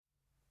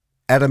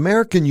At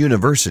American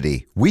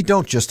University, we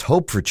don't just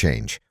hope for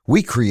change,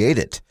 we create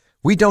it.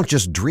 We don't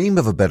just dream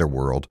of a better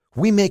world,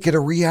 we make it a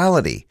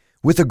reality.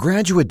 With a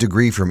graduate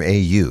degree from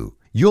AU,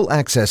 you'll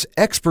access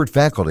expert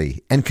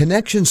faculty and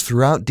connections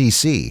throughout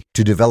DC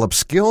to develop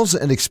skills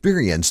and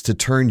experience to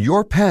turn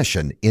your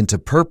passion into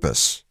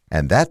purpose.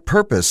 And that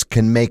purpose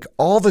can make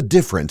all the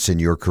difference in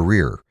your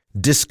career.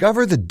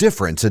 Discover the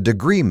difference a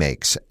degree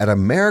makes at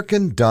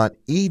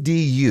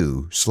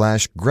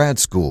american.edu/grad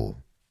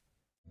school.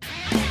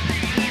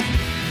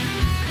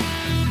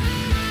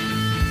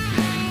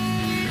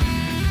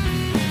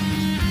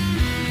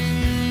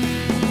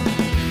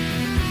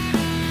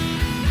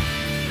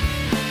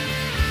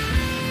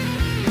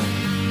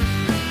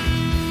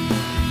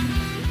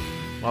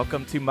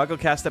 Welcome to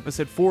MuggleCast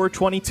episode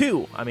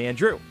 422. I'm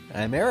Andrew.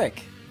 I'm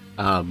Eric.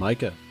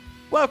 Micah.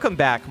 Welcome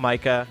back,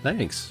 Micah.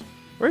 Thanks.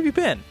 Where have you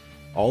been?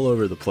 All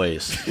over the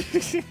place.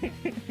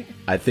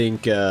 I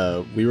think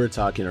we were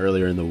talking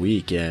earlier in the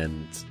week,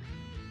 and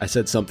I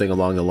said something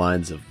along the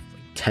lines of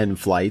 10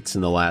 flights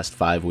in the last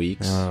 5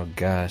 weeks. Oh,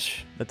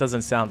 gosh. That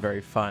doesn't sound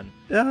very fun.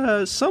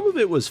 Some of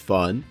it was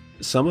fun.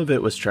 Some of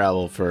it was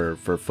travel for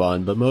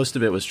fun, but most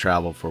of it was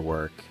travel for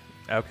work.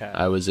 Okay.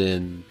 I was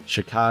in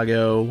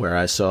Chicago, where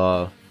I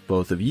saw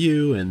both of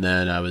you, and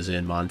then I was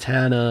in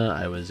Montana,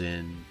 I was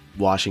in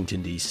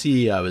Washington,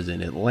 D.C., I was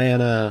in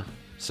Atlanta,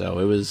 so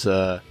it was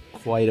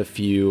quite a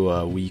few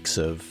weeks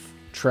of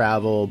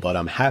travel, but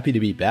I'm happy to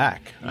be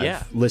back.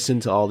 Yeah. I've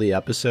listened to all the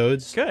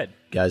episodes. Good.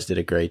 You guys did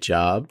a great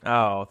job.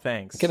 Oh,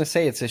 thanks. I was going to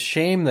say, it's a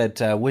shame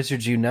that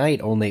Wizards Unite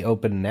only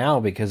opened now,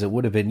 because it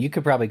would have been, you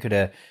could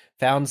have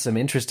found some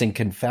interesting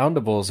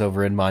confoundables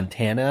over in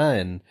Montana,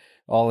 and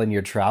all in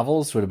your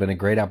travels would have been a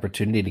great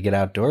opportunity to get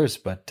outdoors,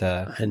 but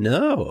I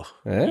know.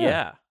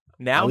 Yeah.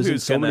 Now I was in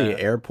who's so gonna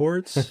many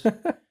airports.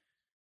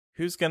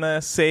 who's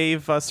gonna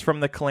save us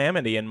from the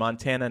calamity in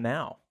Montana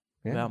now?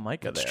 Yeah, Without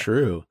Micah there. It's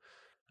true.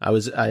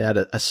 I had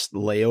a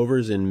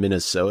layovers in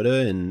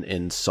Minnesota and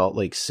in Salt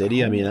Lake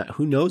City. I mean,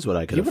 who knows what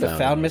I could you have would have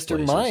found. found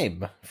Mr.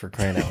 Mime, for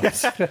crying out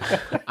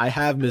loud. I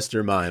have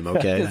Mr. Mime,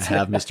 okay? I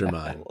have Mr.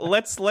 Mime.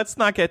 Let's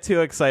not get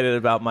too excited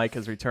about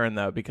Micah's return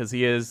though, because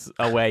he is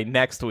away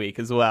next week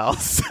as well.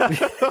 So.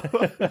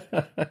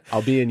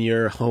 I'll be in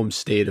your home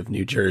state of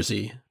New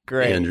Jersey,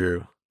 Great.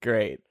 Andrew.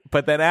 Great.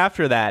 But then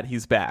after that,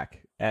 he's back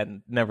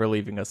and never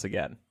leaving us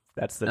again.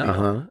 That's the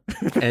deal.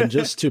 And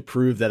just to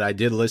prove that I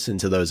did listen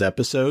to those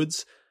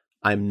episodes,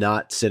 I'm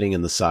not sitting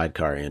in the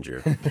sidecar,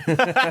 Andrew.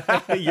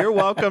 You're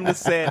welcome to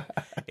sit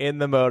in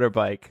the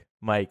motorbike,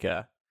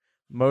 Micah.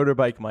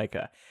 Motorbike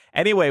Micah.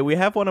 Anyway, we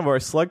have one of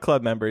our Slug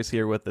Club members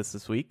here with us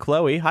this week,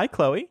 Chloe. Hi,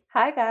 Chloe.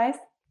 Hi, guys.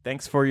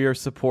 Thanks for your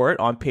support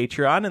on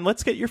Patreon, and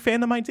let's get your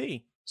fandom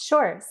ID.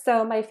 Sure.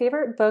 So my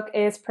favorite book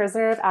is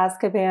Prisoner of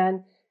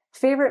Azkaban.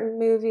 Favorite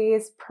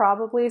movies,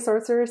 probably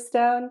Sorcerer's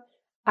Stone.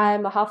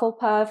 I'm a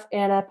Hufflepuff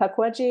and a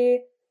Pukwudgie.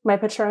 My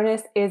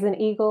Patronus is an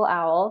eagle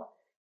owl.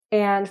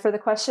 And for the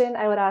question,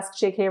 I would ask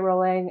J.K.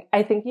 Rowling.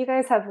 I think you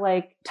guys have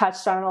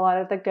touched on a lot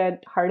of the good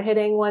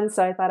hard-hitting ones,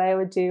 so I thought I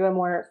would do a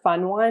more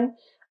fun one.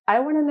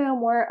 I want to know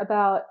more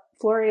about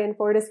Florian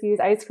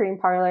Fortescue's ice cream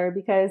parlor,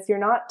 because you're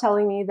not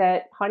telling me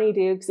that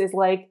Honeydukes is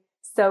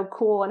so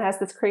cool and has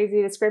this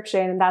crazy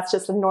description, and that's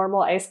just a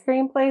normal ice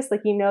cream place.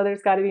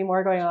 There's got to be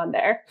more going on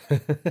there.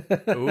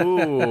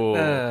 Ooh,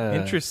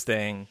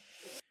 interesting.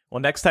 Well,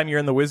 next time you're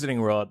in the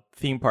Wizarding World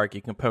theme park,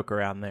 you can poke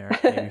around there,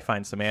 maybe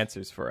find some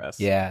answers for us.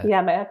 Yeah. Yeah,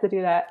 I might have to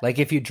do that.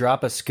 If you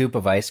drop a scoop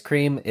of ice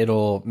cream,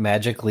 it'll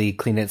magically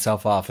clean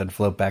itself off and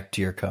float back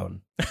to your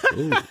cone.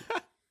 Ooh,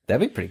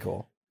 that'd be pretty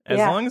cool. As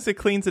long as it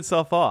cleans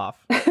itself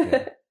off.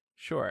 Yeah.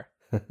 Sure.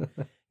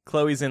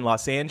 Chloe's in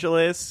Los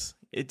Angeles.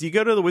 Do you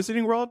go to the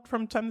Wizarding World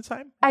from time to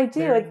time? I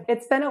do.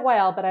 It's been a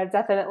while, but I've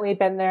definitely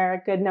been there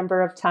a good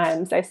number of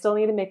times. I still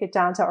need to make it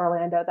down to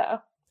Orlando, though.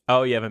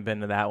 Oh, you haven't been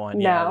to that one?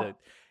 No. Yeah.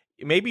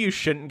 Maybe you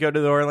shouldn't go to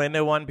the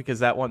Orlando one, because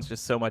that one's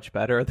just so much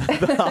better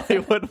than the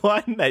Hollywood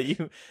one that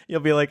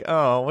you'll be like,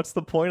 oh, what's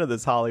the point of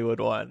this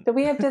Hollywood one? But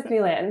we have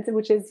Disneyland,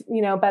 which is,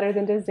 better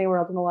than Disney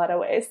World in a lot of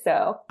ways.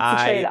 So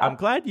it's a trade-off. I'm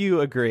glad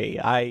you agree.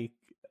 I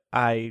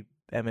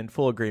am in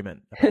full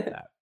agreement about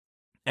that.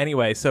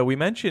 Anyway, so we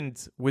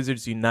mentioned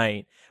Wizards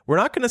Unite. We're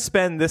not going to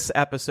spend this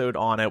episode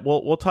on it.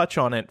 We'll touch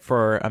on it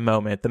for a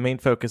moment. The main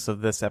focus of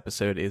this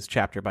episode is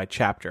chapter by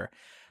chapter.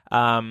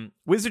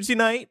 Wizards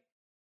Unite.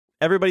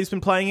 Everybody's been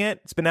playing it.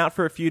 It's been out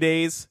for a few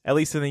days, at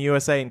least in the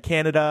USA and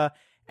Canada,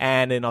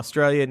 and in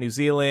Australia, New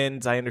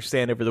Zealand. I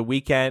understand over the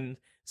weekend,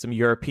 some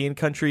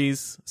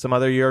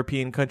other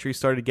European countries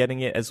started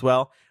getting it as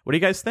well. What do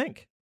you guys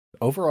think?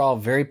 Overall,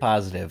 very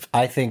positive.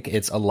 I think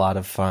it's a lot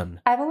of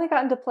fun. I've only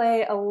gotten to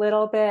play a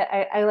little bit.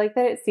 I like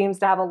that it seems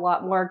to have a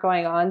lot more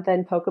going on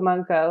than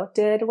Pokemon Go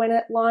did when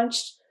it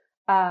launched.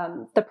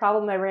 The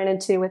problem I ran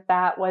into with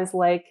that was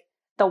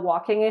the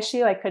walking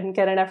issue. I couldn't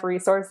get enough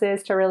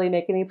resources to really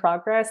make any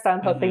progress. So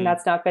I'm hoping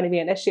that's not going to be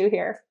an issue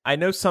here. I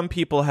know some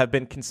people have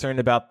been concerned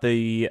about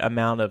the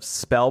amount of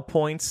spell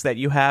points that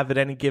you have at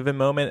any given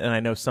moment, and I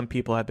know some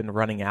people have been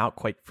running out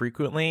quite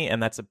frequently,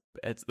 and that's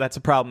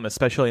a problem,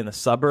 especially in the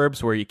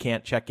suburbs where you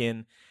can't check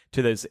in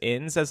to those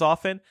inns as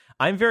often.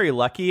 I'm very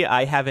lucky.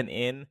 I have an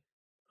inn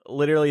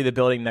literally the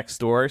building next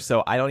door,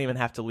 so I don't even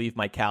have to leave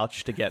my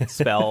couch to get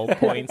spell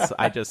points.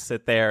 I just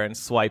sit there and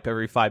swipe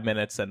every 5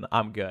 minutes and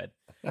I'm good.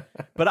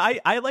 But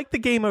I like the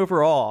game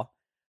overall.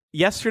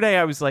 Yesterday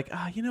I was like,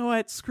 you know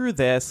what, screw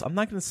this. I'm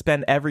not going to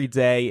spend every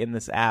day in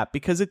this app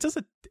because it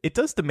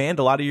does demand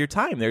a lot of your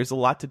time. There's a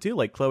lot to do,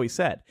 like Chloe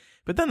said.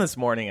 But then this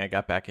morning I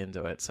got back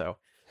into it, so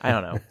I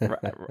don't know.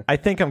 I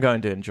think I'm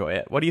going to enjoy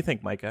it. What do you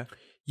think, Micah?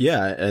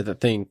 Yeah, I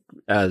think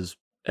as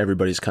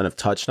everybody's kind of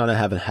touched on it, I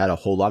haven't had a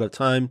whole lot of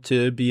time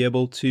to be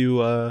able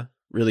to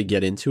really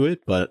get into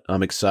it, but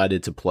I'm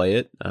excited to play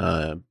it.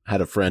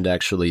 Had a friend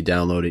actually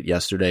download it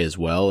yesterday as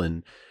well,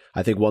 and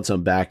I think once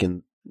I'm back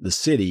in the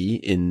city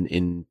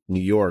in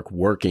New York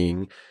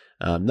working,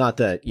 not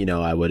that,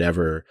 I would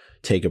ever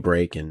take a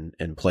break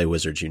and play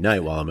Wizards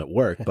Unite while I'm at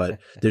work, but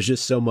there's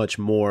just so much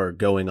more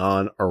going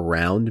on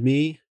around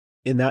me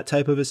in that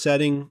type of a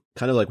setting,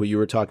 kind of like what you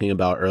were talking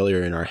about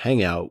earlier in our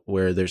hangout,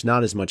 where there's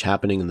not as much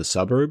happening in the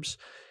suburbs.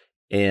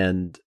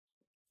 And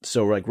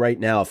so like right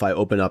now, if I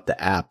open up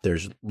the app,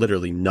 there's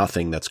literally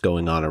nothing that's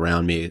going on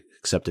around me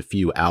except a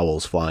few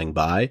owls flying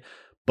by.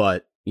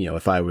 But,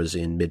 if I was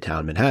in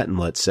Midtown Manhattan,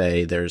 let's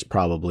say, there's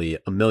probably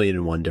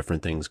 1,000,001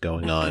 different things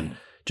going on,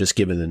 just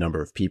given the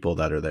number of people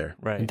that are there.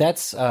 Right.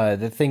 That's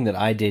the thing that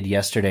I did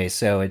yesterday.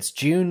 So it's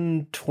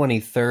June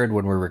 23rd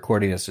when we're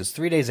recording this. It's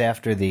 3 days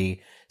after the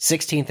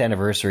 16th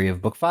anniversary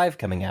of Book 5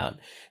 coming out.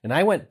 And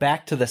I went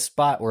back to the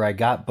spot where I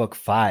got Book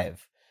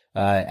 5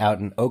 out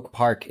in Oak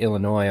Park,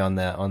 Illinois on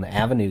the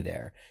avenue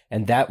there.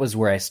 And that was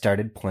where I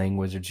started playing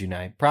Wizards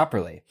Unite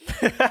properly.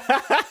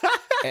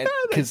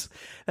 Because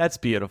that's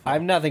beautiful.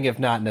 I'm nothing if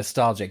not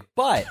nostalgic.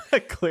 But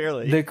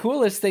clearly, the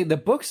coolest thing, the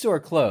bookstore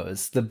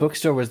closed. The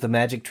bookstore was the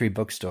Magic Tree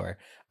bookstore.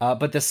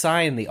 But the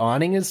sign, the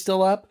awning is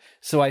still up.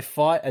 So I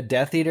fought a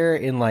Death Eater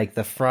in like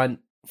the front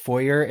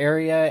foyer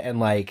area and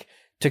like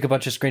took a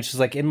bunch of screenshots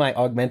like in my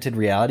augmented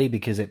reality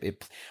because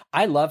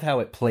I love how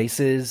it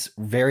places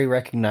very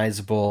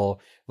recognizable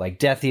like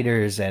Death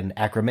Eaters and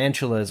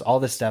Acromantulas,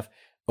 all this stuff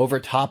over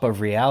top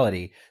of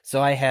reality.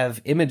 So I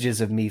have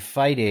images of me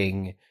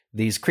fighting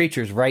these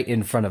creatures right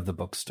in front of the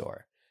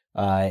bookstore.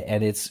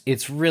 And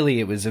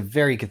it was a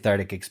very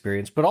cathartic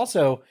experience, but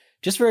also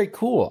just very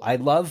cool. I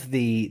love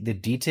the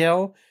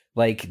detail.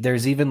 Like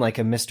there's even like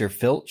a Mr.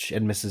 Filch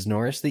and Mrs.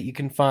 Norris that you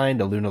can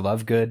find, a Luna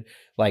Lovegood.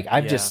 Like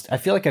I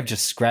feel like I've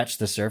just scratched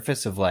the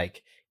surface of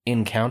like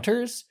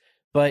encounters,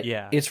 but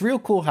it's real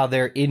cool how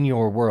they're in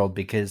your world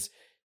because,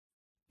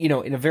 in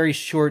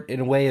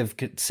a way of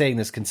saying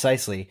this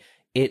concisely,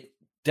 it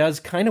does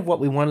kind of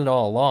what we wanted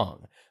all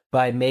along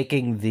by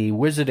making the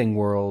wizarding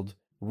world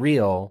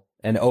real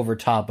and over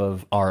top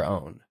of our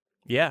own.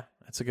 Yeah,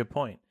 that's a good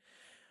point.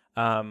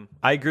 I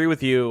agree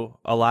with you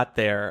a lot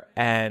there.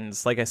 And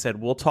like I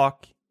said, we'll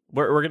talk.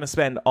 We're going to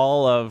spend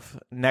all of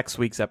next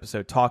week's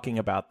episode talking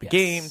about the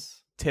game,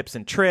 tips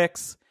and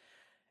tricks,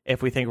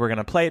 if we think we're going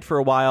to play it for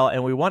a while.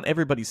 And we want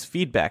everybody's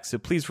feedback. So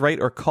please write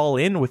or call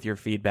in with your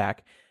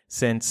feedback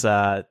since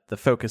the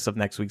focus of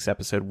next week's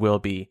episode will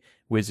be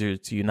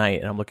Wizards Unite.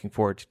 And I'm looking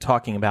forward to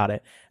talking about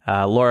it.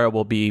 Laura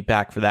will be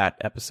back for that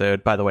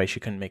episode. By the way, she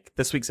couldn't make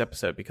this week's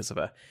episode because of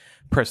a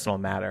personal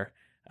matter.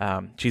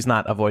 She's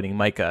not avoiding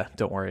Micah.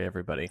 Don't worry,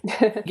 everybody.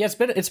 Yeah,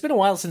 it's been a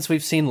while since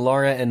we've seen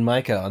Laura and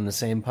Micah on the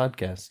same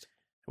podcast.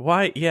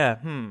 Why? Yeah.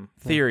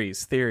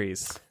 Theories.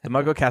 The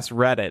MuggleCast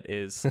Reddit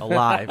is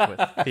alive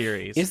with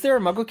theories. Is there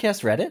a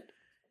MuggleCast Reddit?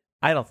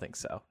 I don't think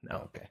so. No.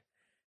 Oh, okay.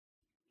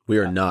 We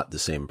are not the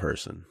same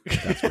person.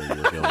 That's where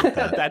you were going with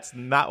that. That's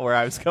not where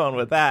I was going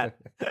with that.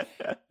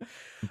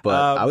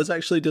 But I was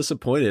actually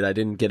disappointed. I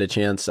didn't get a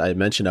chance. I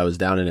mentioned I was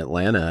down in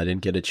Atlanta. I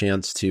didn't get a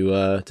chance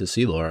to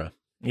see Laura.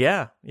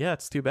 Yeah,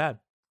 it's too bad.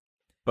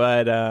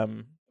 But,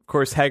 of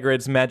course,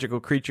 Hagrid's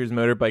Magical Creatures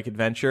Motorbike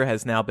Adventure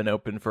has now been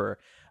open for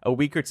a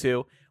week or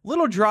two.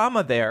 Little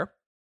drama there.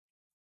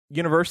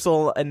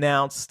 Universal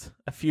announced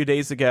a few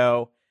days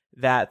ago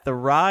that the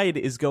ride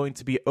is going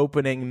to be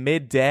opening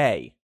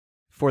midday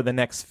for the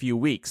next few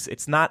weeks.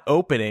 It's not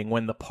opening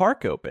when the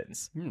park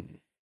opens.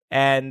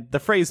 And the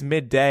phrase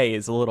midday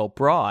is a little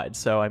broad.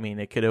 So, I mean,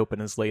 it could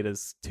open as late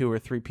as 2 or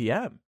 3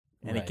 p.m.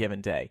 any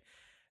given day.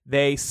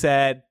 They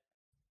said,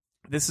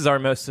 this is our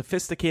most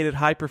sophisticated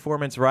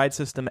high-performance ride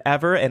system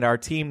ever, and our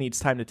team needs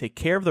time to take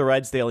care of the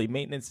ride's daily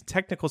maintenance and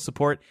technical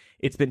support.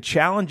 It's been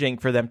challenging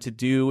for them to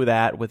do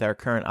that with our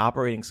current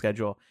operating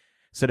schedule.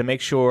 So to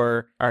make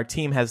sure our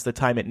team has the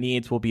time it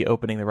needs, we'll be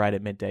opening the ride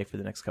at midday for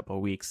the next couple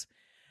of weeks.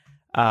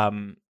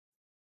 Kind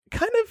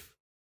of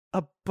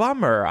a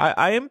bummer.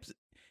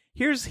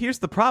 Here's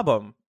the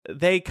problem.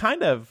 They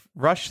kind of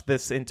rushed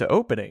this into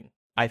opening,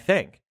 I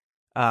think.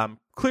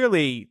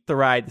 Clearly, the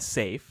ride is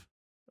safe,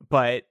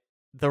 but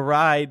the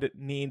ride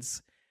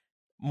needs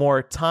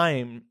more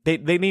time. They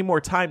need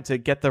more time to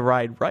get the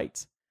ride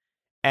right.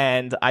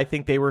 And I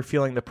think they were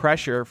feeling the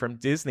pressure from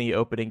Disney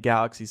opening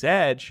Galaxy's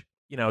Edge.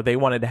 They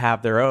wanted to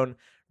have their own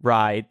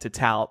ride to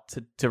tout,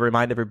 to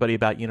remind everybody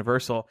about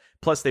Universal.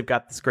 Plus, they've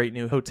got this great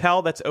new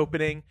hotel that's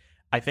opening,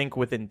 I think,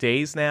 within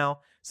days now.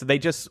 So they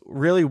just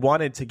really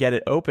wanted to get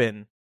it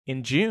open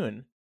in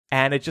June,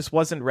 and it just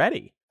wasn't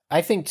ready.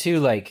 I think too,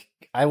 like,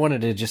 I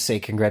wanted to just say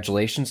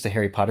congratulations to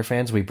Harry Potter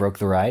fans. We broke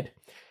the ride.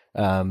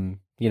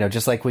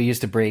 Just like we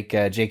used to break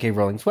J.K.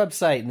 Rowling's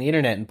website and the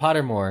internet and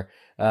Pottermore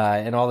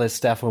and all this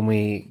stuff when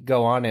we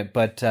go on it.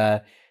 But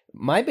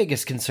my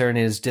biggest concern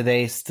is, do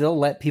they still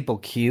let people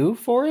queue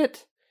for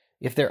it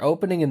if they're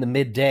opening in the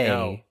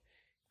midday?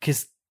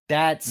 Because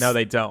no,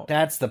 they don't.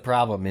 That's the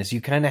problem, is you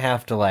kind of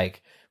have to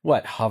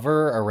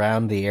hover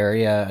around the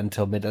area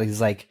until midday. It's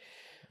like,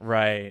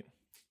 right.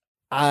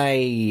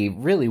 I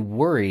really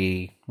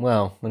worry.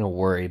 Well, I don't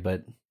worry,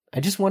 but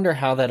I just wonder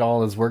how that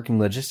all is working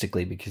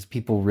logistically, because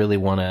people really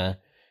want to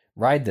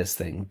ride this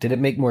thing. Did it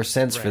make more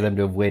sense for them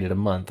to have waited a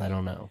month? I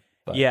don't know.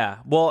 But. Yeah,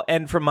 well,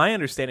 and from my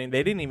understanding,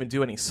 they didn't even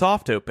do any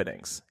soft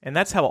openings. And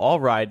that's how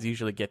all rides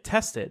usually get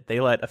tested. They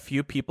let a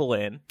few people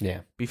in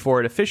before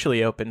it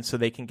officially opens so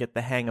they can get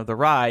the hang of the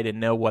ride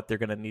and know what they're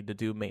going to need to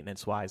do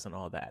maintenance-wise and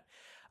all that.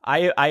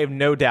 I have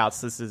no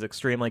doubts this is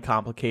extremely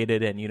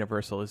complicated and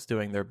Universal is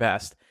doing their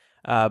best.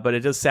 But it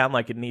does sound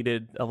like it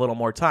needed a little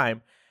more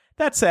time.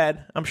 That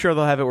said, I'm sure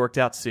they'll have it worked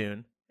out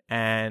soon,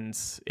 and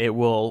it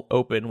will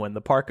open when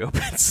the park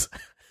opens.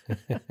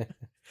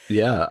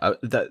 Yeah,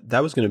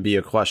 that was going to be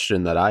a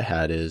question that I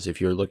had, is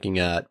if you're looking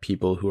at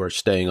people who are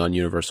staying on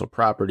Universal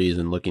properties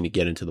and looking to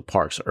get into the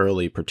parks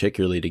early,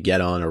 particularly to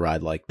get on a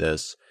ride like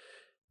this,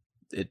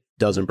 it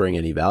doesn't bring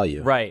any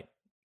value. Right.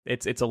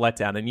 It's a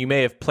letdown, and you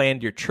may have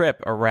planned your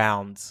trip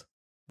around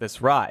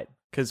this ride,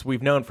 because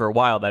we've known for a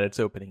while that it's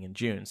opening in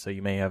June, so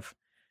you may have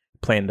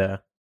planned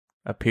to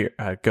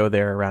go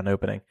there around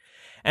opening.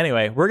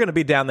 Anyway, we're going to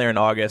be down there in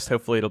August.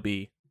 Hopefully it'll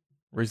be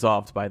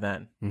resolved by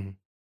then,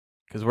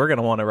 because we're going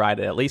to want to ride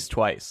it at least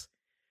twice.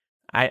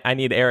 I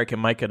need Eric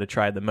and Micah to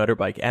try the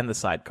motorbike and the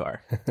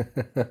sidecar.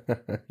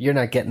 You're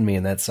not getting me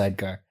in that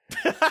sidecar.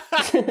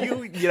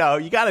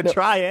 you got to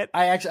try it.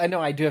 I know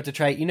I do have to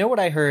try it. You know what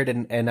I heard,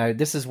 and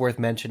this is worth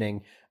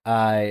mentioning.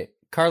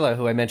 Carla,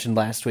 who I mentioned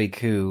last week,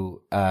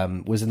 who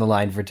was in the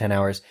line for 10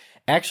 hours,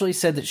 actually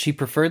said that she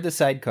preferred the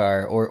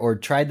sidecar or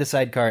tried the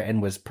sidecar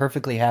and was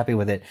perfectly happy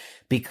with it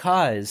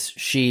because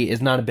she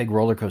is not a big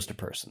roller coaster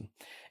person.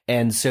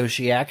 And so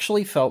she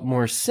actually felt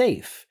more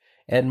safe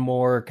and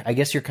more, I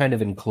guess you're kind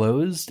of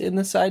enclosed in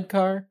the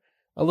sidecar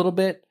a little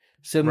bit.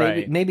 So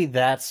maybe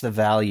that's the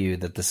value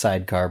that the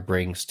sidecar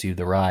brings to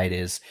the ride,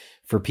 is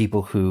for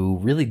people who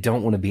really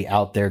don't want to be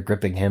out there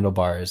gripping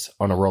handlebars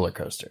on a roller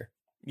coaster.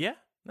 Yeah.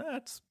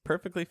 That's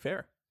perfectly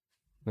fair.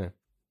 Yeah.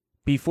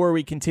 Before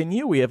we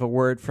continue, we have a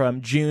word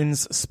from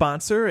June's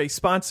sponsor, a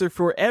sponsor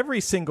for every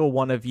single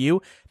one of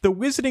you, the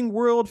Wizarding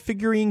World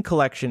figurine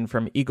collection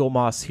from Eagle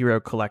Moss Hero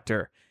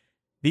Collector.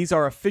 These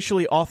are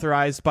officially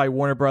authorized by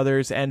Warner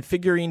Brothers, and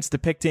figurines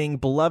depicting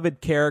beloved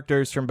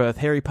characters from both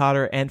Harry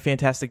Potter and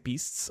Fantastic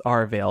Beasts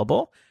are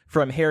available.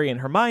 From Harry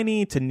and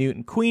Hermione to Newt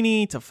and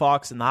Queenie to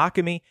Fawkes and the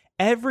Akame,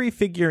 every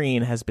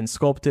figurine has been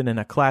sculpted in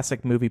a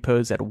classic movie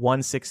pose at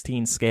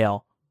 1/16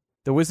 scale.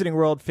 The Wizarding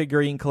World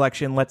figurine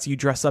collection lets you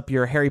dress up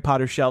your Harry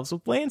Potter shelves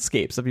with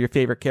landscapes of your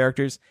favorite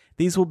characters.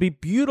 These will be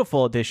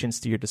beautiful additions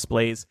to your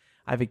displays.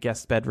 I have a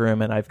guest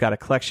bedroom, and I've got a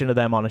collection of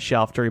them on a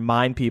shelf to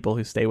remind people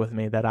who stay with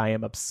me that I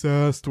am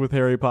obsessed with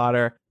Harry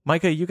Potter.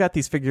 Micah, you got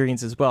these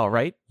figurines as well,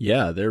 right?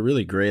 Yeah, they're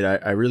really great.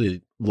 I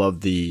really love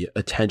the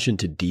attention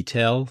to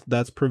detail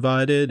that's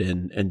provided,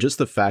 and just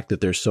the fact that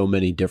there's so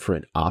many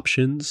different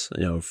options,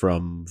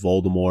 from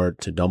Voldemort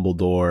to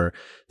Dumbledore,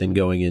 then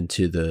going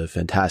into the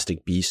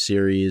Fantastic Beasts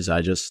series.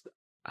 I just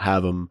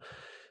have them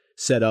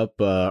set up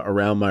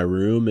around my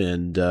room,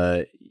 and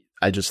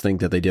I just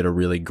think that they did a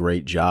really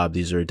great job.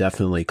 These are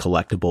definitely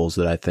collectibles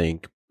that I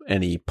think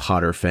any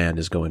Potter fan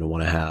is going to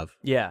want to have.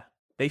 Yeah,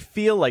 they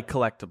feel like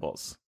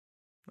collectibles.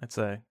 That's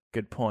a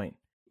good point.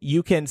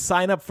 You can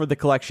sign up for the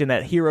collection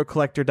at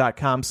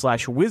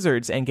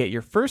herocollector.com/wizards and get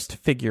your first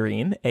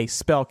figurine, a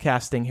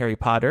spellcasting Harry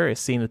Potter as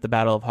seen at the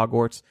Battle of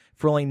Hogwarts,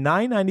 for only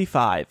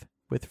 $9.95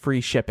 with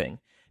free shipping.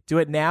 Do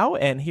it now,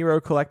 and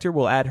Hero Collector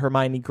will add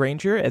Hermione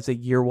Granger as a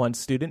Year 1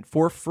 student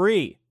for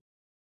free.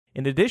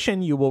 In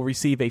addition, you will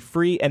receive a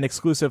free and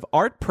exclusive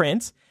art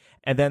print,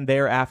 and then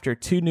thereafter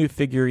 2 new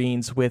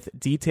figurines with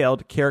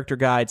detailed character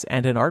guides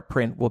and an art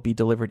print will be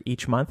delivered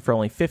each month for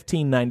only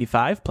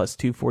 $15.95 plus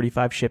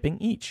 $2.45 shipping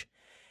each.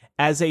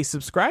 As a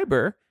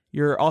subscriber,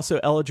 you're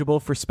also eligible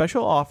for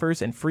special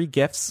offers and free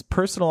gifts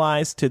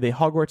personalized to the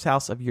Hogwarts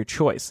house of your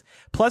choice.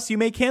 Plus, you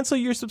may cancel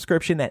your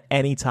subscription at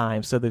any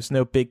time, so there's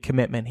no big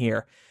commitment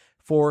here.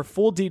 For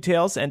full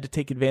details and to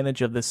take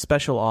advantage of this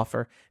special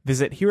offer,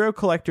 visit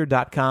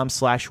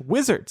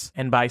herocollector.com/wizards.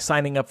 And by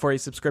signing up for a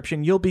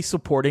subscription, you'll be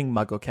supporting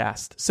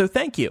MuggleCast. So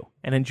thank you,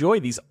 and enjoy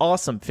these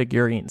awesome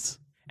figurines.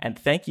 And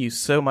thank you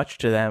so much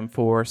to them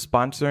for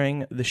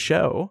sponsoring the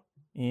show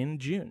in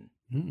June.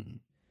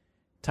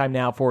 Time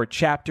now for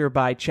Chapter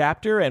by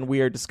Chapter, and we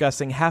are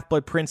discussing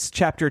Half-Blood Prince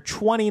Chapter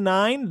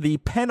 29, the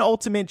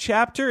penultimate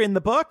chapter in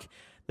the book,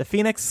 The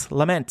Phoenix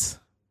Lament.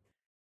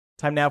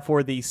 Time now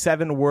for the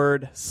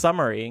 7-word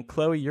summary. And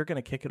Chloe, you're going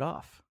to kick it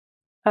off.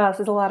 Oh, this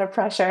is a lot of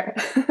pressure.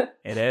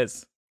 It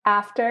is.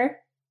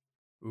 After,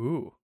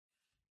 Ooh.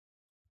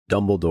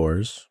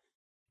 Dumbledore's.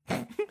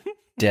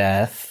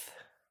 Death.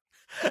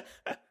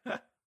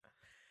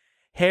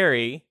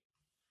 Harry.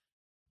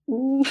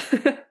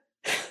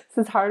 This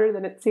is harder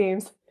than it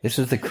seems. This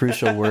is the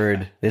crucial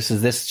word.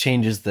 This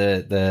changes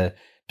the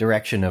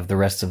direction of the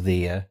rest of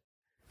the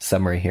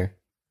summary here.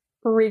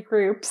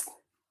 Regroups.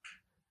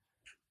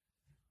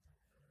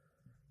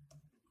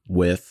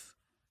 With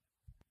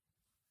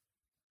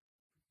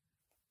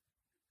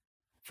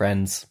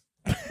friends.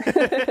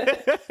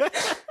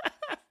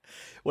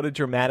 What a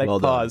dramatic Well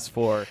done. pause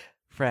for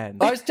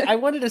friends. I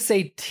wanted to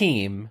say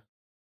team,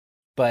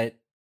 but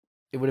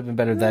it would have been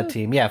better with that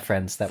team. Yeah,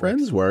 friends. That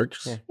friends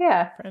works. works. Yeah.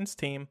 Yeah. Friends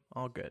team,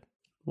 all good.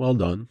 Well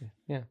done.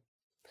 Yeah.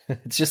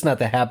 It's just not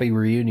the happy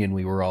reunion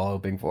we were all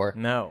hoping for.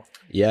 No.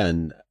 Yeah,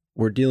 and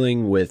we're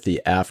dealing with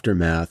the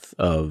aftermath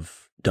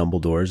of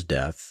Dumbledore's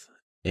death,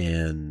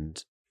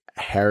 and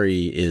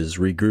Harry is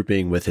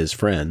regrouping with his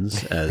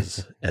friends,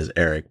 as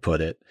Eric put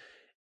it,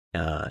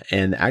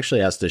 and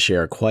actually has to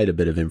share quite a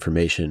bit of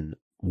information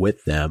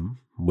with them,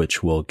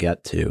 which we'll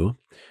get to.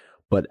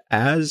 But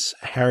as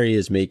Harry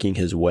is making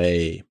his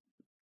way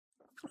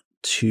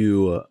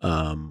to,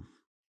 I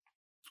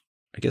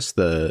guess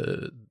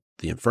the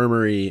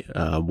infirmary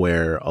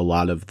where a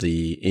lot of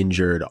the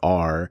injured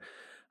are,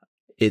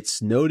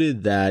 it's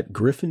noted that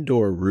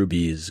Gryffindor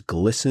rubies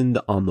glistened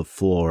on the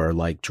floor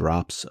like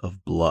drops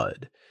of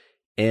blood.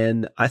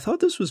 And I thought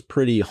this was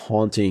pretty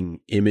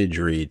haunting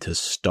imagery to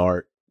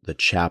start the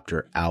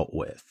chapter out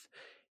with.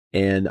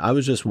 And I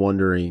was just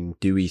wondering,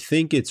 do we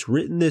think it's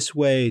written this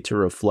way to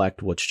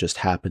reflect what's just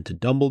happened to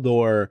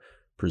Dumbledore,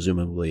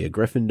 presumably a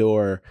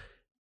Gryffindor,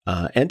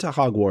 and to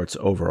Hogwarts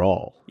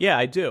overall? Yeah,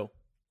 I do.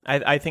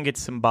 I think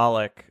it's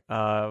symbolic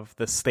of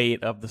the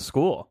state of the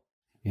school.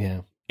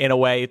 Yeah. In a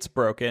way, it's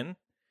broken.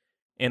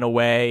 In a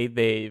way,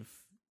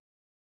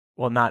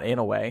 not in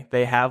a way,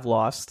 they have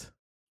lost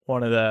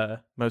one of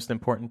the most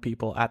important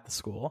people at the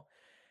school.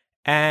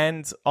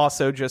 And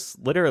also, just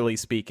literally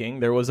speaking,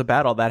 there was a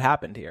battle that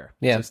happened here.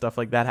 Yeah. So stuff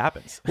like that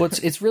happens. Well,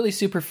 it's really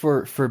super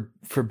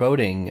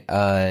foreboding.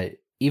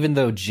 Even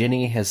though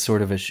Ginny has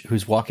sort of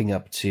who's walking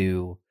up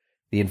to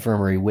the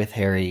infirmary with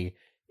Harry,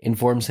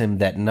 informs him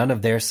that none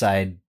of their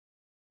side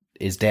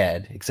is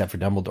dead except for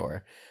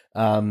Dumbledore.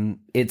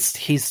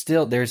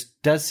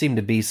 Does seem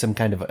to be some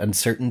kind of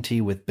uncertainty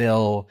with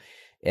Bill,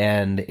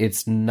 and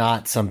it's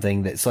not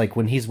something that's like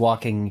when he's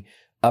walking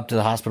up to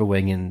the hospital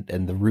wing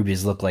and the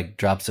rubies look like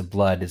drops of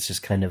blood. It's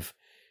just kind of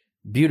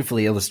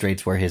beautifully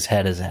illustrates where his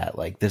head is at.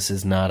 Like, this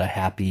is not a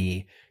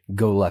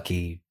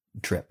happy-go-lucky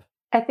trip.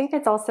 I think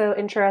it's also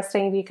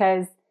interesting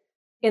because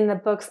in the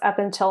books up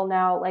until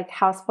now, like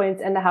house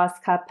points and the house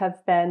cup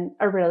have been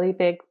a really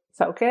big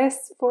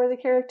focus for the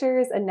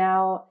characters. And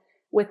now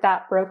with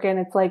that broken,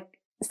 it's like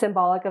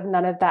symbolic of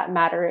none of that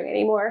mattering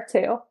anymore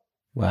too.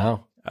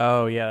 Wow.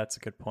 Oh, yeah, that's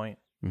a good point.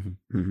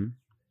 Mm-hmm. Mm-hmm.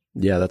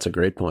 Yeah, that's a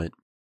great point.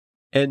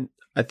 And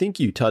I think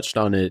you touched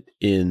on it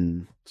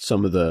in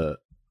some of the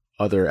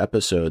other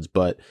episodes,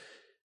 but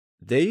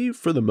they,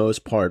 for the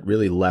most part,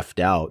 really left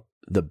out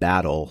the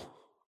battle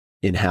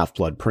in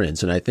Half-Blood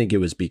Prince. And I think it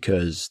was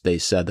because they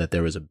said that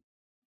there was a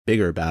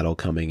bigger battle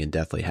coming in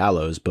Deathly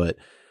Hallows, but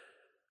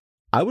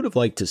I would have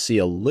liked to see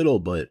a little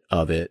bit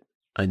of it.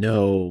 I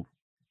know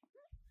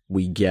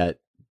we get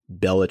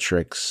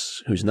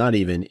Bellatrix, who's not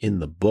even in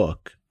the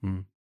book,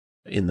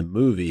 in the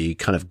movie,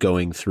 kind of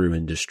going through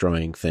and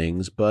destroying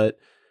things, but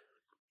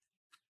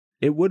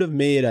it would have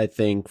made, I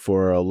think,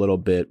 for a little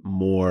bit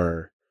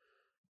more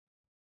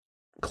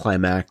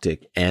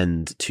climactic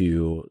end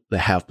to the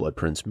Half-Blood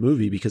Prince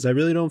movie, because I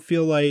really don't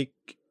feel like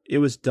it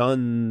was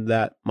done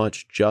that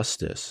much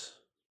justice.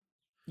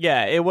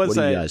 Yeah, it was.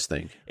 What do you guys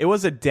think? It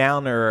was a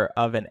downer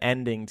of an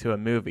ending to a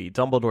movie.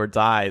 Dumbledore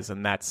dies,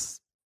 and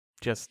that's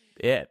just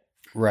it.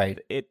 Right.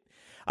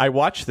 I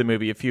watched the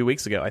movie a few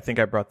weeks ago. I think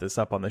I brought this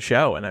up on the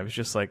show, and I was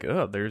just like,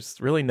 "Oh, there's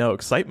really no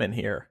excitement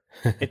here."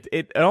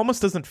 It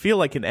almost doesn't feel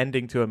like an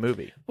ending to a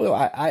movie. Well,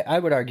 I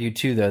would argue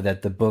too, though,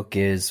 that the book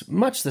is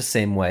much the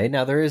same way.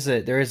 Now there is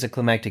a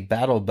climactic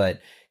battle,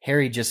 but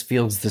Harry just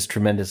feels this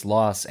tremendous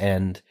loss,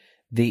 and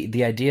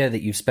the idea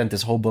that you've spent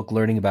this whole book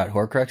learning about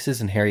Horcruxes,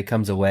 and Harry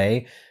comes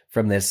away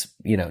from this,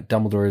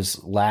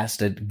 Dumbledore's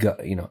last,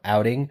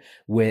 outing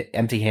with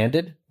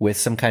empty-handed with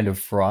some kind of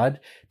fraud,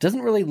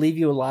 doesn't really leave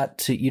you a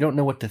lot you don't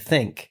know what to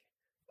think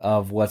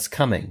of what's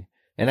coming.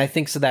 And I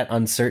think so that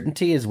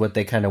uncertainty is what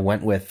they kind of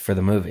went with for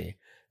the movie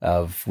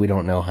of we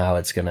don't know how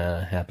it's going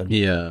to happen.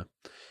 Yeah.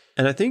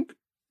 And I think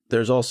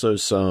there's also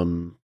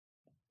some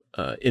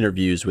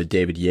interviews with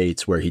David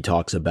Yates where he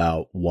talks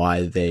about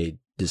why they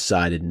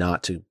decided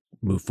not to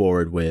move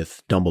forward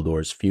with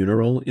Dumbledore's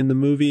funeral in the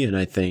movie. And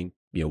I think,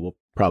 we'll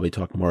probably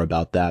talk more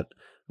about that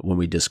when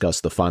we discuss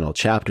the final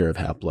chapter of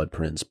Half-Blood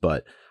Prince.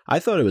 But I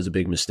thought it was a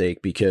big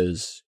mistake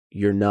because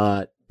you're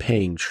not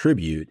paying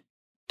tribute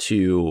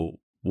to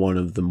one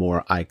of the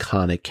more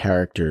iconic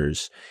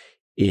characters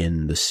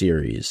in the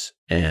series.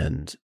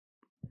 And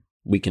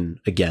we can,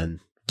 again,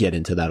 get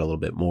into that a little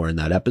bit more in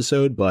that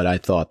episode, but I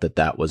thought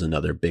that was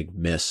another big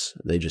miss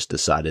they just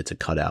decided to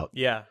cut out.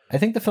 Yeah. I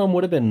think the film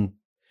would have been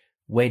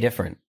way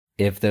different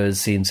if those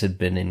scenes had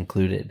been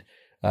included.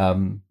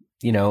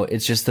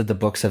 It's just that the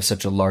books have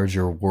such a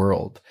larger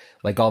world.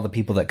 Like all the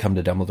people that come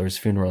to Dumbledore's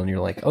funeral and you're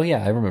like, oh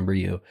yeah, I remember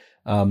you.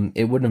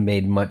 It wouldn't have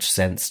made much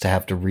sense to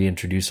have to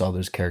reintroduce all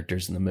those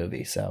characters in the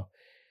movie. So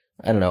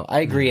I don't know. I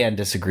agree and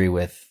disagree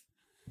with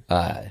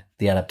the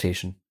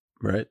adaptation.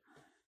 Right.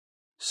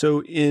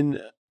 So in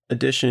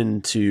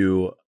addition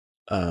to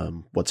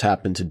what's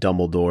happened to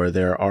Dumbledore,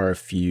 there are a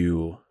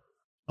few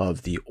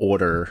of the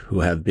Order who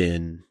have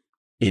been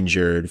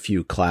injured, a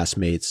few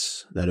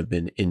classmates that have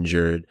been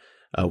injured.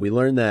 We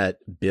learned that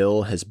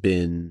Bill has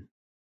been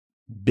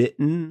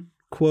bitten,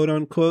 quote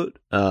unquote,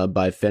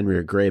 by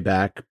Fenrir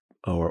Greyback,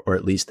 or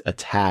at least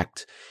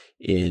attacked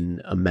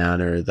in a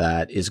manner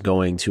that is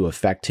going to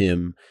affect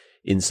him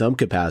in some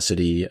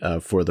capacity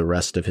for the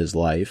rest of his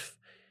life.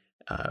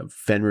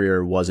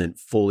 Fenrir wasn't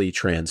fully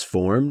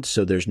transformed,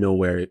 so there's no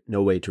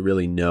way to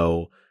really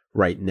know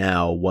right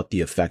now what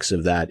the effects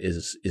of that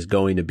is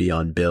going to be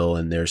on Bill.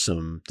 And there's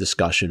some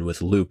discussion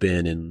with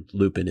Lupin, and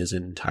Lupin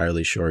isn't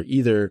entirely sure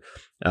either.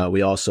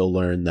 We also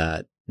learned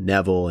that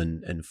Neville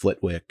and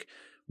Flitwick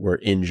were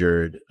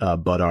injured,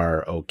 but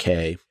are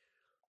okay.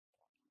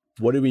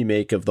 What do we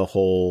make of the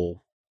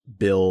whole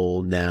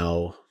Bill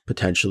now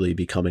potentially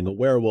becoming a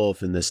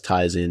werewolf? And this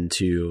ties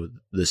into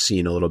the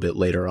scene a little bit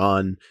later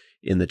on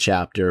in the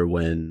chapter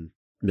when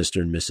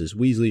Mr. and Mrs.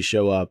 Weasley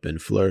show up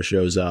and Fleur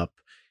shows up,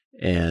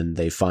 and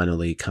they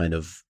finally kind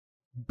of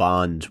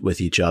bond with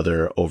each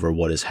other over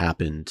what has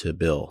happened to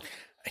Bill.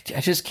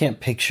 I just can't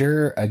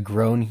picture a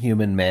grown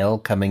human male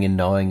coming and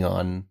gnawing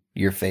on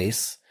your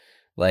face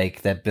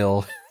like that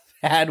Bill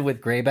had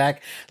with Greyback.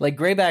 Like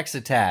Greyback's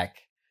attack,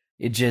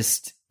 it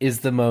just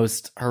is the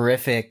most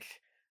horrific.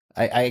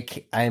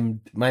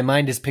 I'm my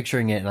mind is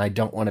picturing it, and I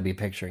don't want to be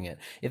picturing it.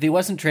 If he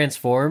wasn't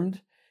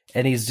transformed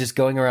and he's just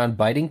going around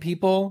biting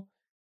people,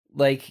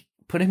 like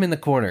put him in the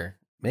corner,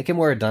 make him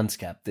wear a dunce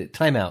cap.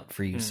 Time out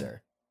for you,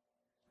 sir.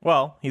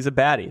 Well, he's a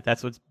baddie.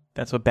 That's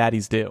what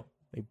baddies do.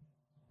 They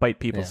bite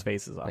people's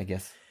faces off, I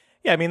guess.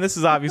 Yeah, I mean, this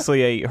is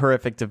obviously a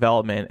horrific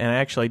development, and I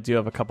actually do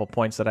have a couple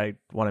points that I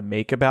want to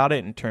make about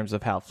it in terms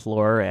of how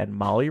Fleur and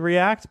Molly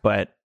react,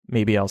 but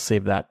maybe I'll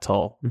save that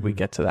till we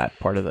get to that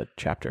part of the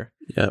chapter.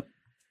 Yeah.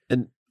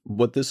 And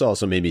what this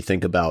also made me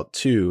think about,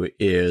 too,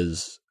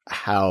 is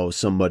how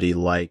somebody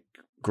like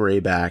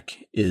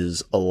Greyback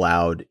is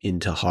allowed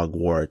into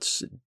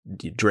Hogwarts.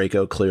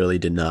 Draco clearly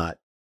did not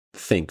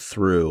think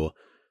through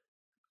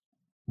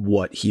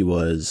what he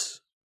was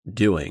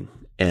doing.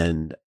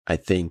 And I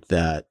think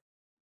that,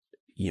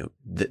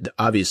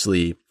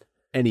 obviously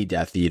any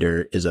Death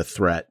Eater is a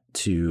threat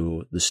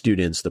to the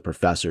students, the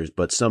professors,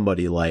 but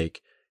somebody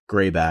like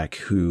Greyback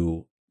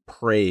who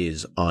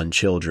preys on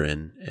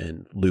children,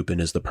 and Lupin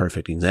is the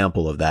perfect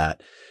example of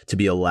that, to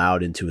be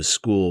allowed into a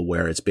school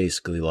where it's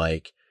basically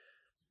like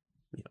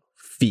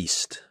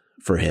feast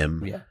for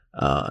him,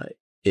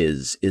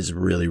 is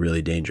really,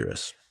 really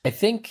dangerous. I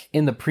think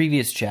in the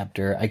previous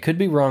chapter, I could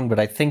be wrong, but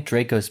I think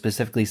Draco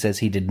specifically says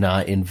he did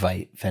not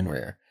invite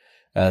Fenrir,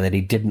 that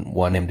he didn't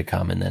want him to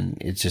come, and then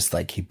it's just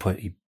like he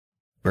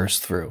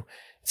burst through.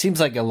 It seems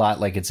like a lot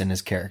like it's in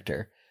his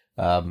character.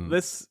 And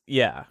this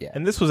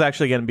was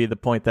actually going to be the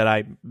point that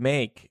I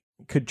make.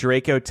 Could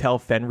Draco tell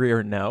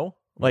Fenrir no?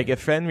 Like, if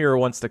Fenrir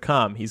wants to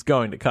come, he's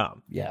going to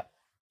come. Yeah.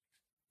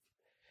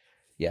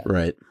 Yeah.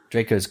 Right.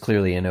 Draco's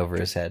clearly in over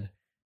his head.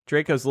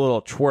 Draco's a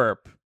little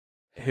twerp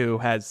who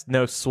has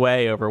no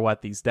sway over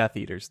what these Death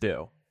Eaters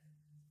do,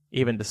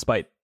 even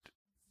despite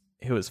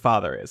who his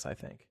father is, I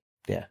think.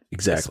 Yeah,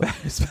 exactly.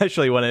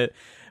 Especially when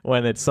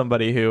it's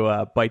somebody who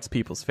bites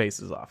people's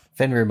faces off.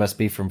 Fenrir must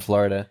be from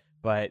Florida.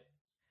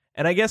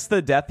 And I guess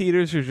the Death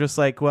Eaters are just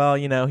like, well,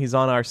 he's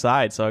on our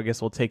side, so I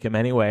guess we'll take him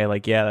anyway.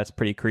 Like, yeah, that's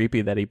pretty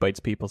creepy that he bites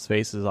people's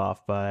faces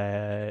off,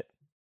 but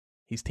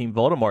he's Team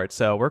Voldemort,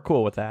 so we're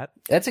cool with that.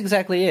 That's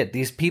exactly it.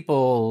 These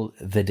people,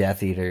 the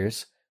Death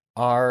Eaters,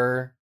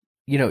 are,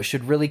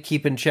 should really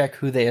keep in check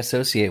who they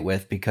associate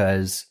with,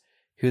 because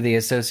who they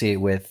associate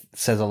with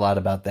says a lot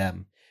about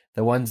them.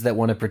 The ones that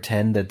want to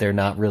pretend that they're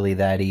not really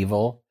that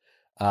evil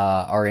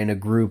are in a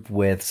group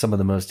with some of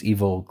the most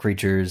evil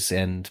creatures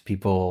and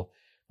people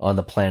on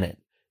the planet,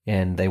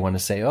 and they want to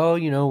say, oh,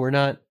 we're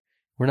not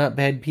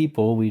bad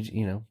people,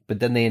 but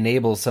then they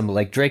enable somebody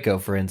like Draco,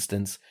 for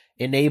instance,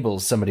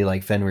 enables somebody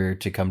like Fenrir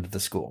to come to the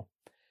school.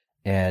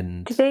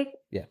 And do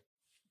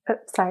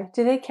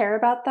they care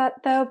about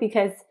that though?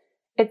 Because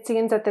it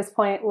seems at this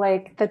point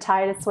like the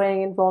tide is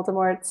swaying in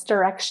Voldemort's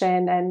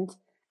direction, and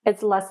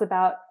it's less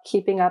about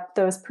keeping up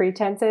those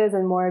pretenses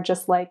and more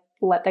just like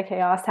let the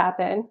chaos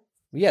happen.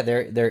 Yeah,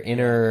 their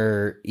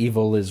inner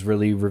evil is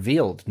really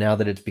revealed now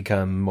that it's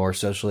become more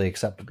socially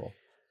acceptable.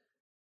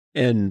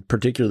 And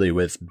particularly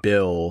with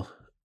Bill,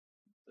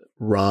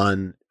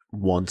 Ron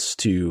wants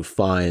to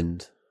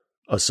find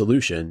a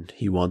solution.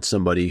 He wants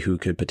somebody who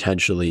could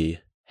potentially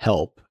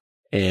help,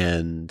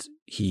 and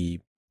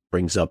he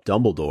brings up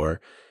Dumbledore,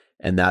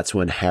 and that's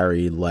when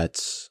Harry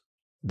lets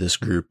this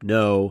group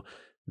know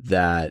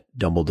that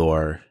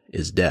Dumbledore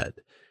is dead.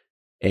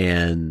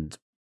 And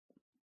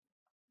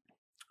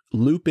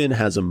Lupin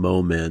has a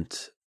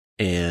moment,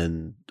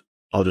 and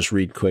I'll just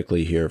read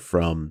quickly here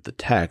from the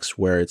text,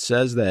 where it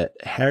says that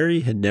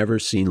Harry had never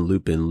seen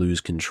Lupin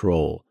lose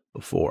control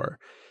before.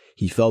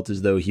 He felt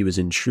as though he was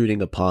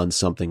intruding upon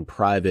something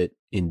private,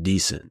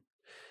 indecent.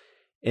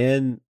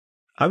 And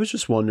I was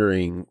just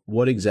wondering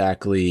what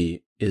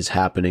exactly is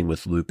happening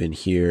with Lupin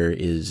here.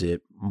 Is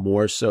it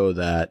more so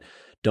that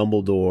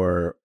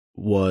Dumbledore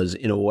was,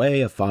 in a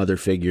way, a father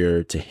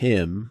figure to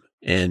him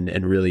and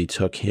really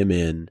took him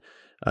in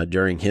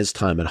during his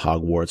time at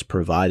Hogwarts,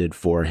 provided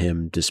for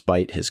him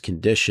despite his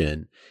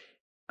condition?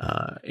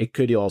 It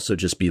could also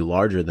just be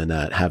larger than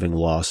that, having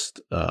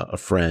lost a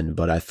friend.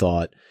 But I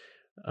thought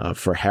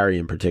for Harry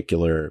in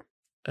particular,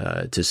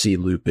 to see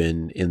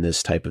Lupin in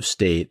this type of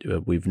state,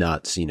 we've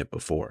not seen it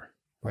before.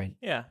 Right.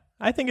 Yeah,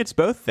 I think it's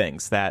both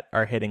things that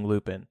are hitting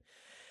Lupin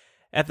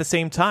at the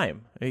same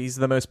time. He's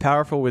the most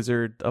powerful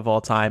wizard of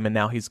all time, and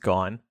now he's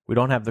gone. We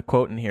don't have the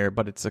quote in here,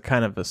 but it's a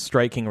kind of a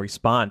striking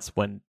response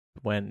when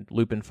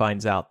Lupin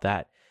finds out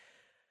that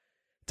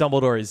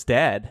Dumbledore is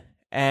dead.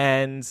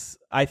 And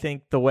I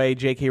think the way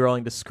J.K.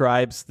 Rowling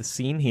describes the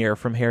scene here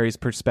from Harry's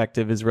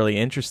perspective is really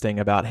interesting,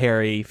 about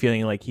Harry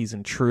feeling like he's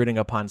intruding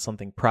upon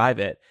something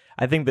private.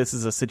 I think this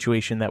is a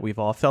situation that we've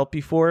all felt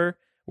before,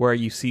 where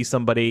you see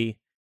somebody,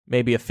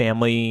 maybe a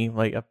family,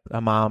 like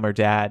a mom or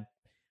dad,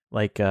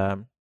 like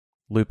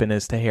Lupin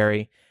is to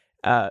Harry,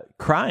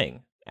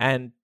 crying,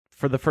 and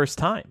for the first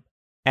time.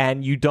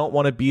 And you don't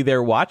want to be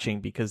there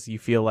watching because you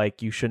feel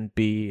like you shouldn't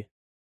be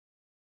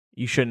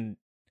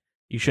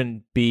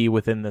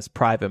within this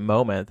private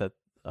moment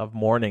of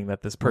mourning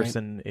that this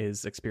person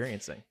is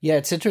experiencing. Yeah,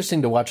 it's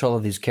interesting to watch all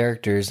of these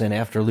characters, and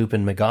after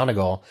Lupin,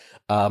 McGonagall,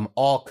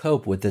 all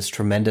cope with this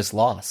tremendous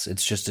loss.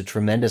 It's just a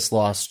tremendous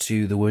loss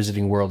to the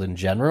wizarding world in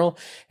general,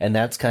 and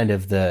that's kind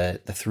of the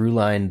through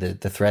line, the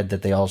thread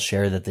that they all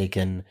share, that they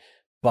can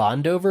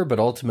bond over, but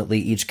ultimately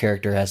each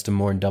character has to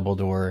mourn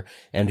Dumbledore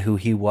and who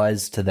he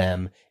was to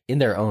them in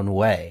their own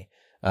way.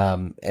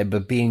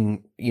 But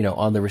being,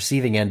 on the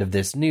receiving end of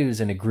this news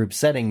in a group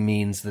setting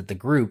means that the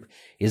group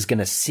is going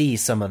to see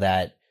some of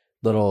that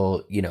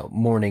little,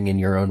 mourning in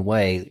your own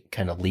way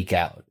kind of leak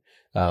out.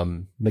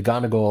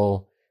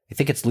 McGonagall, I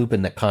think it's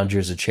Lupin that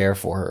conjures a chair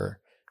for her,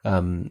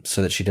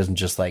 so that she doesn't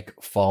just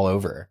fall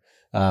over.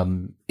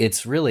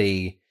 It's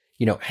really,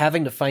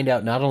 having to find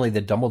out not only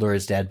that Dumbledore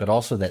is dead, but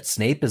also that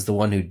Snape is the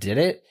one who did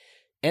it,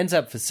 ends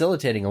up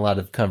facilitating a lot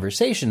of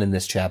conversation in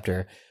this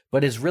chapter,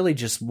 but is really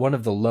just one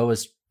of the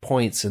lowest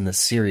points in the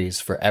series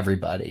for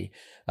everybody.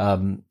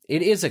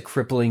 It is a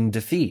crippling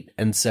defeat.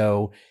 And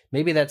so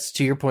maybe that's,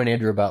 to your point,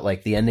 Andrew, about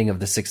the ending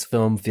of the sixth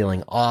film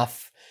feeling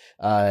off,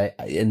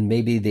 and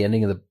maybe the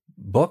ending of the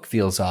book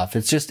feels off.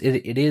 It's just,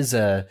 it is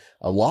a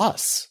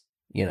loss,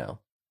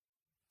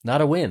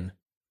 not a win.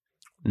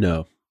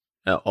 No,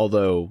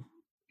 although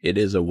it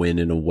is a win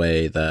in a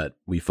way that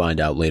we find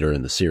out later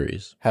in the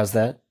series. How's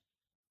that?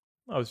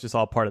 Oh, it's just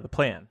all part of the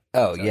plan.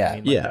 Oh, So, yeah.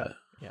 I mean, Yeah.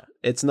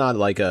 It's not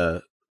like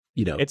a,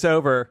 it's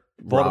over.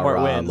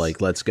 Voldemort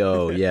wins. Let's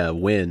go. Yeah,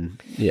 win.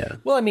 Yeah.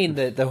 Well, I mean,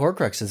 the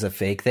Horcrux is a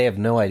fake. They have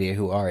no idea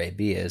who RAB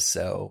is,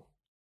 so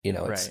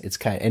it's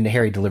kind of, and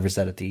Harry delivers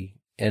that at the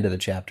end of the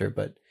chapter.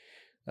 But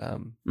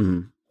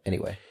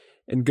anyway,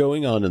 and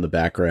going on in the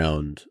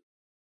background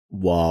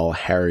while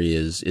Harry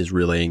is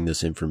relaying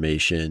this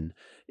information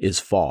is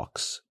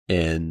Fawkes,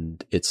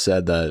 and it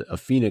said that a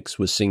phoenix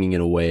was singing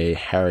in a way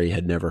Harry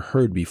had never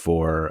heard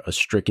before, a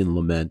stricken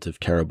lament of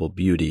terrible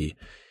beauty.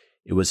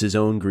 It was his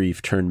own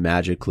grief turned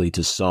magically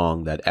to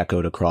song that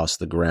echoed across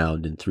the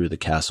ground and through the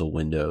castle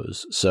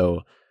windows.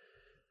 So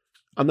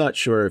I'm not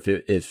sure if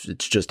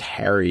it's just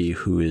Harry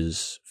who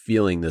is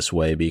feeling this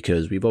way,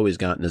 because we've always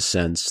gotten a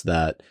sense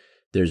that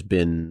there's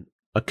been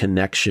a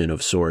connection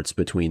of sorts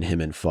between him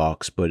and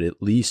Fawkes, but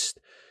at least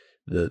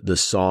the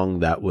song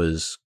that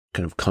was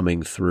kind of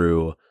coming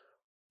through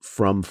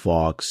from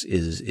Fawkes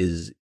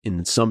is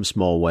in some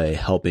small way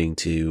helping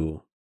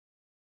to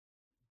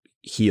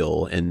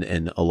heal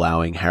and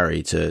allowing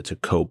Harry to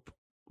cope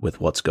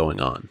with what's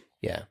going on.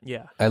 Yeah.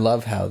 Yeah. I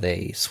love how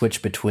they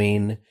switch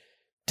between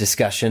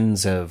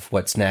discussions of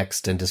what's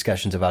next and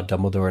discussions about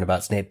Dumbledore and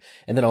about Snape,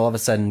 and then all of a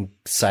sudden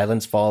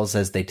silence falls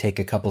as they take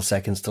a couple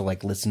seconds to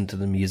listen to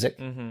the music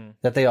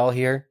that they all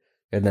hear,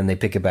 and then they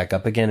pick it back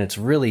up again. It's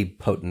really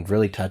potent,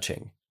 really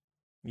touching.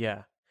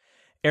 Yeah.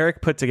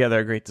 Eric put together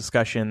a great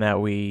discussion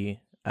that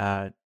we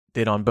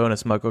did on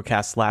Bonus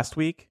MuggleCast last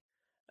week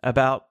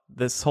about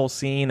this whole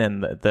scene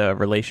and the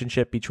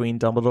relationship between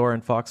Dumbledore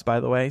and Fawkes, by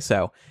the way.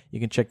 So you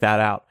can check that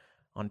out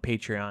on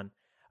Patreon.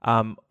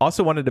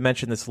 Also wanted to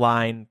mention this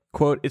line,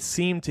 quote, "It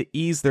seemed to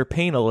ease their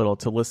pain a little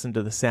to listen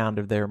to the sound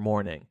of their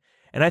mourning."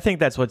 And I think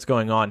that's what's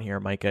going on here,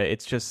 Micah.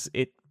 It's just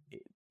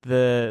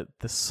the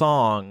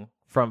song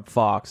from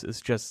Fawkes is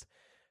just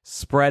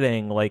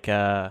spreading like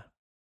a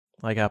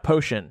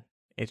potion.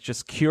 It's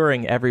just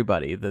curing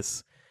everybody.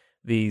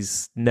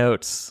 These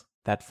notes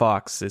that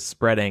Fawkes is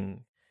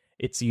spreading,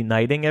 it's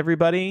uniting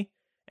everybody,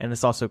 and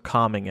it's also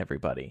calming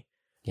everybody.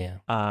 Yeah.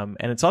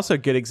 And it's also a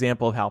good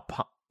example of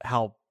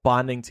how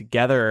bonding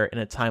together in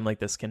a time like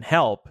this can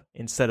help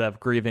instead of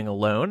grieving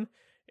alone.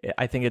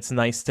 I think it's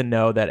nice to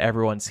know that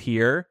everyone's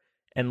here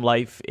and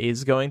life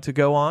is going to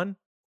go on,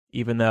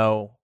 even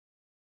though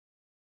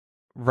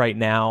right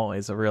now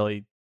is a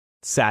really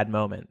sad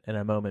moment and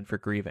a moment for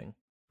grieving.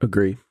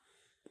 Agree.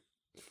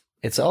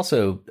 It's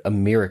also a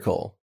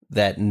miracle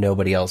that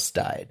nobody else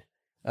died.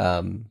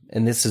 And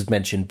this is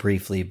mentioned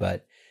briefly,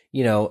 but,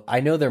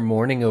 I know they're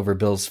mourning over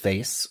Bill's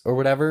face or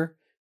whatever,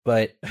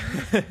 but...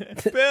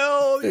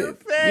 Bill, your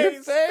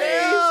face!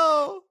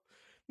 Bill!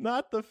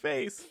 Not the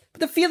face.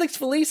 But the Felix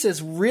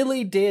Felicis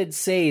really did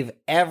save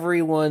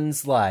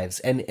everyone's lives.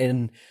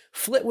 And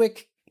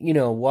Flitwick,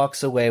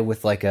 walks away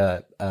with like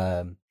a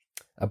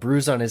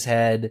bruise on his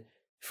head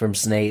from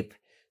Snape.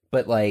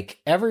 But like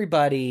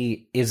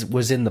everybody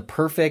was in the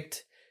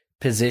perfect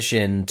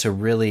position to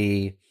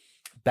really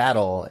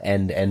battle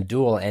and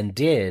duel and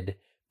did,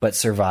 but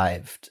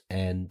survived.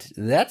 And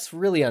that's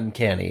really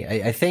uncanny.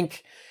 I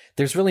think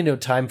there's really no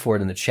time for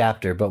it in the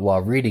chapter, but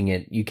while reading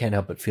it, you can't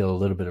help but feel a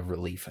little bit of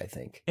relief, I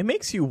think. It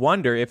makes you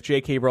wonder if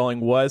J.K.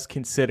 Rowling was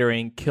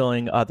considering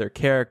killing other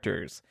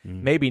characters.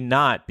 Maybe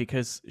not,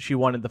 because she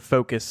wanted the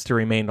focus to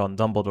remain on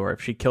Dumbledore.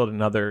 If she killed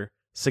another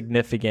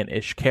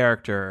significant-ish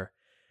character,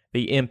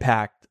 the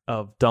impact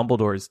of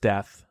Dumbledore's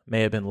death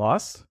may have been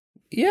lost.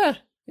 Yeah,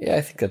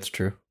 I think that's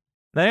true.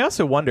 And I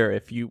also wonder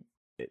if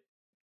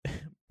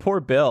poor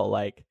Bill,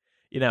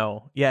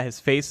 his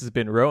face has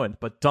been ruined,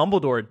 but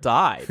Dumbledore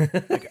died.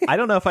 I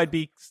don't know if I'd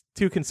be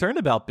too concerned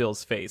about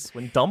Bill's face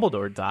when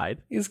Dumbledore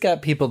died. He's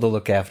got people to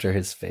look after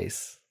his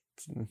face.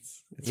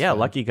 It's fine.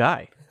 Lucky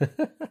guy.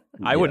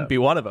 I wouldn't be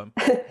one of them.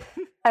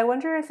 I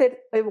wonder if it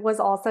was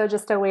also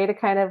just a way to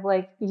kind of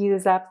like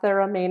use up the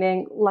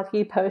remaining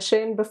lucky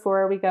potion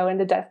before we go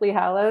into Deathly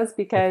Hallows,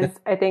 because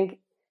I think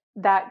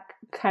that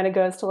kind of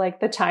goes to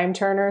like the time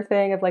turner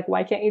thing of like,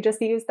 why can't you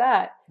just use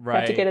that? Right. You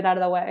have to get it out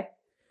of the way.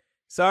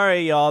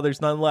 Sorry, y'all,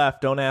 there's none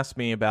left. Don't ask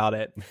me about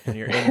it when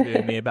you're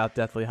interviewing me about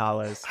Deathly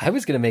Hallows. I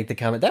was going to make the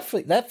comment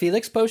that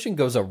Felix potion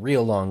goes a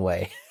real long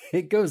way.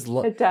 It does.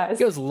 It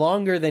goes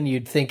longer than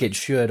you'd think it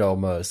should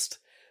almost,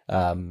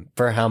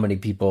 for how many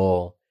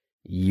people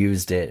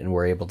used it and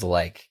were able to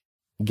like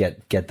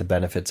get the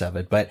benefits of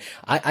it. But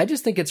I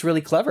just think it's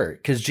really clever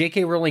because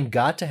J.K. Rowling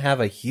got to have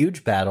a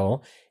huge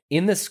battle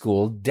in the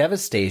school,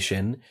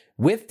 devastation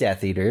with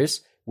Death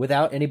Eaters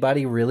without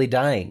anybody really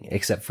dying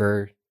except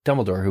for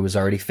Dumbledore, who was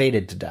already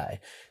fated to die.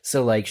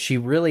 So like she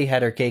really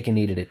had her cake and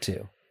ate it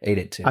too.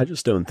 I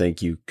just don't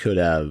think you could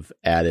have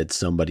added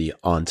somebody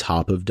on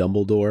top of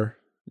Dumbledore.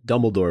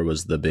 Dumbledore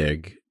was the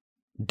big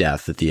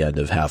death at the end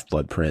of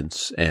Half-Blood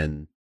Prince,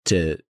 and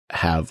to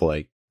have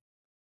like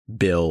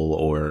Bill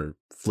or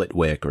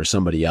Flitwick or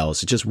somebody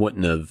else, it just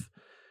wouldn't have.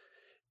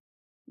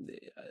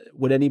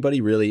 Would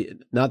anybody really?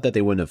 Not that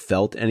they wouldn't have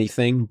felt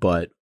anything,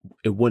 but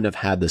it wouldn't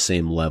have had the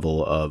same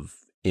level of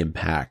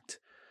impact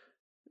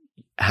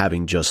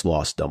having just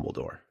lost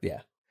Dumbledore.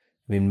 Yeah.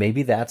 I mean,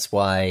 maybe that's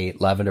why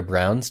Lavender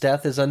Brown's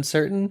death is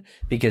uncertain,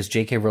 because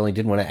J.K. Rowling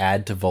didn't want to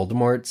add to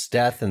Voldemort's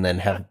death and then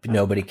have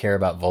nobody care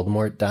about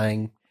Voldemort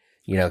dying,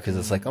 because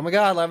it's like, oh my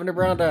God, Lavender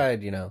Brown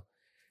died,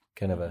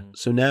 kind of a.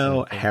 So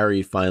now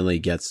Harry finally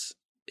gets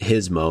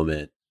his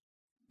moment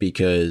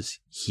because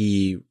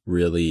he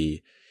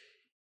really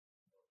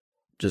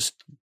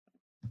just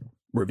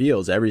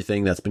reveals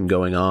everything that's been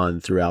going on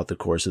throughout the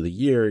course of the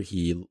year.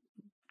 He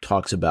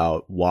talks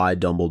about why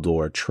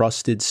Dumbledore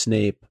trusted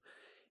Snape.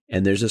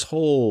 And there's this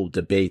whole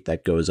debate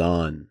that goes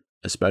on,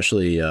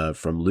 especially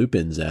from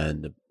Lupin's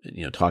end,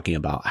 talking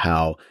about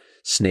how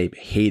Snape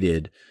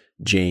hated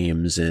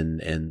James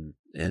and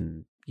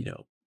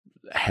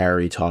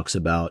Harry talks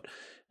about,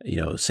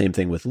 same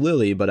thing with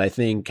Lily. But I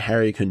think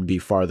Harry couldn't be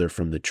farther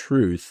from the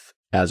truth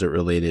as it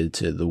related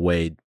to the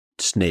way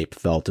Snape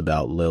felt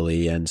about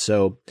Lily. And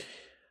so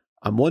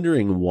I'm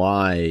wondering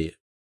why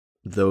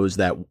those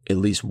that at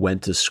least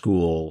went to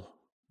school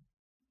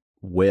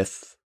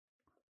with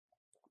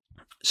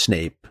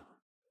Snape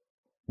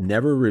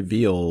never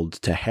revealed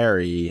to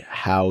Harry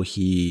how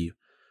he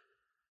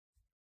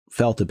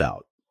felt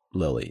about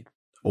Lily,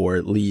 or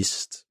at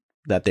least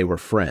that they were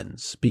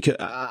friends, because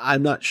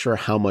I'm not sure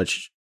how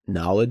much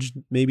knowledge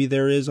maybe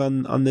there is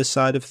on this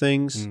side of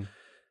things.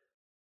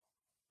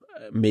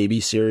 Maybe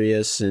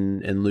Sirius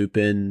and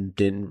Lupin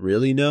didn't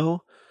really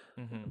know,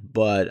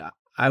 but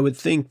I would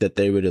think that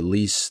they would at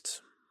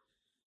least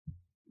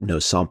know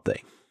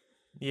something.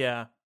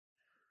 Yeah.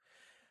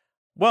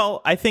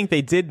 Well, I think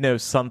they did know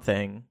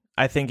something.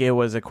 I think it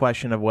was a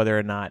question of whether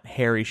or not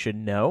Harry should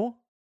know.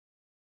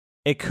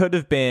 It could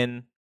have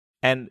been,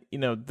 and,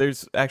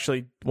 there's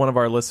actually one of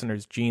our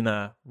listeners,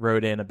 Gina,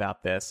 wrote in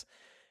about this.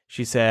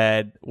 She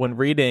said, when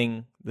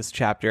reading this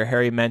chapter,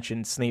 Harry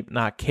mentioned Snape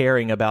not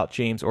caring about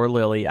James or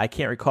Lily. I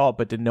can't recall,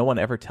 but did no one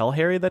ever tell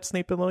Harry that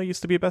Snape and Lily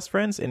used to be best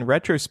friends? In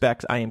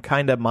retrospect, I am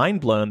kind of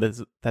mind-blown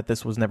that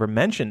this was never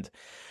mentioned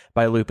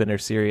by Lupin or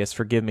Sirius.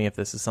 Forgive me if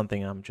this is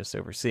something I'm just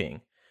overseeing.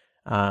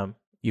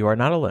 You are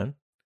not alone.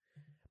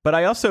 But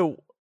I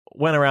also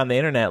went around the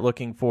internet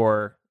looking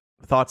for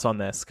thoughts on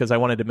this because I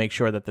wanted to make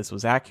sure that this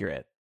was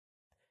accurate.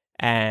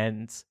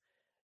 And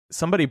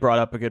somebody brought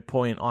up a good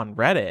point on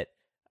Reddit.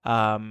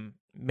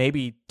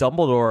 Maybe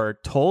Dumbledore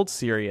told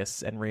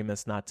Sirius and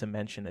Remus not to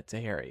mention it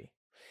to Harry.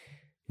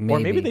 Or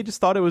maybe they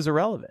just thought it was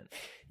irrelevant.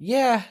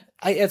 Yeah,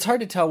 it's hard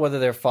to tell whether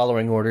they're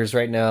following orders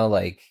right now.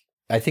 Like,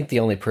 I think the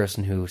only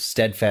person who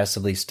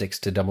steadfastly sticks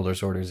to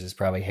Dumbledore's orders is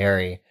probably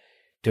Harry,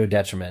 to a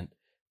detriment.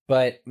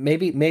 But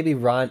maybe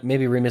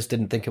Remus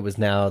didn't think it was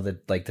now the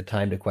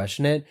time to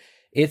question it.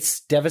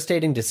 It's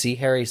devastating to see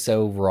Harry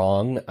so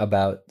wrong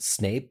about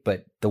Snape,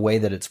 but the way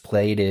that it's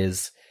played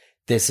is,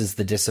 this is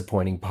the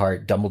disappointing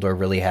part. Dumbledore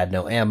really had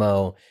no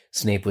ammo.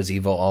 Snape was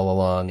evil all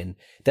along. And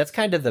that's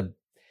kind of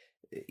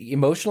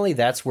emotionally,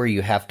 that's where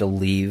you have to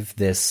leave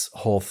this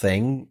whole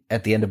thing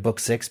at the end of book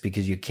 6,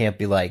 because you can't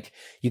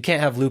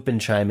have Lupin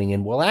chiming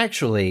in, well,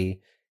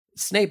 actually,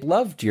 Snape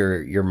loved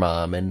your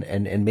mom,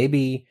 and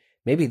maybe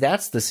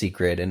that's the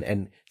secret.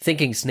 And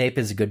thinking Snape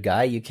is a good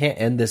guy, you can't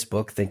end this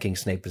book thinking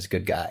Snape is a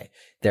good guy.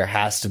 There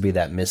has to be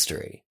that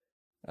mystery.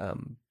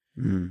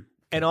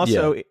 And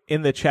also,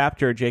 in the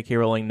chapter, J.K.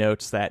 Rowling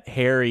notes that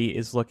Harry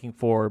is looking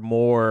for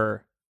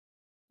more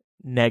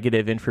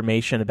negative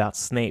information about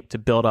Snape to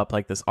build up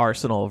like this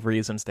arsenal of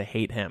reasons to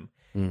hate him.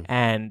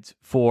 And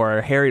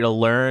for Harry to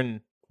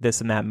learn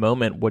this in that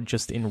moment would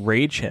just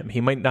enrage him.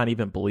 He might not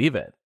even believe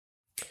it.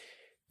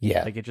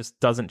 Yeah. Like, it just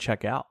doesn't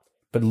check out.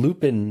 But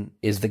Lupin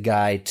is the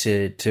guy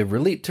to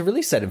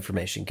release that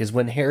information, because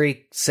when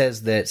Harry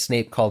says that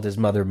Snape called his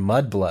mother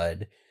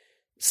Mudblood,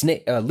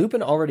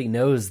 Lupin already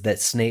knows that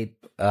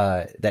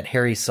that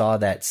Harry saw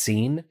that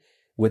scene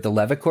with the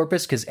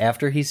Levicorpus, because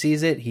after he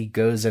sees it, he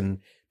goes and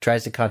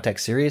tries to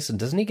contact Sirius, and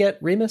doesn't he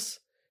get Remus?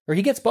 Or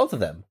he gets both of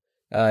them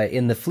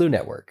in the Flu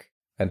Network,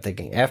 I'm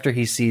thinking, after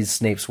he sees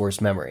Snape's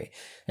worst memory.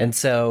 And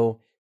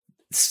so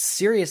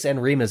Sirius and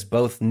Remus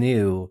both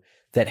knew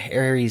that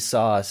Harry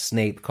saw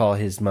Snape call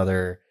his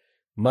mother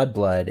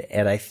Mudblood,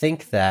 and I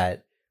think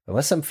that,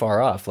 unless I'm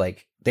far off,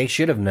 like, they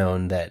should have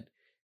known that,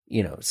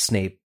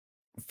 Snape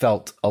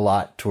felt a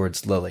lot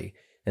towards Lily.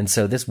 And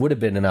so this would have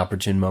been an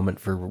opportune moment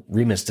for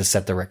Remus to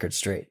set the record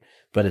straight,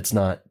 but it's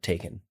not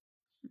taken.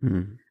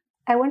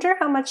 I wonder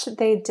how much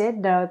they did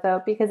know,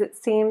 though, because it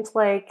seemed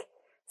like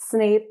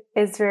Snape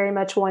is very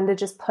much one to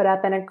just put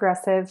up an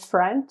aggressive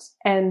front,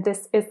 and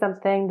this is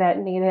something that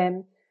made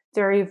him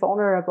very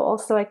vulnerable.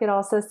 So I could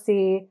also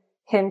see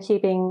him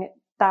keeping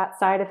that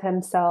side of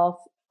himself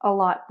a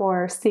lot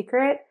more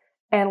secret,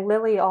 and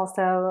Lily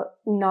also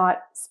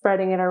not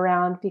spreading it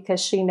around because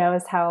she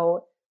knows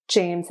how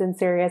James and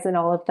Sirius and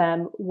all of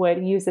them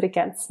would use it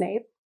against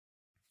Snape.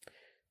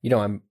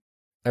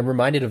 I'm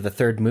reminded of the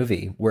third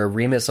movie where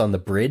Remus on the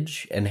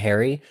bridge and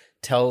Harry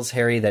tells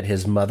Harry that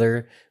his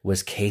mother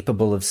was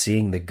capable of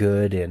seeing the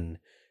good in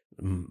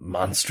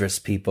monstrous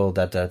people,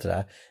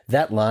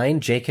 That line,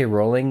 J.K.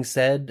 Rowling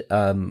said,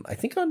 I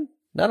think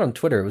not on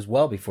Twitter, it was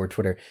well before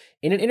Twitter.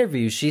 In an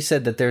interview, she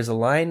said that there's a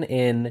line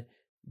in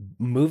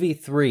movie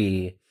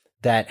 3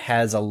 that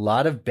has a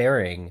lot of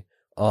bearing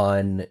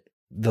on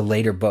the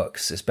later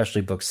books,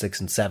 especially books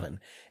 6 and 7.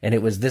 And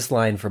it was this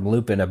line from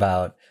Lupin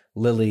about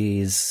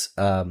Lily's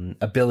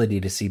ability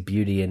to see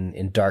beauty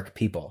in dark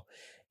people.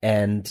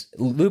 And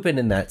Lupin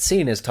in that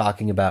scene is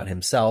talking about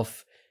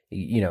himself.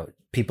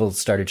 People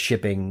started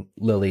shipping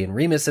Lily and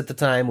Remus at the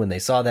time when they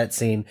saw that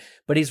scene,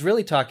 but he's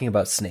really talking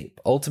about Snape.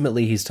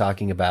 Ultimately, he's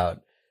talking about,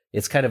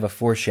 it's kind of a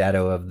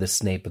foreshadow of the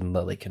Snape and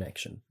Lily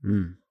connection.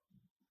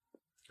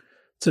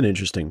 It's an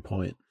interesting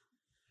point.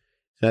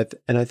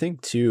 And I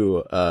think,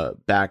 too,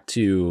 back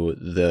to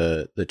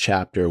the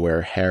chapter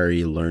where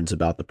Harry learns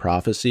about the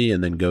prophecy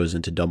and then goes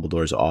into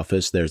Dumbledore's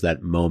office, there's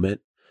that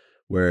moment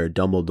where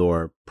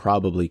Dumbledore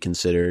probably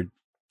considered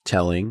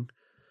telling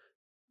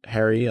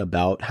Harry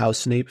about how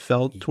Snape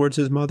felt towards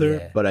his mother.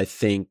 Yeah. But I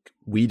think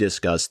we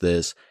discussed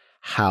this,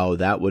 how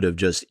that would have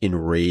just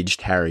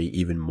enraged Harry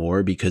even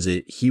more, because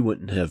he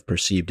wouldn't have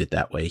perceived it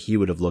that way. He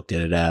would have looked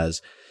at it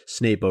as,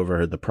 Snape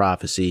overheard the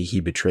prophecy, he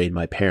betrayed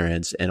my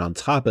parents, and on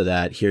top of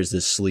that, here's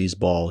this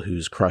sleazeball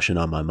who's crushing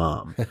on my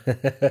mom.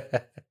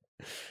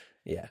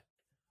 Yeah.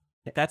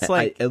 That's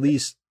like... at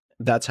least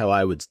that's how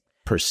I would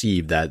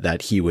perceive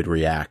that he would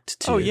react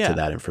to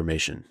that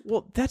information.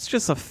 Well, that's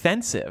just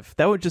offensive.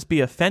 That would just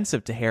be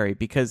offensive to Harry,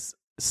 because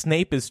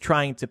Snape is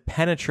trying to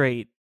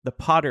penetrate the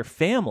Potter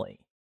family.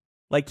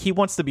 Like, he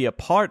wants to be a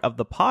part of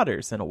the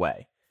Potters in a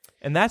way.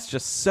 And that's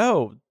just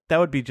that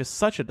would be just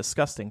such a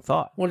disgusting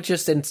thought. Well,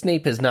 and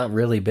Snape has not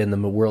really been the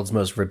world's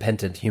most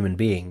repentant human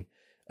being.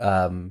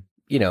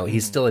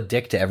 He's still a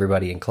dick to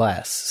everybody in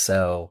class.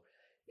 So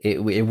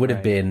it would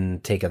have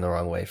been taken the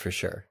wrong way for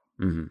sure.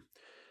 Mm-hmm.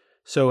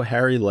 So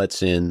Harry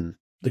lets in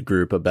the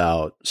group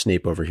about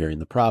Snape overhearing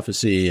the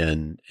prophecy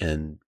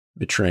and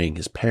betraying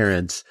his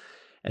parents.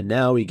 And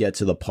now we get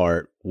to the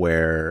part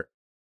where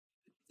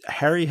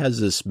Harry has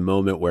this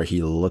moment where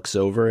he looks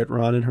over at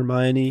Ron and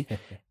Hermione,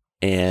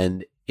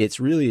 and it's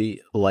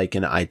really like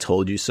an I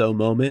told you so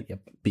moment. Yep.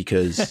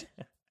 Because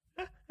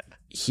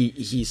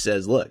he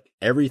says, look,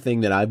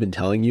 everything that I've been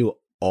telling you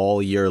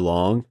all year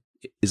long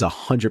is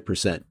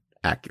 100%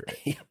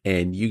 accurate.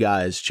 And you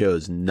guys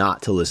chose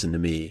not to listen to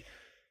me.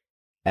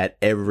 at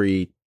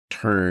every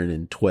turn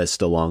and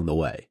twist along the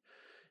way.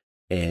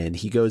 And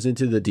he goes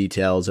into the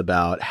details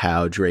about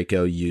how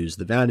Draco used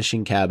the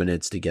vanishing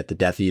cabinets to get the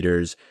Death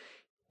Eaters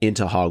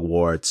into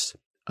Hogwarts,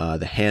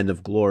 the Hand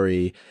of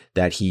Glory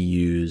that he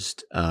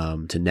used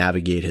to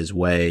navigate his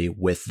way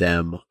with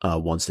them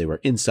once they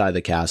were inside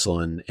the castle,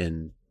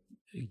 and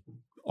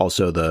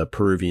also the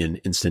Peruvian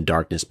instant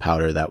darkness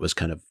powder that was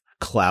kind of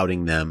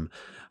clouding them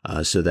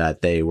so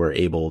that they were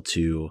able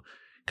to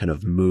kind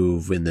of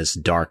move in this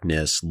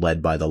darkness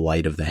led by the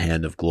light of the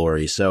Hand of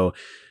Glory. So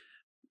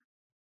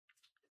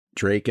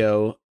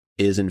Draco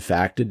is in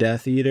fact a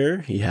Death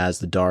Eater. He has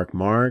the Dark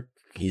Mark.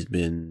 He's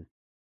been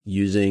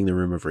using the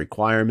Room of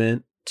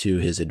Requirement to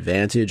his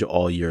advantage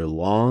all year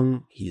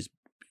long. He's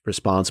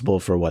responsible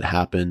for what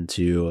happened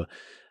to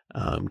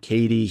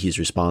Katie. He's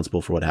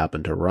responsible for what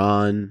happened to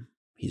Ron.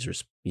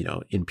 He's,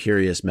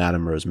 Imperious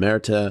Madame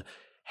Rosmerta.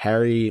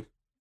 Harry,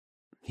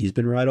 he's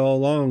been right all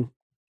along.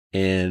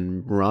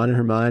 And Ron and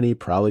Hermione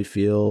probably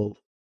feel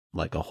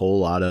like a whole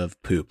lot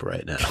of poop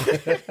right now.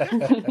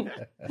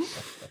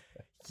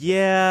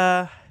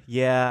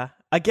 Yeah.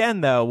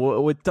 Again,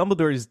 though, with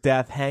Dumbledore's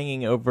death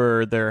hanging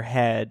over their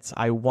heads,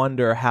 I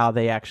wonder how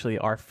they actually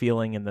are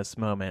feeling in this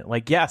moment.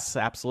 Like, yes,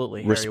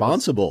 absolutely.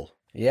 Responsible.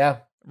 Yeah.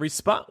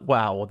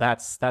 Wow, well,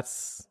 that's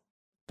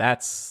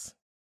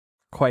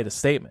quite a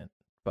statement.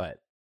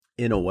 But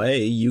in a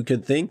way, you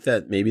could think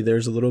that maybe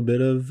there's a little bit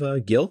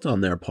of guilt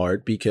on their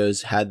part,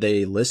 because had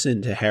they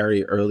listened to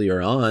Harry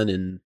earlier on,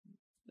 and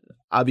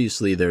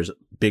obviously there's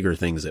bigger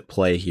things at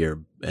play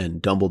here,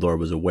 and Dumbledore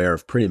was aware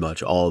of pretty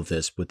much all of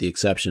this with the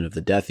exception of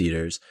the Death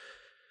Eaters.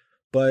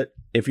 But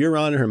if you're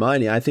Ron and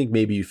Hermione, I think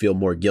maybe you feel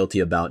more guilty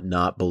about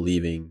not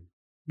believing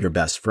your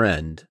best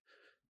friend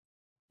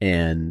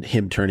and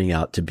him turning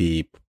out to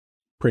be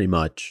pretty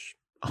much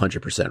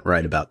 100%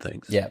 right about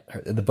things. Yeah,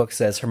 the book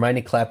says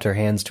Hermione clapped her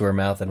hands to her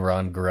mouth and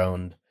Ron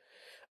groaned.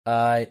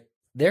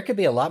 There could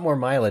be a lot more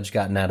mileage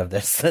gotten out of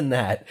this than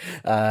that.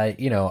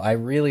 I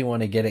really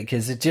want to get it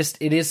because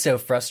it is so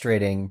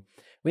frustrating.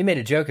 We made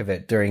a joke of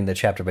it during the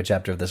chapter by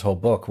chapter of this whole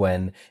book,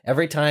 when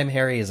every time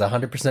Harry is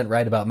 100%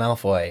 right about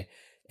Malfoy,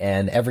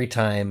 and every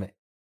time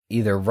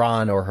either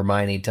Ron or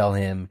Hermione tell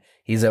him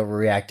he's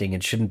overreacting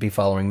and shouldn't be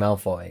following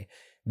Malfoy,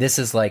 this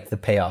is like the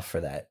payoff for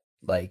that.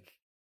 Like,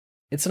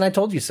 it's an I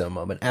told you so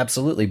moment,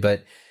 absolutely,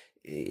 but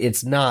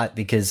it's not,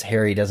 because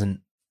Harry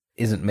isn't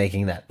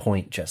making that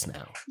point just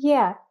now.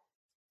 Yeah.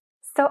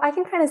 So I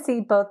can kind of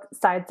see both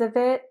sides of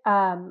it.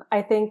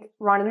 I think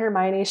Ron and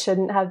Hermione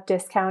shouldn't have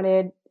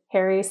discounted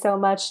Harry so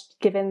much,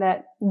 given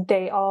that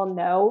they all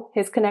know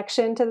his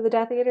connection to the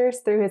Death Eaters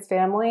through his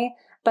family.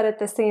 But at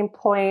the same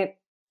point,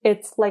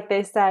 it's like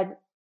they said,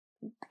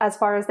 as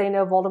far as they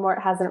know,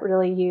 Voldemort hasn't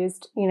really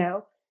used,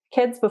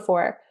 kids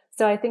before.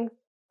 So I think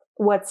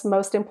what's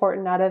most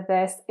important out of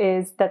this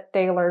is that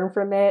they learn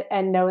from it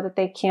and know that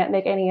they can't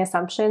make any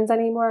assumptions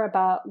anymore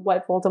about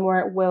what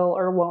Voldemort will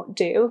or won't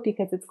do,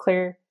 because it's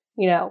clear,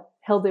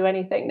 he'll do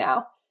anything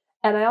now.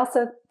 And I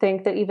also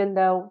think that even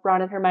though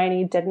Ron and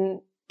Hermione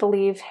didn't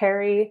believe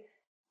Harry,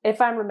 if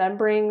I'm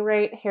remembering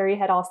right, Harry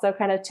had also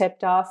kind of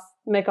tipped off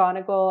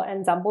McGonagall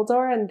and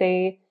Dumbledore, and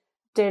they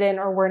didn't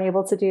or weren't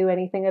able to do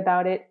anything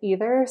about it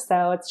either.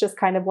 So it's just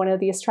kind of one of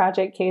these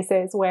tragic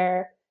cases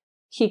where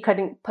he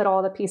couldn't put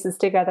all the pieces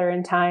together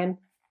in time.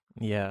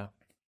 Yeah.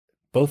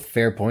 Both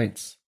fair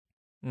points.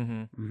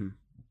 Mm-hmm. Mm-hmm.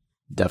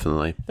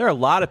 Definitely. There are a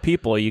lot of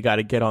people you got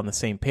to get on the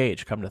same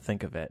page, come to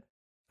think of it.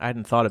 I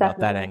hadn't thought about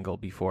that angle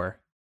before.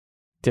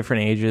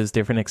 Different ages,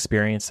 different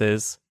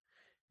experiences,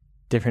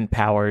 different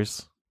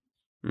powers.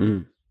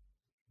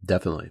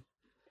 Definitely.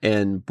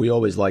 And we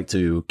always like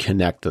to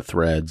connect the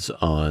threads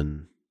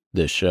on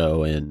this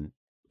show, and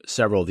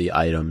several of the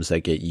items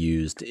that get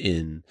used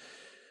in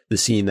the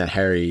scene that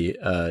Harry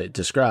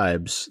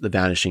describes, the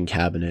Vanishing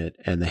Cabinet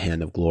and the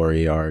Hand of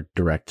Glory, are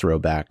direct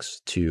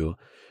throwbacks to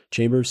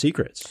Chamber of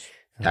Secrets.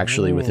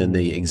 Actually, within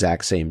the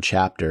exact same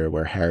chapter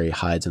where Harry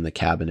hides in the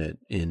cabinet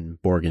in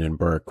Borgin and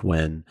Burke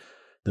when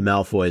the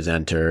Malfoys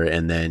enter,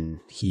 and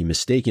then he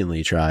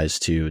mistakenly tries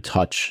to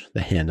touch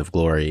the Hand of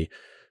Glory.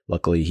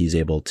 Luckily, he's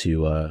able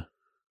to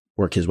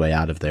work his way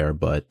out of there,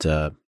 but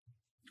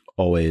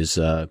always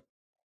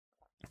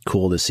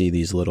cool to see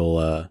these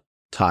little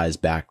ties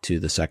back to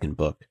the second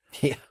book.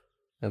 Yeah,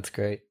 that's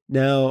great.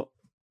 Now,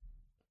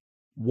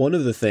 one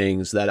of the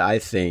things that I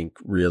think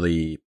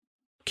really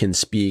can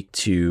speak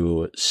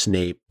to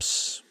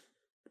Snape's,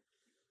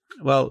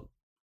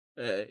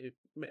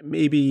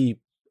 maybe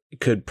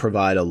could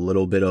provide a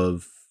little bit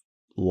of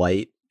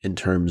light in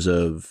terms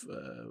of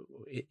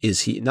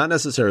is he not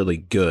necessarily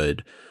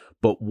good,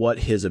 but what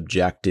his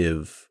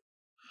objective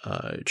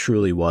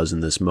truly was in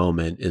this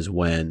moment is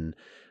when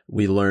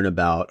we learn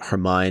about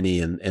Hermione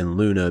and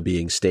Luna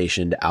being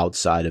stationed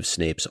outside of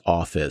Snape's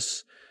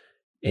office,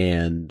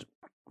 and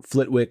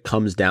Flitwick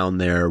comes down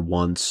there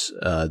once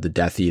the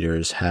Death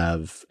Eaters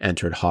have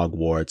entered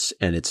Hogwarts,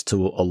 and it's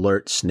to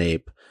alert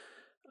Snape,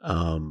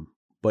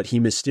 but he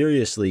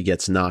mysteriously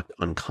gets knocked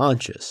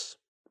unconscious.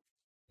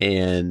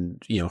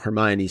 And,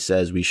 Hermione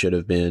says we should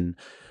have been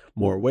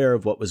more aware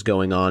of what was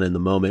going on in the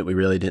moment. We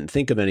really didn't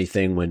think of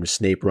anything when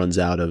Snape runs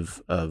out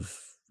of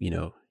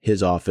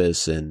his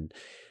office and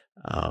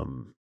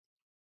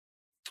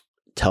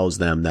tells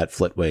them that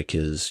Flitwick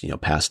is,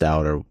 passed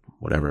out or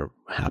whatever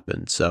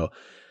happened. So,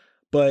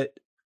 but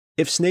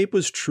if Snape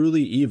was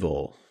truly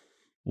evil,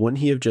 wouldn't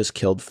he have just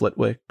killed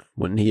Flitwick?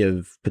 Wouldn't he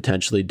have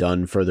potentially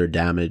done further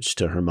damage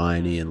to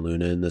Hermione and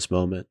Luna in this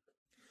moment?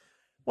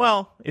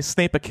 Well, is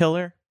Snape a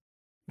killer?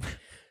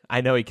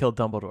 I know he killed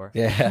Dumbledore.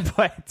 Yeah.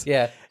 But,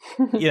 Yeah.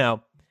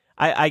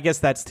 I guess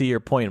that's to your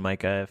point,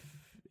 Micah.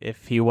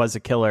 If he was a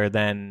killer,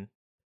 then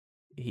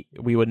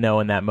we would know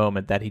in that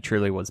moment that he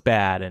truly was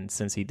bad. And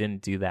since he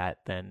didn't do that,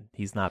 then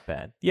he's not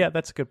bad. Yeah,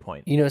 that's a good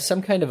point.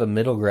 Some kind of a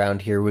middle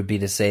ground here would be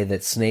to say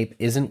that Snape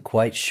isn't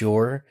quite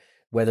sure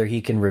whether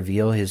he can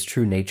reveal his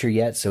true nature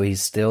yet. So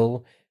he's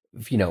still,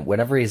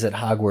 whenever he's at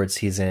Hogwarts,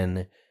 he's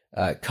in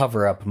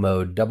cover-up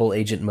mode, double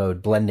agent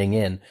mode, blending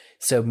in.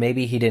 So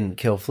maybe he didn't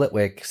kill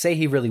Flitwick. Say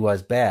he really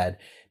was bad.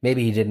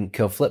 Maybe he didn't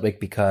kill Flitwick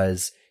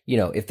because,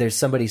 if there's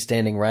somebody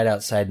standing right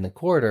outside in the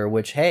corridor,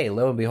 which, hey,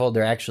 lo and behold,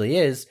 there actually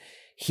is,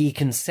 he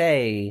can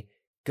say,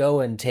 go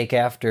and take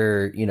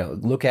after,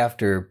 look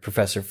after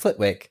Professor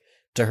Flitwick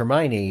to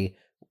Hermione.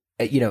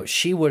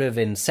 She would have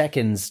in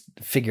seconds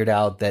figured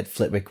out that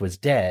Flitwick was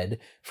dead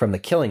from the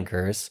killing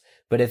curse.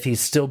 But if he's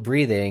still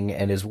breathing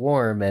and is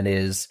warm and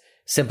is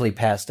simply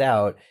passed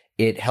out,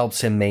 it helps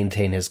him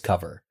maintain his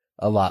cover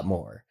a lot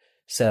more.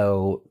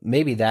 So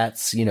maybe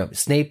that's,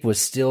 Snape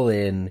was still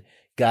in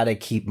gotta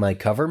keep my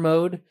cover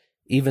mode,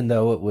 even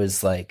though it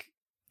was like,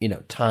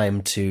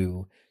 time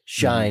to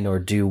shine or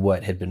do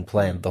what had been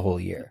planned the whole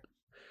year.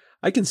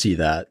 I can see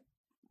that.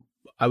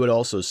 I would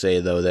also say,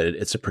 though, that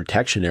it's a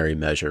protectionary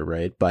measure,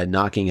 right? By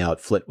knocking out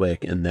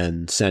Flitwick and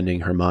then sending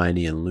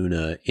Hermione and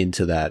Luna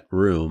into that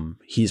room,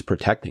 he's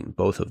protecting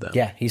both of them.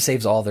 Yeah, he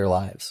saves all their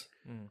lives.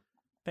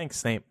 Thanks,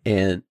 Snape.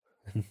 And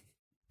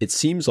it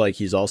seems like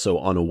he's also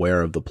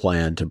unaware of the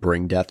plan to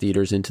bring Death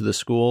Eaters into the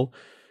school.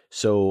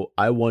 So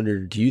I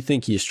wondered, do you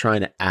think he's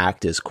trying to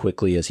act as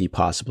quickly as he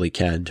possibly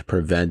can to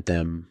prevent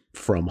them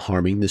from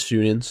harming the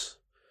students?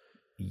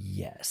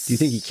 Yes. Do you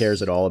think he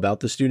cares at all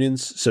about the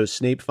students? So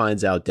Snape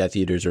finds out Death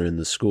Eaters are in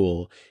the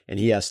school and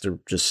he has to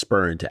just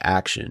spur into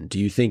action. Do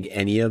you think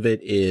any of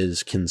it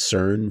is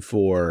concern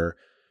for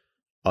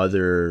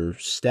other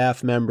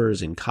staff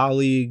members and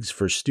colleagues,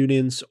 for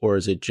students, or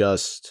is it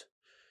just...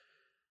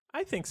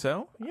 I think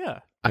so, yeah.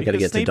 I got to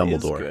get Snape to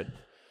Dumbledore. Is good.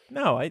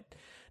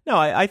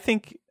 I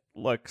think,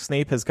 look,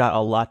 Snape has got a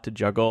lot to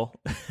juggle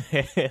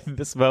in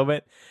this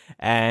moment,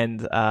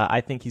 and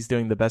I think he's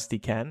doing the best he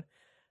can.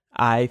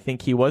 I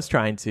think he was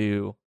trying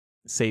to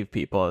save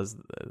people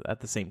at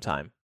the same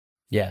time.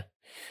 Yeah.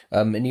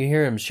 And you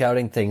hear him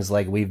shouting things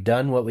like, we've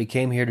done what we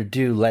came here to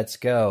do, let's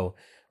go.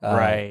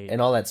 Right. And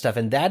all that stuff.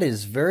 And that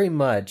is very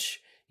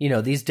much,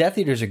 these Death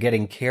Eaters are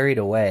getting carried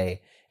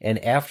away.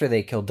 And after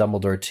they kill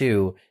Dumbledore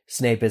too,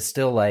 Snape is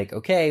still like,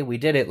 okay, we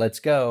did it, let's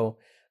go.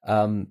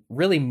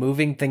 Really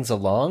moving things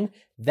along.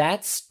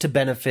 That's for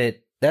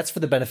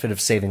the benefit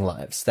of saving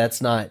lives.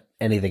 That's not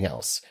anything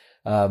else.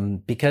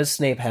 Because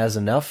Snape has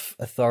enough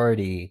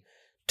authority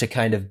to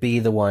kind of be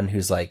the one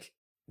who's like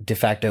de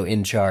facto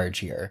in charge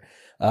here.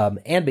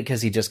 And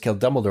because he just killed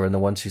Dumbledore and the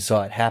ones who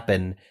saw it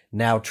happen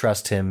now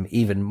trust him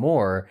even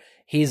more,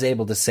 he's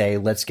able to say,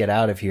 let's get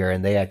out of here.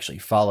 And they actually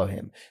follow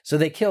him. So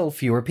they kill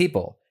fewer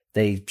people.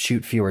 They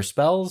shoot fewer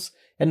spells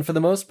and for the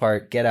most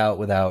part get out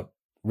without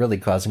really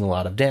causing a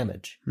lot of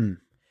damage.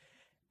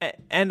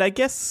 And I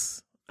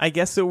guess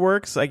it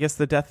works. I guess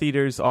the Death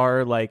Eaters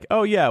are like,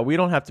 oh yeah, we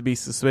don't have to be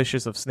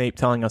suspicious of Snape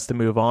telling us to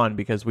move on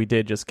because we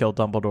did just kill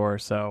Dumbledore.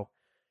 So,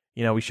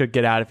 we should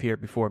get out of here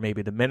before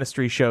maybe the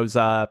Ministry shows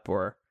up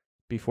or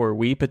before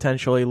we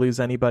potentially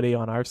lose anybody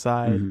on our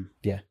side. Mm-hmm.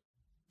 Yeah.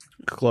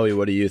 Chloe,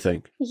 what do you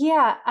think?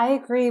 Yeah, I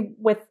agree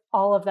with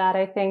all of that.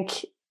 I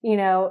think,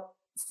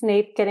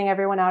 Snape getting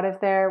everyone out of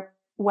there,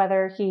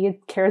 whether he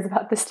cares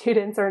about the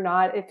students or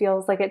not, it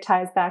feels like it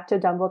ties back to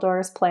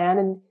Dumbledore's plan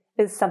and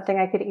is something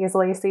I could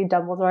easily see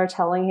Dumbledore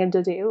telling him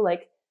to do,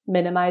 like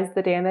minimize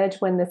the damage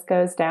when this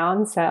goes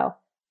down. So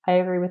I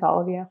agree with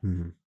all of you.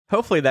 Mm-hmm.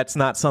 Hopefully that's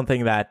not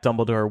something that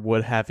Dumbledore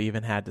would have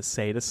even had to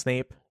say to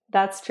Snape.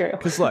 That's true.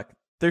 Because look,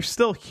 they're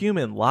still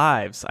human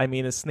lives. I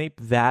mean, is Snape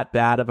that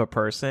bad of a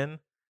person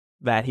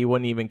that he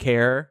wouldn't even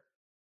care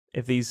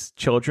if these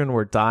children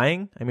were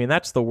dying? I mean,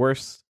 that's the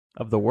worst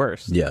of the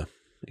worst. Yeah,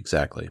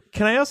 exactly.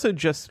 Can I also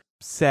just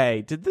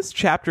say, did this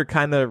chapter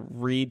kind of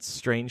read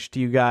strange to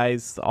you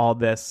guys? All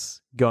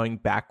this going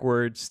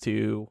backwards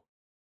to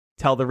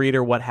tell the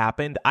reader what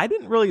happened? I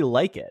didn't really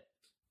like it.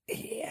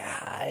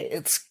 Yeah,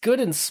 it's good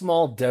in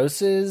small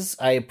doses.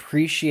 I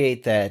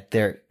appreciate that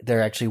there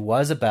actually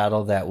was a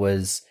battle that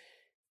was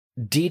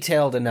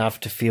detailed enough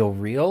to feel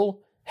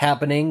real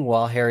happening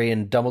while Harry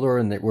and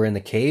Dumbledore were in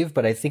the cave,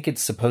 but I think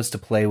it's supposed to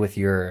play with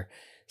your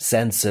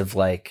sense of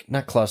like,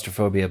 not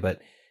claustrophobia,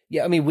 but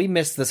yeah, I mean, we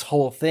missed this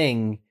whole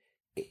thing.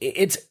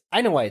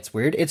 I know why it's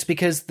weird. It's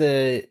because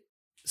these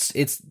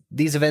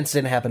events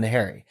didn't happen to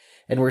Harry,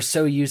 and we're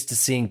so used to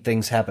seeing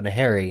things happen to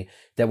Harry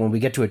that when we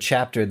get to a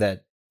chapter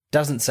that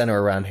doesn't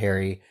center around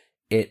Harry.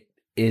 It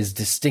is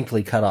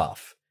distinctly cut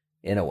off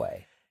in a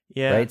way.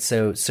 Yeah. Right.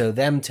 So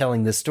them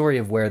telling the story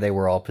of where they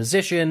were all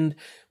positioned,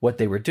 what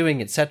they were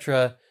doing,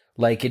 etc.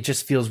 Like, it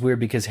just feels weird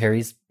because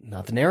Harry's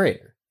not the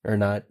narrator or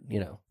not,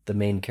 the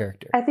main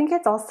character. I think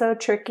it's also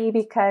tricky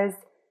because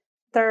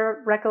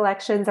their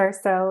recollections are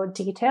so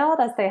detailed,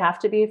 as they have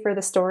to be for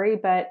the story.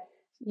 But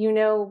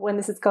when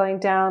this is going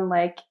down,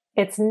 like,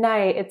 it's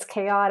night, it's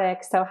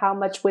chaotic. So how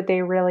much would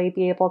they really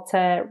be able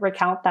to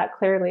recount that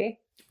clearly?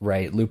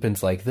 Right.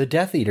 Lupin's like, the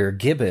Death Eater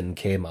Gibbon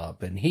came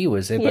up and he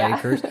was hit by a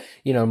curse.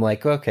 I'm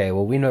like, okay,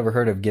 well, we never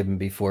heard of Gibbon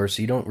before,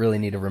 so you don't really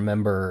need to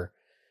remember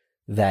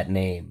that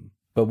name.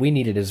 But we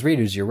need it as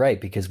readers, you're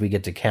right, because we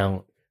get to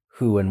count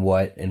who and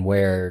what and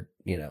where,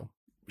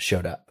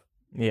 showed up.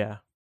 Yeah.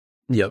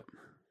 Yep.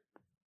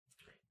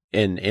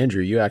 And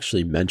Andrew, you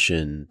actually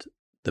mentioned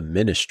the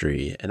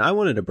Ministry, and I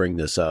wanted to bring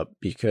this up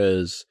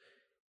because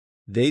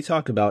they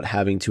talk about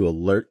having to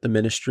alert the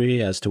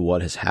Ministry as to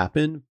what has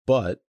happened,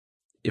 but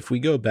if we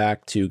go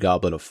back to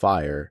Goblet of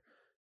Fire,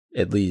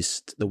 at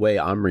least the way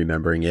I'm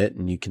remembering it,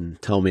 and you can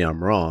tell me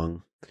I'm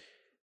wrong,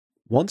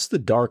 once the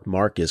Dark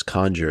Mark is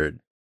conjured,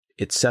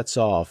 it sets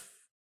off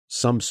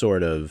some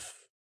sort of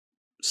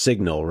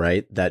signal,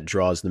 right, that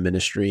draws the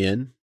Ministry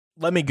in.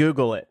 Let me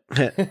Google it.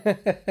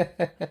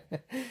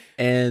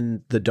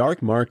 And the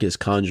Dark Mark is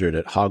conjured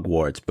at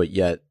Hogwarts, but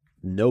yet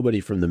nobody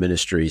from the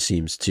Ministry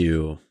seems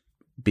to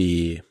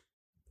be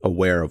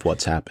aware of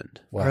what's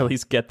happened. Wow. Or at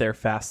least get there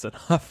fast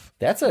enough.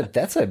 That's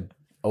a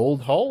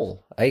old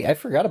hole. I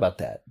forgot about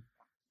that.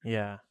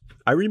 Yeah.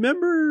 I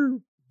remember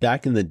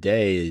back in the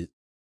day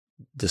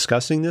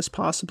discussing this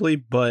possibly,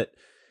 but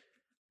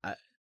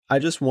I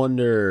just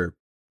wonder,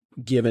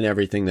 given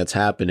everything that's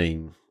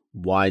happening,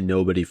 why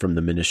nobody from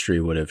the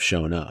Ministry would have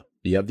shown up.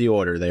 You have the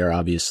Order there,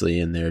 obviously,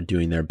 and they're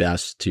doing their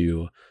best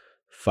to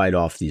fight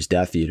off these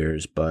Death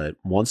Eaters, but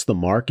once the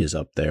mark is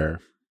up there,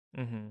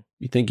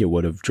 you think it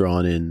would have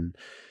drawn in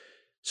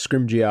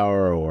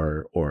Scrimgeour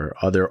or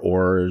other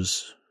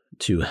Aurors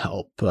to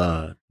help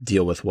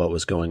deal with what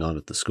was going on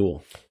at the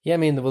school. Yeah, I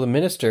mean, the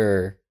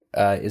Minister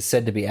is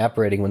said to be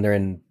apparating when they're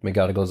in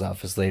McGonagall's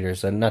office later,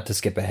 so not to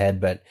skip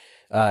ahead, but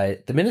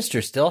the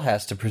Minister still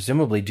has to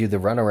presumably do the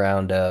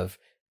runaround of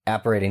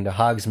apparating to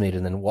Hogsmeade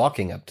and then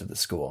walking up to the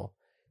school.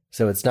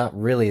 So it's not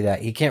really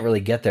that, he can't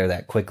really get there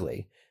that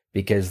quickly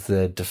because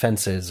the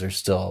defenses are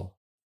still,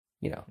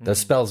 the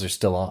spells are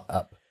still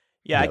up.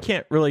 Yeah, I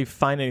can't really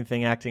find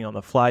anything acting on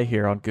the fly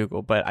here on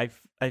Google, but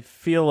I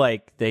feel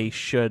like they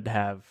should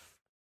have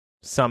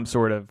some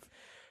sort of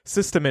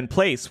system in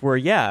place where,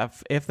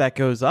 if that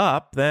goes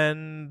up,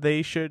 then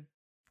they should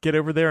get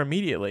over there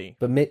immediately.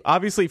 But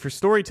obviously, for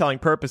storytelling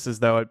purposes,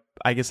 though,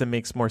 I guess it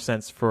makes more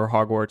sense for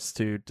Hogwarts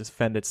to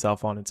defend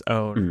itself on its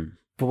own.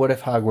 But what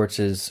if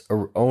Hogwarts'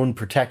 own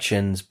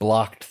protections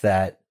blocked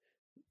that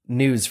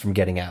news from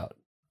getting out?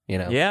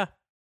 Yeah,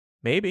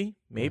 maybe.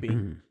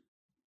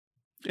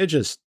 It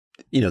just,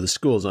 the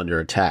school's under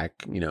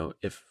attack.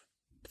 If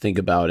think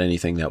about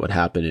anything that would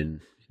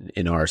happen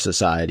in our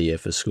society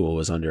if a school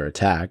was under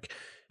attack,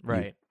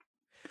 right?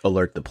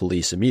 Alert the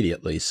police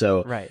immediately.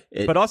 So right,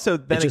 but also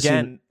then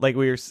again, like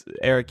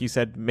Eric, you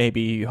said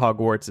maybe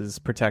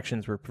Hogwarts'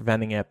 protections were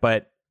preventing it,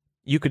 but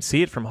you could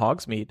see it from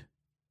Hogsmeade,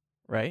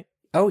 right?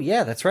 Oh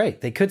yeah, that's right.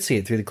 They could see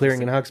it through the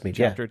clearing in Hogsmeade.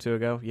 Chapter or two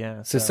ago,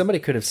 yeah. So somebody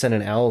could have sent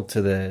an owl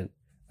to the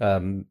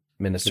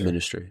Ministry. The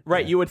Ministry,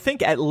 right? You would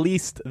think at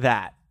least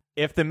that.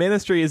 If the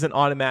Ministry isn't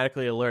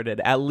automatically alerted,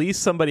 at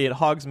least somebody at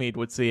Hogsmeade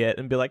would see it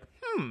and be like,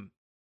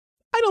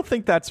 I don't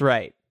think that's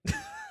right.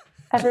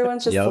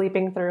 Everyone's just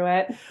sleeping through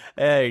it.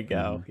 There you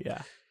go.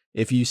 Yeah.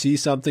 If you see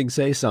something,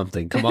 say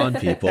something. Come on,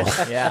 people.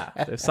 Yeah.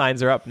 The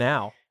signs are up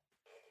now.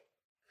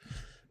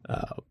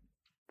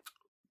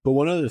 But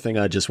one other thing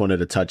I just wanted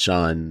to touch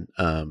on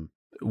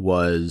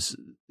was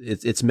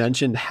it's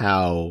mentioned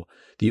how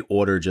the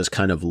Order just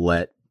kind of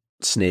let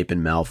Snape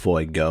and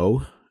Malfoy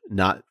go,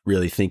 not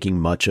really thinking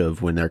much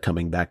of when they're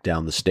coming back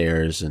down the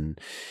stairs and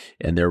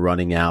they're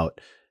running out.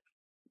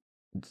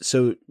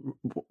 So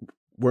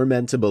we're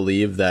meant to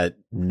believe that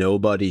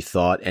nobody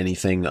thought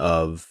anything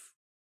of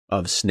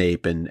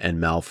Snape and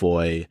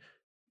Malfoy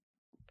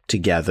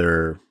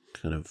together.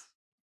 Kind of,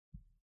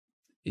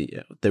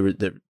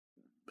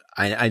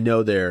 I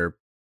know they're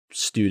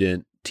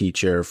student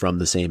teacher from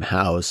the same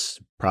house,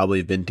 probably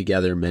have been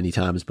together many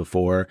times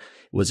before.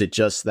 Was it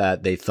just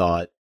that they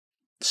thought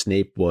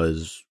Snape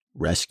was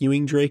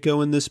rescuing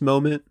Draco in this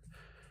moment?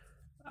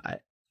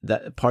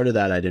 That part of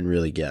that I didn't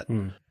really get.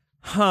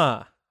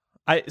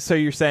 So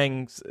you're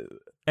saying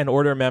an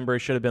Order member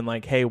should have been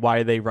like, hey, why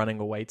are they running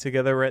away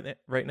together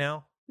right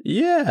now?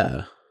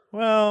 Yeah.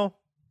 Well,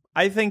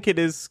 I think it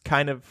is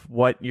kind of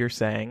what you're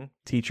saying.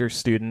 Teacher,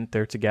 student,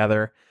 they're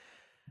together.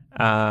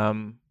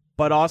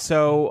 But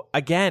also,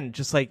 again,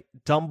 just like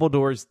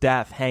Dumbledore's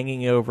death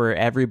hanging over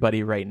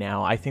everybody right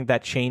now, I think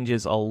that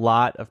changes a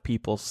lot of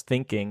people's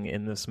thinking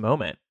in this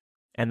moment.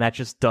 And that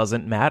just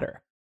doesn't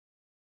matter.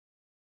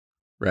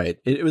 Right.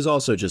 It was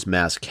also just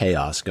mass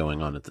chaos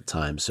going on at the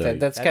time. So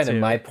that's kind of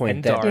my point.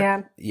 And That,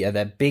 dark.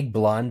 that big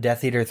blonde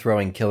Death Eater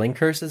throwing killing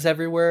curses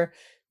everywhere.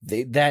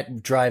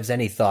 That drives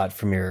any thought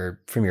from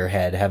your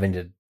head. Having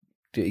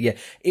to,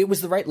 it was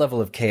the right level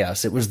of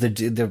chaos. It was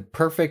the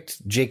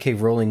perfect J.K.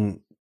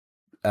 Rowling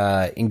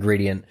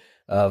ingredient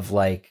of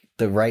like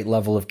the right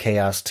level of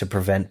chaos to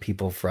prevent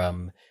people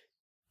from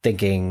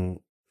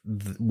thinking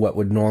what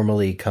would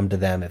normally come to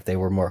them if they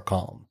were more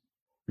calm.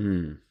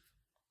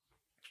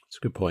 That's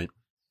a good point.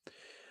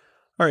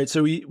 All right,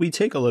 so we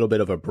take a little bit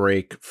of a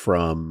break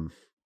from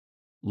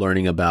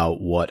learning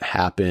about what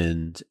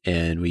happened,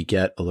 and we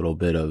get a little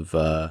bit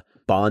of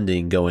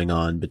bonding going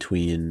on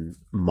between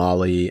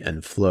Molly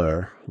and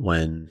Fleur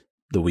when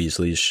the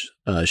Weasleys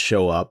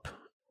show up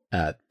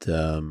at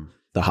the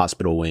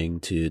hospital wing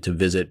to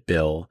visit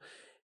Bill.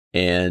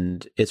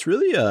 And it's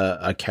really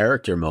a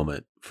character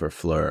moment for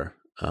Fleur.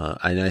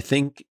 And I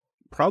think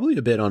probably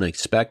a bit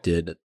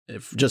unexpected,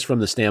 just from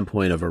the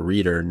standpoint of a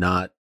reader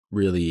not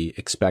really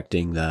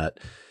expecting that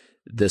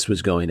this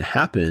was going to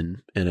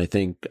happen. And I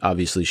think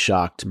obviously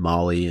shocked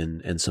Molly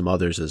and some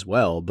others as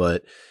well.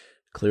 But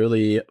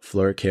clearly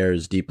Fleur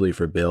cares deeply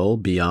for Bill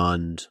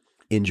beyond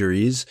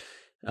injuries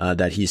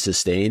that he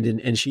sustained.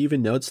 And she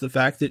even notes the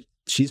fact that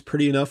she's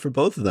pretty enough for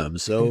both of them.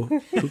 So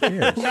who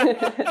cares?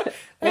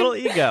 Little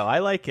ego. I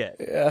like it.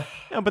 Yeah.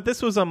 No, but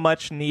this was a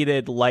much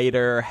needed,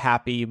 lighter,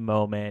 happy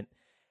moment.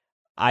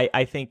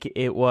 I think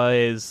it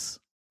was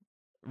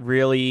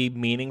really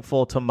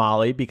meaningful to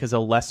Molly because a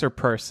lesser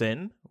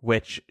person,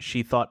 which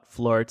she thought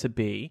Fleur to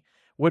be,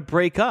 would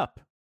break up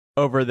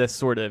over this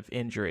sort of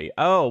injury.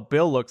 Oh,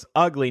 Bill looks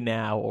ugly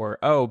now, or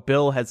oh,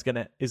 Bill is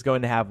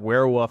going to have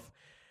werewolf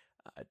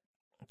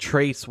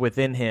trace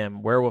within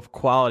him, werewolf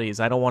qualities.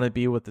 I don't want to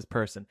be with this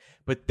person.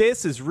 But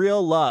this is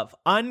real love,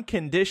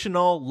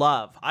 unconditional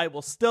love. I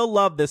will still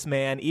love this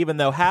man, even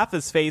though half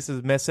his face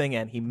is missing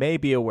and he may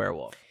be a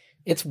werewolf.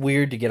 It's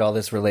weird to get all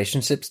this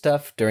relationship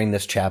stuff during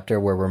this chapter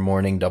where we're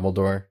mourning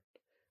Dumbledore.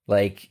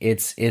 Like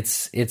it's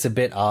a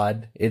bit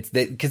odd. It's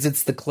because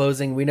it's the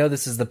closing. We know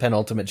this is the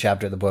penultimate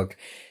chapter of the book.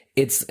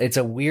 It's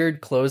a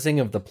weird closing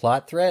of the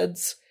plot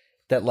threads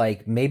that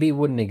like maybe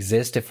wouldn't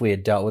exist if we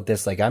had dealt with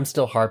this. Like I'm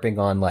still harping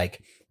on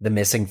like the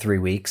missing 3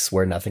 weeks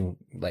where nothing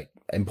like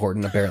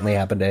important apparently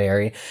happened to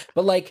Harry.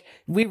 But like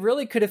we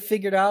really could have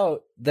figured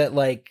out that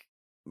like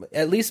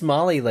at least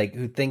Molly, like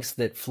who thinks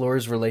that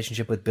Fleur's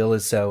relationship with Bill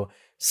is so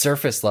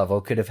surface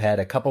level, could have had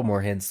a couple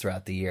more hints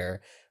throughout the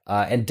year.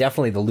 And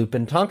definitely the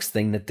Lupin Tonks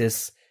thing that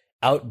this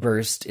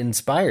outburst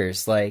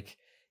inspires. Like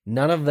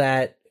none of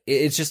that.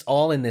 It's just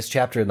all in this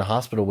chapter in the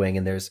hospital wing.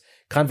 And there's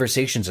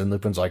conversations and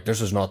Lupin's like, this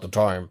is not the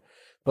time.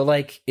 But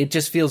like, it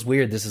just feels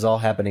weird. This is all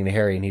happening to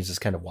Harry and he's just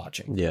kind of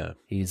watching. Yeah.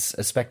 He's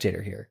a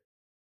spectator here.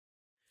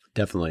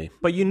 Definitely.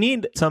 But you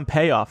need some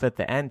payoff at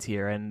the end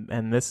here.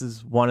 And this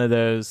is one of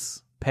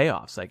those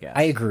payoffs, I guess.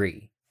 I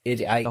agree. The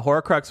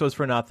Horcrux was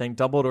for nothing.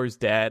 Dumbledore's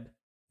dead.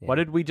 Yeah. What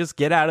did we just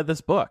get out of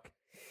this book?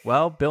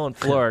 Well, Bill and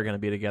Fleur are going to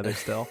be together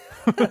still.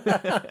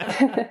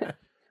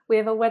 We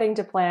have a wedding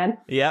to plan.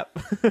 Yep.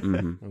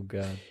 Mm-hmm. Oh,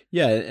 God.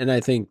 Yeah, and I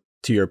think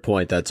to your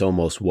point, that's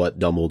almost what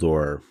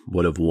Dumbledore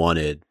would have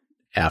wanted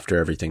after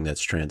everything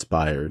that's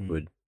transpired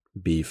would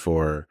be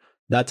for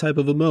that type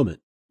of a moment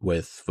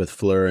with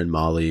Fleur and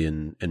Molly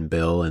and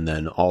Bill. And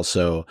then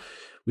also,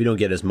 we don't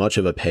get as much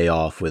of a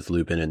payoff with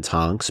Lupin and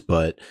Tonks,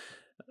 but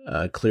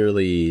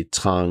clearly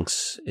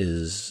Tonks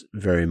is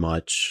very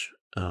much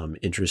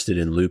interested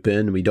in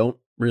Lupin. We don't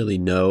really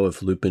know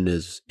if Lupin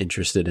is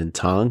interested in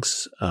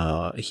Tonks.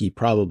 He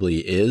probably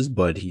is,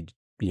 but he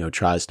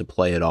tries to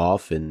play it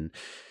off and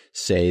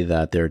say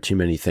that there are too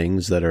many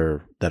things that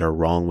are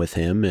wrong with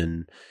him,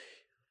 and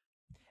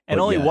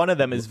only one of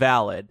them is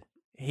valid.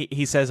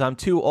 He says, I'm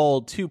too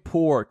old, too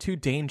poor, too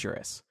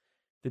dangerous.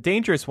 The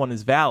dangerous one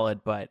is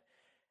valid, but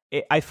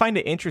I find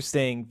it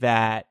interesting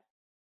that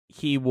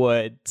he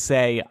would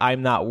say,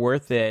 I'm not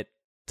worth it,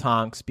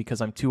 Tonks,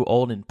 because I'm too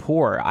old and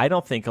poor. I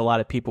don't think a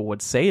lot of people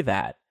would say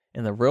that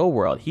in the real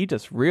world. He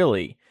just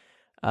really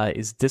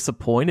is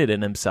disappointed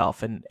in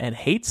himself and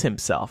hates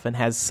himself and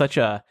has such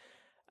a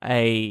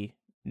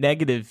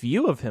negative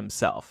view of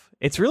himself.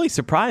 It's really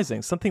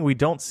surprising. Something we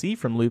don't see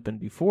from Lupin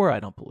before, I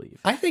don't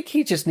believe. I think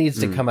he just needs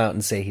to come out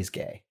and say he's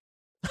gay.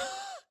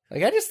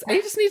 Like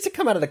he just needs to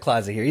come out of the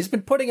closet here. He's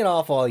been putting it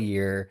off all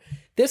year.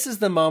 This is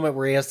the moment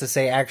where he has to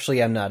say,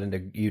 actually, I'm not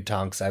into you,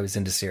 Tonks. I was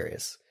into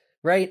Sirius.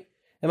 Right?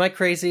 Am I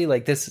crazy?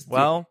 Like this?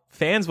 Well,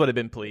 fans would have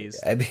been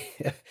pleased. I mean,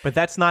 but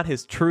that's not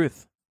his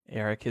truth,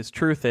 Eric. His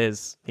truth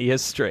is he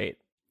is straight.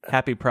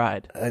 Happy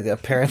Pride.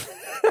 Apparently.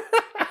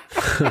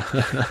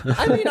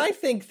 I mean, I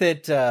think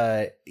that,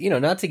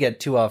 not to get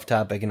too off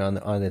topic and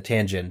on the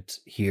tangent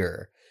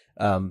here,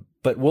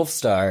 but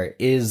Wolfstar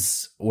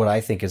is what I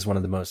think is one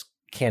of the most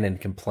canon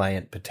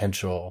compliant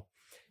potential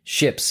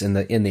ships in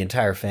the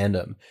entire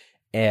fandom.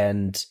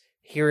 And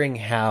hearing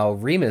how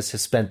Remus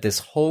has spent this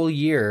whole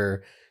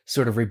year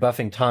sort of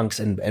rebuffing Tonks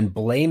and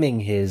blaming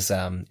his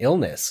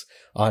illness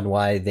on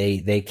why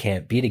they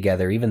can't be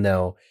together, even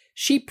though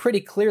she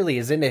pretty clearly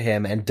is into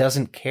him and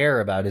doesn't care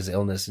about his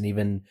illness and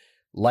even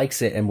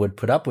likes it and would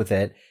put up with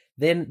it,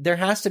 then there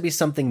has to be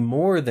something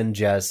more than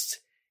just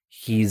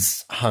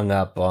he's hung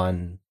up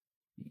on,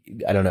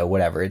 I don't know,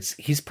 whatever.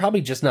 He's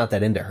probably just not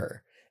that into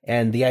her.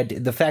 And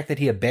the fact that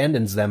he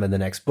abandons them in the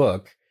next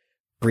book,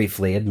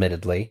 briefly,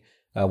 admittedly,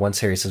 once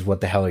Harry says,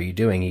 "What the hell are you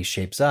doing?" he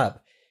shapes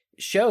up,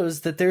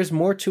 shows that there's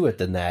more to it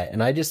than that.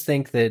 And I just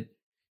think that,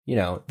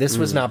 this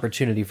was an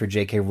opportunity for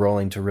J.K.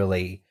 Rowling to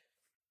really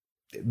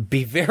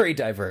be very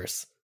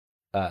diverse.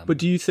 But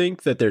do you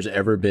think that there's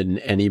ever been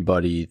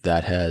anybody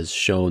that has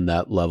shown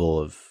that level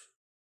of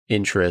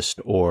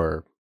interest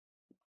or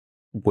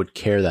would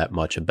care that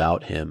much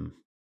about him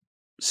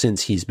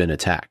since he's been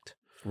attacked?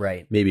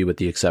 Right. Maybe with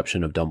the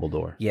exception of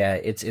Dumbledore. Yeah,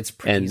 it's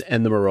pretty...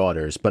 and the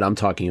Marauders, but I'm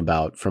talking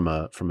about from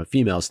a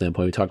female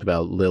standpoint. We talked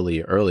about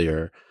Lily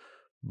earlier,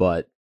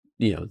 but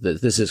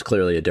this is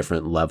clearly a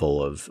different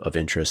level of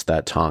interest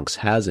that Tonks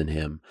has in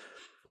him.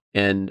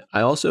 And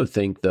I also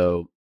think,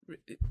 though,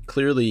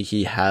 clearly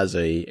he has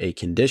a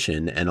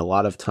condition, and a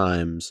lot of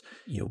times,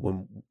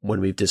 when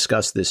we've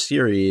discussed this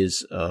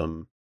series,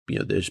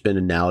 there's been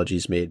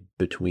analogies made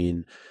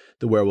between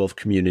the werewolf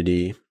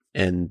community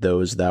and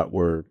those that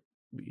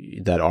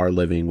are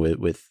living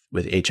with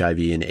HIV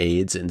and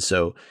AIDS. And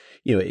so,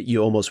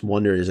 you almost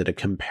wonder, is it a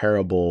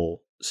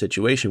comparable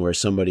situation where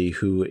somebody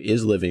who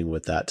is living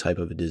with that type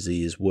of a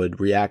disease would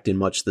react in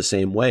much the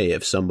same way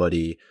if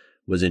somebody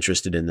was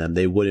interested in them?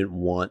 They wouldn't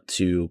want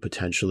to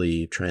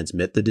potentially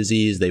transmit the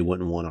disease. They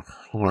wouldn't want to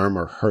harm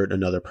or hurt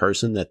another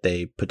person that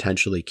they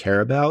potentially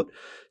care about.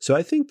 So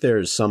I think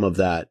there's some of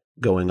that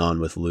going on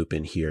with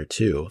Lupin here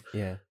too.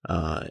 Yeah.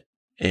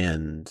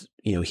 And,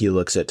 he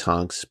looks at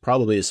Tonks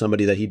probably as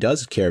somebody that he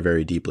does care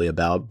very deeply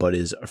about, but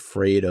is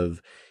afraid of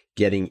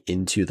getting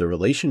into the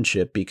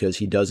relationship because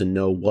he doesn't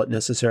know what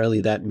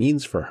necessarily that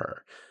means for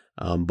her.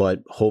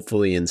 But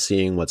hopefully in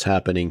seeing what's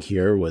happening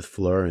here with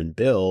Fleur and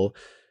Bill,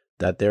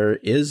 that there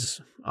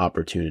is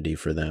opportunity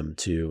for them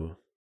to,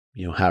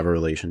 have a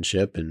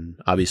relationship. And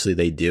obviously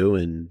they do,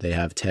 and they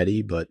have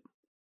Teddy. But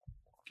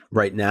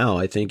right now,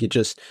 I think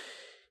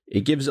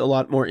it gives a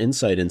lot more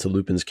insight into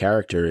Lupin's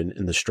character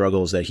and the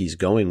struggles that he's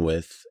going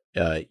with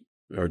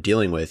or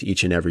dealing with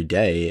each and every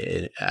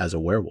day as a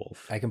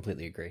werewolf. I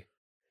completely agree.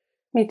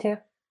 Me too.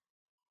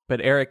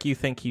 But Eric, you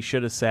think he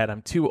should have said,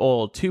 "I'm too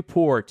old, too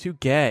poor, too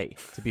gay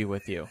to be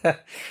with you"?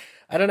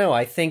 I don't know.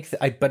 I think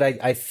that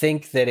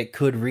it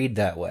could read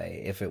that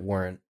way if it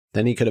weren't.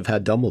 Then he could have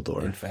had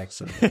Dumbledore. In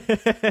fact,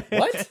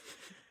 what?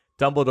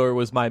 Dumbledore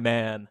was my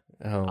man.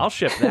 Oh. I'll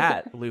ship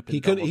that. Lupin.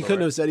 He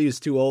couldn't have said he was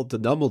too old to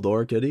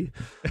Dumbledore, could he?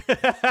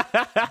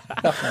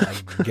 Oh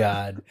my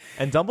God!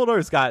 And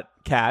Dumbledore's got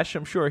cash.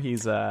 I'm sure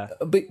he's I'm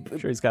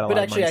sure he's got a lot of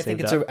money. But actually,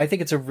 I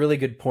think it's a really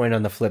good point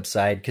on the flip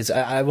side, because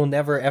I will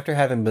never, after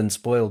having been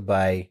spoiled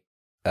by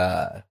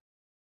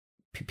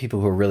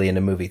people who are really into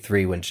movie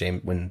 3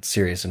 when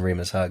Sirius and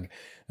Remus hug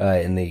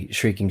in the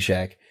Shrieking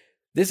Shack.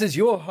 This is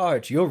your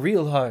heart, your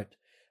real heart.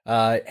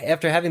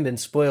 After having been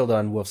spoiled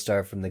on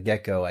Wolfstar from the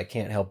get-go, I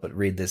can't help but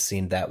read this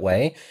scene that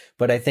way.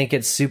 But I think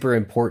it's super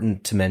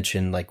important to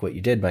mention, like what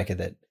you did, Micah,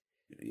 that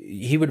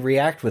he would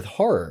react with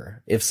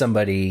horror if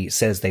somebody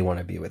says they want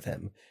to be with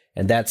him.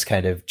 And that's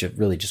kind of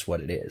really just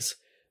what it is.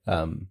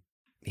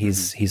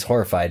 He's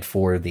horrified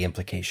for the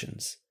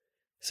implications.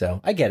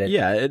 So I get it.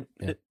 Yeah,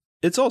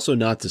 it's also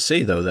not to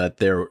say, though, that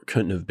there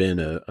couldn't have been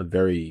a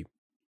very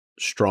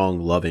strong,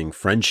 loving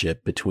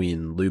friendship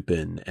between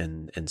Lupin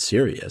and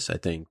Sirius. I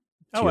think,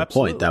 to your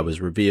point, that was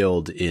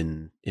revealed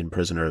in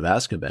Prisoner of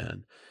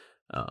Azkaban.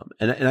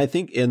 And I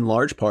think in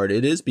large part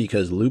it is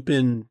because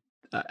Lupin,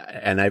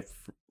 and I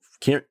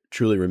can't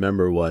truly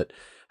remember what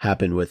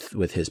happened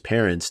with his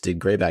parents. Did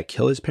Greyback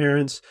kill his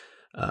parents?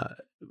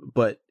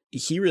 But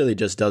he really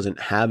just doesn't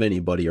have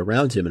anybody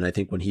around him. And I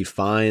think when he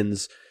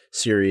finds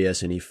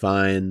Sirius and he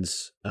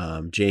finds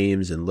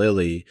James and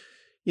Lily,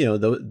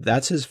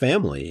 that's his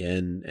family,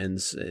 and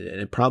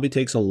it probably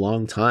takes a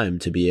long time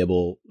to be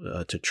able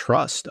to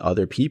trust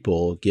other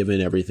people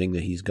given everything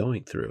that he's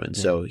going through. And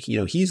so,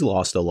 he's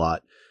lost a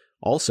lot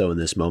also in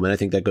this moment. I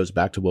think that goes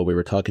back to what we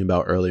were talking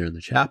about earlier in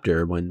the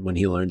chapter when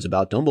he learns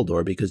about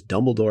Dumbledore, because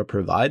Dumbledore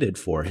provided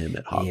for him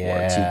at Hogwarts.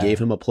 Yeah. He gave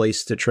him a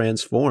place to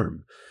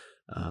transform.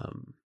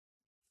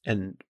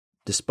 And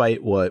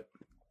despite what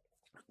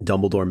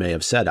Dumbledore may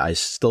have said, I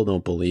still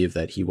don't believe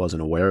that he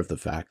wasn't aware of the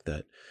fact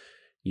that,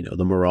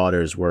 the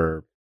Marauders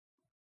were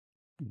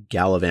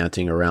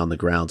gallivanting around the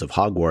grounds of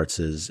Hogwarts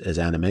as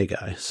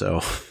Animagi.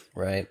 So,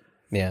 right.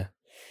 Yeah.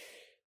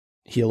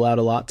 He allowed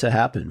a lot to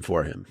happen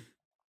for him.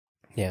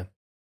 Yeah.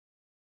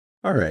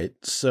 All right.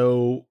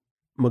 So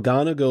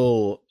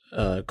McGonagall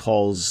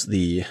calls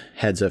the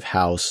heads of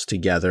house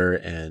together,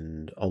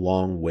 and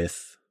along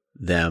with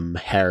them,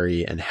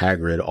 Harry and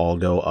Hagrid all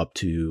go up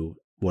to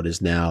what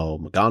is now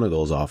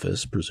McGonagall's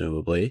office,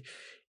 presumably.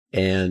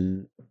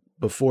 And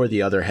before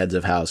the other heads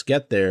of house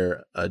get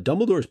there,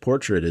 Dumbledore's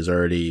portrait is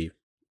already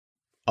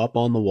up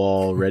on the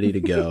wall, ready to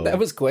go. That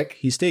was quick.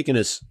 He's taking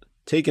a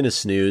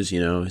snooze,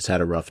 he's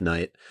had a rough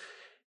night.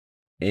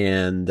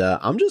 And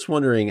I'm just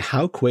wondering,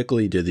 how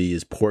quickly do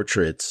these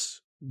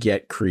portraits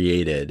get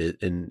created?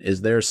 And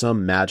is there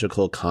some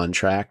magical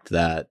contract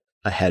that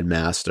a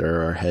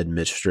headmaster or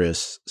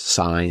headmistress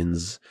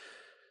signs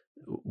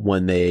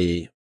when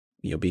they,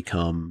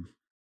 become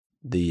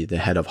the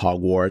head of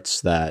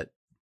Hogwarts, that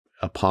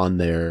upon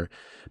their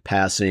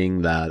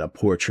passing, that a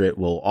portrait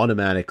will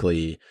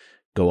automatically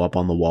go up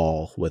on the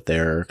wall with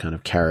their kind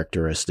of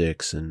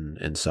characteristics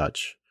and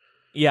such?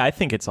 Yeah, I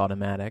think it's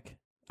automatic.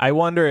 I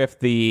wonder if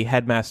the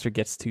headmaster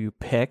gets to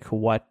pick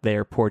what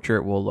their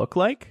portrait will look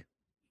like.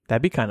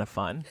 That'd be kind of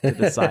fun to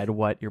decide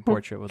what your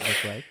portrait would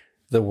look like.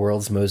 The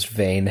world's most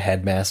vain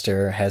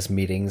headmaster has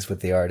meetings with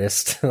the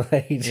artist,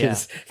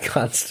 just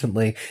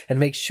constantly,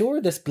 and make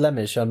sure this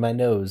blemish on my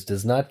nose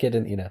does not get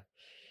in,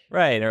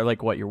 Right, or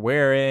like what you're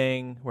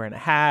wearing a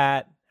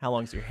hat, how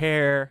long's your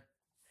hair.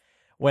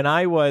 When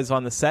I was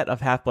on the set of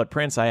Half-Blood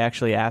Prince, I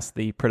actually asked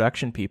the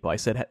production people, I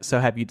said, so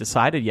have you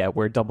decided yet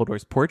where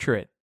Dumbledore's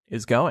portrait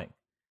is going?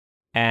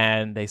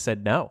 And they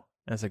said no.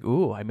 And I was like,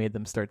 ooh, I made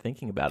them start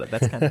thinking about it.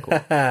 That's kind of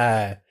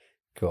cool.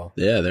 Cool.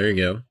 Yeah, there you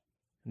go.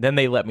 Then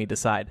they let me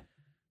decide.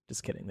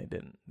 Just kidding, they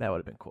didn't. That would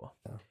have been cool.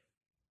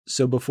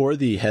 So before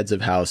the heads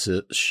of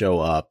houses show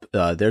up,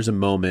 there's a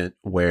moment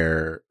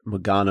where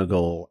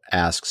McGonagall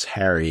asks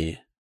Harry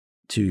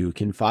to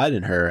confide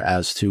in her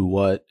as to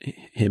what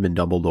him and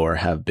Dumbledore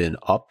have been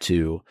up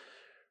to,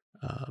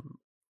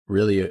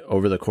 really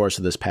over the course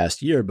of this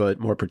past year, but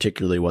more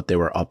particularly what they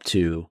were up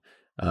to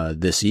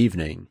this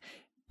evening.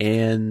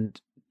 And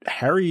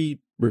Harry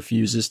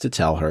refuses to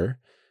tell her.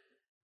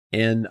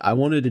 And I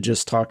wanted to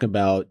just talk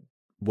about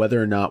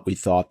whether or not we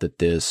thought that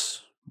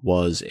this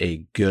was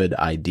a good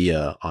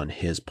idea on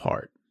his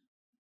part.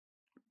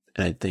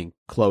 And I think,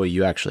 Chloe,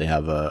 you actually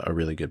have a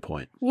really good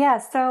point. Yeah,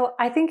 so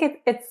I think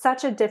it's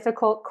such a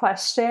difficult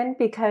question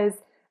because,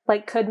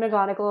 could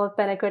McGonagall have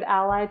been a good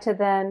ally to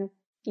them?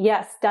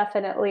 Yes,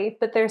 definitely.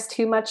 But there's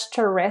too much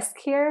to risk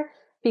here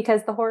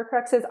because the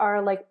Horcruxes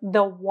are,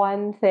 the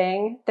one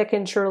thing that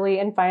can truly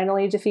and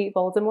finally defeat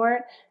Voldemort.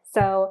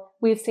 So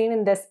we've seen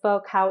in this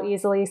book how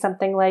easily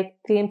something like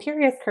the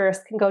Imperious Curse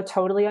can go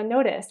totally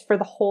unnoticed for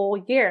the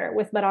whole year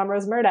with Madame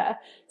Rosmerta.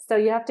 So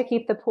you have to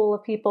keep the pool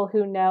of people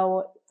who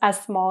know as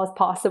small as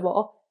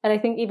possible. And I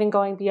think even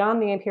going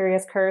beyond the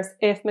Imperious Curse,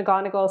 if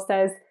McGonagall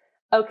says,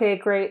 okay,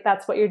 great,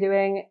 that's what you're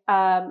doing.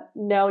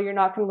 No, you're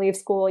not going to leave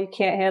school. You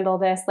can't handle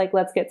this.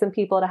 Let's get some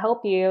people to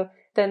help you.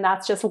 Then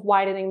that's just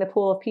widening the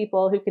pool of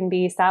people who can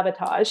be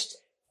sabotaged.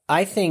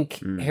 I think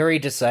Harry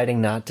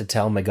deciding not to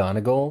tell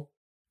McGonagall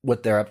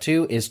what they're up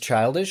to is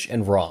childish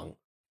and wrong.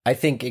 I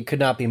think it could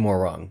not be more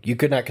wrong. You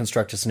could not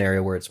construct a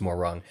scenario where it's more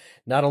wrong.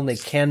 Not only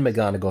can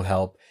McGonagall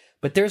help,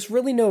 but there's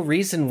really no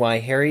reason why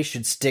Harry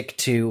should stick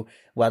to,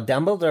 well,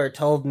 Dumbledore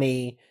told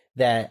me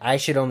that I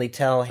should only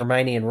tell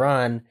Hermione and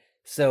Ron,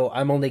 so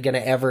I'm only going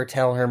to ever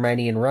tell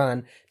Hermione and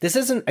Ron. This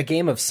isn't a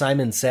game of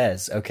Simon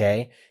Says,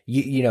 okay?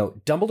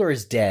 Dumbledore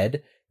is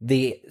dead.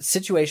 The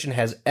situation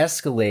has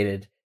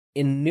escalated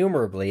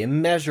innumerably,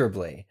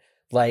 immeasurably.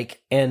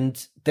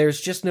 And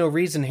there's just no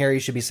reason Harry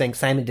should be saying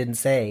Simon didn't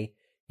say,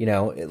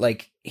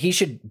 he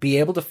should be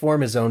able to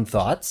form his own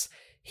thoughts.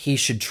 He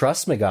should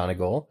trust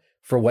McGonagall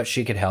for what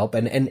she could help.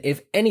 And if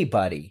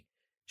anybody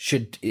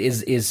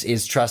is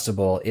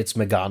trustable, it's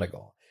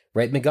McGonagall,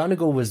 right?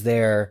 McGonagall was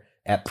there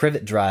at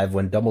Privet Drive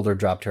when Dumbledore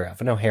dropped her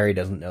off. I know Harry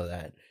doesn't know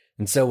that.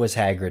 And so was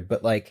Hagrid,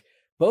 but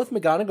both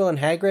McGonagall and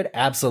Hagrid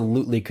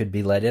absolutely could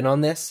be let in on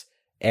this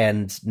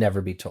and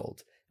never be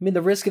told. I mean,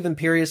 the risk of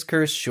Imperious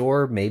Curse,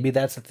 sure, maybe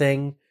that's a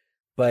thing,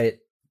 but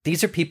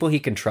these are people he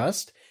can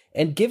trust.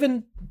 And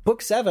given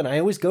Book 7, I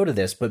always go to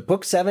this, but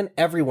Book 7,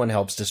 everyone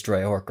helps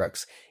destroy a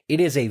Horcrux.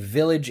 It is a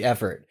village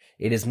effort.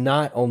 It is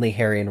not only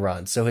Harry and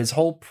Ron. So his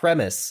whole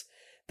premise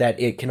that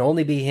it can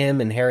only be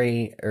him and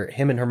Harry, or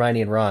him and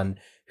Hermione and Ron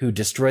who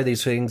destroy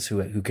these things,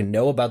 who can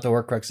know about the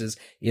Horcruxes,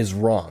 is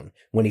wrong.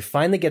 When he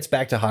finally gets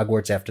back to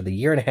Hogwarts after the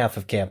year and a half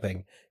of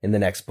camping in the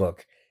next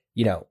book,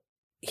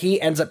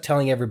 he ends up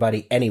telling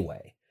everybody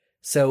anyway.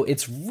 So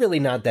it's really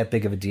not that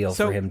big of a deal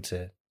for him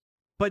to...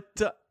 But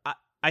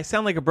I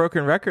sound like a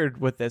broken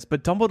record with this,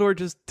 but Dumbledore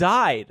just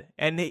died.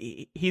 And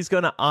he's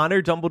going to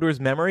honor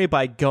Dumbledore's memory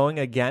by going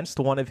against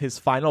one of his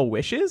final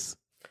wishes?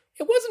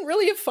 It wasn't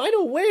really a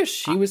final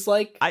wish. He was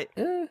like...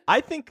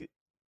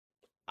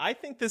 I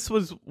think this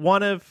was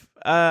one of...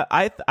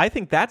 I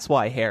think that's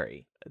why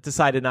Harry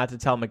decided not to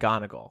tell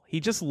McGonagall. He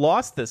just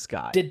lost this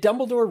guy. Did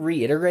Dumbledore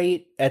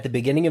reiterate at the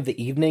beginning of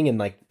the evening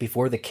and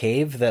before the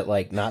cave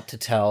that not to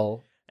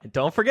tell...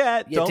 Don't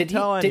forget, don't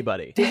tell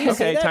anybody. Did he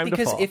say that? Time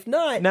because to fall. If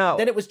not,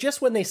 then it was just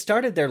when they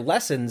started their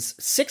lessons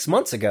 6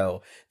 months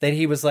ago that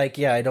he was like,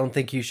 yeah, I don't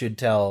think you should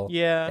tell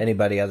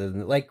anybody other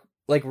than...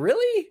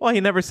 really? Well, he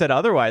never said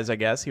otherwise, I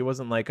guess. He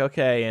wasn't like,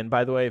 okay, and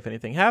by the way, if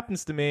anything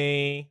happens to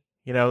me,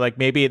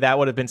 maybe that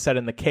would have been said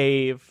in the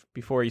cave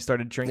before he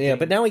started drinking. Yeah,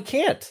 but now he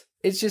can't.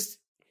 It's just...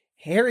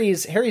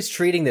 Harry's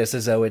treating this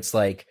as though it's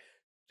written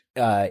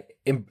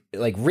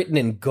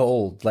in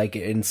gold,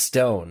 in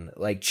stone,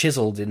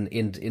 chiseled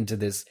into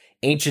this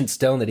ancient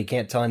stone that he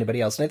can't tell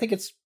anybody else. And I think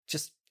it's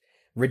just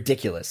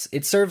ridiculous.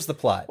 It serves the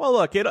plot. Well,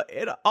 look,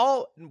 it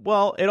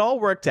all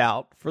worked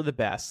out for the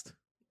best.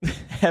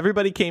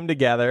 everybody came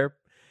together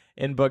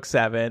in book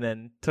 7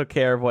 and took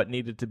care of what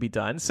needed to be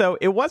done. So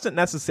it wasn't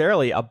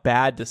necessarily a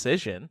bad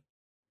decision.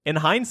 In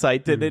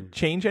hindsight, did it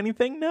change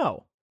anything?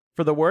 No.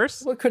 For the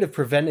worse? Well, it could have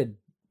prevented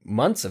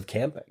months of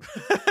camping.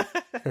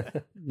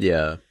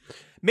 Yeah.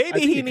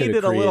 Maybe he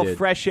needed a little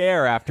fresh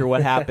air after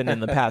what happened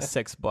in the past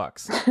 6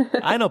 books.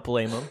 I don't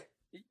blame him.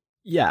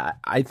 Yeah,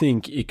 I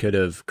think it could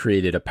have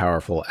created a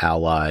powerful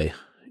ally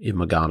in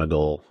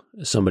McGonagall,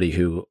 somebody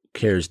who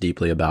cares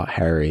deeply about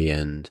Harry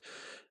and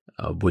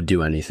would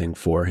do anything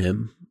for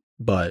him,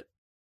 but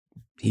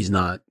he's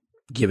not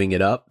giving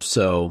it up,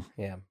 so...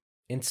 Yeah.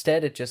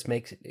 Instead,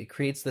 it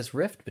creates this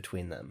rift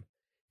between them.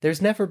 There's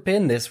never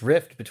been this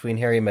rift between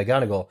Harry and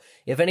McGonagall.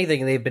 If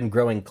anything, they've been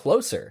growing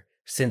closer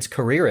since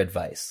career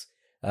advice.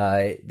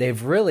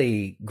 They've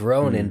really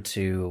grown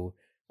into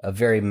a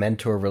very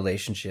mentor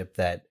relationship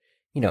that,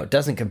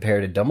 doesn't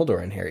compare to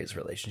Dumbledore and Harry's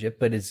relationship,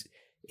 but it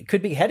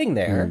could be heading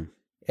there.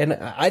 And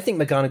I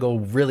think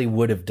McGonagall really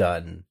would have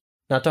done,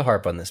 not to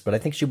harp on this, but I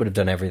think she would have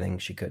done everything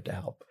she could to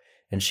help.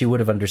 And she would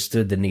have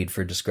understood the need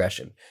for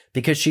discretion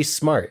because she's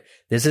smart.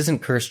 This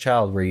isn't Cursed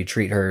Child where you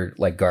treat her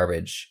like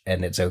garbage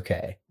and it's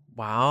okay.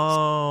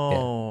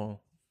 Wow.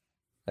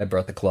 Yeah. I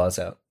brought the claws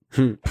out.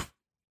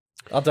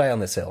 I'll die on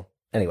this hill.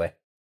 Anyway,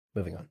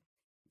 moving on.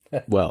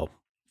 Well,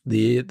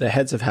 the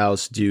heads of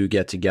house do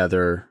get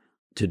together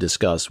to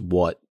discuss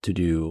what to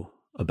do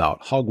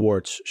about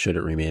Hogwarts. Should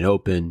it remain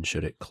open?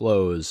 Should it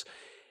close?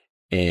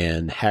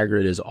 And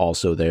Hagrid is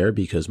also there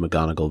because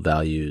McGonagall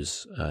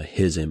values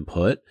his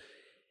input.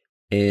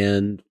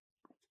 And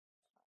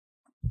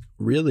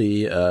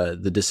really,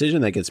 the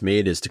decision that gets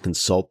made is to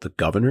consult the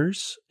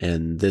governors.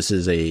 And this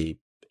is a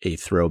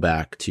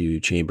throwback to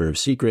Chamber of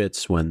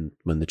Secrets. When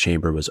the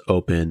chamber was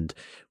opened,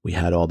 we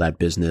had all that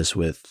business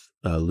with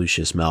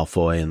Lucius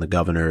Malfoy and the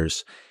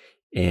governors.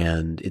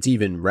 And it's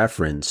even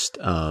referenced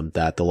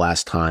that the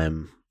last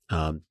time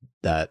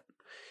that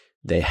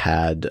they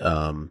had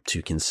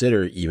to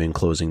consider even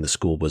closing the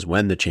school was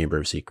when the Chamber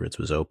of Secrets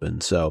was open.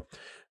 So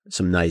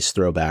some nice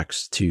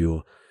throwbacks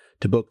to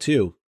book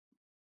 2.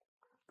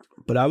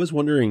 But I was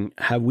wondering,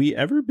 have we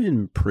ever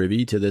been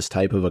privy to this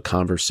type of a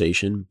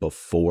conversation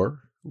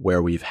before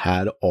where we've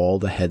had all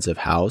the heads of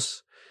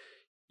house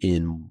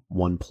in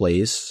one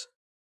place?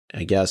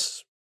 I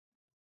guess,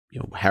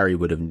 Harry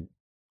would have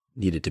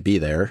needed to be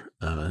there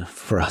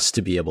for us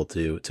to be able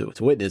to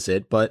witness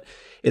it, but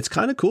it's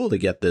kind of cool to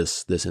get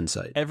this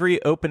insight.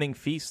 Every opening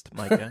feast,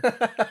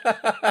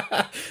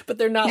 Micah. But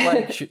they're not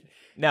like...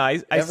 No,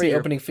 I every see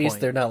opening feast,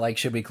 point. They're not like,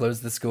 should we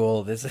close the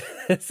school? This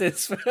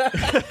is...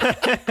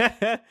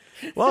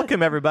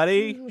 Welcome,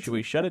 everybody. Should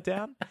we shut it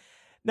down?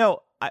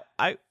 No,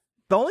 I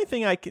the only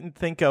thing I can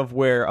think of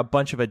where a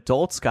bunch of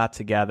adults got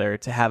together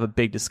to have a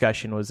big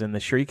discussion was in the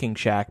Shrieking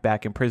Shack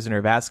back in Prisoner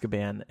of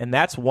Azkaban. And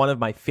that's one of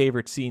my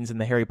favorite scenes in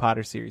the Harry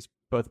Potter series,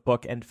 both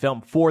book and film,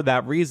 for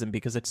that reason,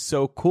 because it's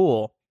so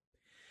cool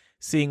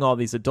seeing all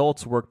these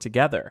adults work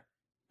together.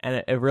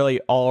 And it really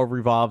all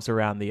revolves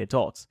around the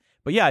adults.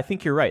 But yeah, I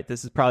think you're right.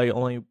 This is probably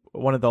only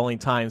one of the only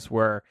times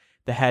where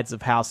the heads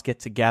of house get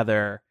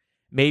together.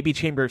 Maybe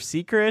Chamber of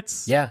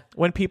Secrets. Yeah.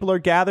 When people are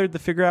gathered to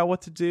figure out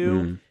what to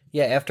do.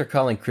 Yeah, after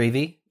calling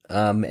Creevy,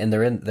 and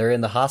they're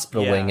in the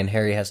hospital wing, and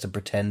Harry has to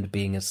pretend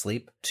being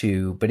asleep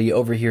but he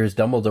overhears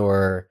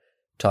Dumbledore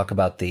talk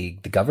about the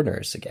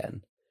governors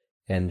again.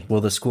 And will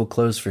the school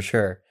close for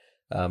sure?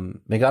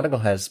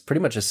 McGonagall has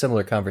pretty much a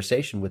similar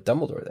conversation with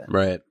Dumbledore then.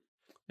 Right.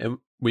 And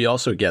we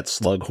also get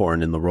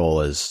Slughorn in the role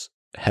as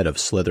head of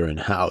Slytherin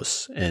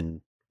House,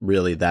 and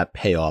really that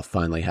payoff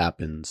finally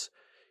happens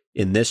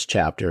in this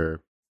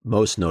chapter,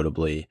 most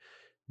notably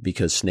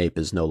because Snape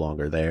is no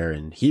longer there,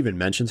 and he even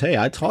mentions, "Hey,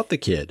 I taught the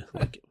kid."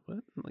 Like,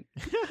 what? Like,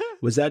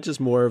 was that just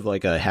more of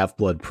like a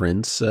Half-Blood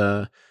Prince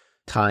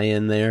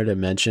tie-in there to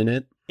mention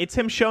it? It's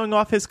him showing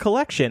off his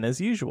collection as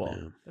usual.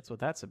 Yeah. That's what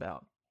that's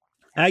about.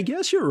 I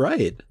guess you're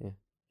right.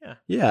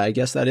 Yeah, I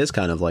guess that is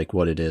kind of like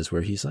what it is,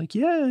 where he's like,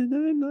 "Yeah,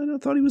 I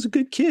thought he was a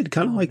good kid,"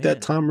 kind of like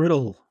that Tom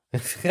Riddle.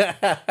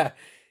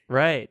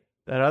 Right.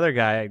 That other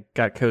guy I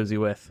got cozy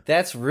with.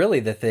 That's really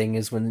the thing,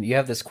 is when you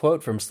have this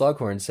quote from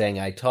Slughorn saying,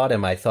 "I taught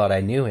him, I thought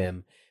I knew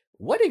him."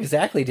 What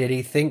exactly did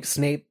he think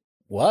Snape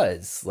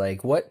was?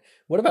 Like, what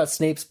about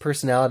Snape's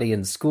personality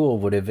in school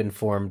would have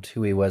informed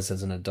who he was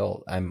as an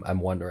adult? I'm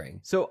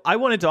wondering. So I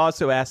wanted to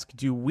also ask,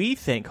 do we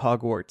think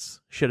Hogwarts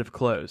should have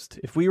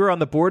closed? If we were on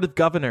the board of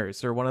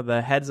governors or one of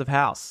the heads of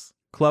house,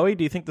 Chloe,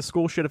 do you think the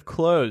school should have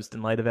closed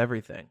in light of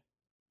everything?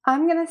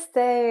 I'm going to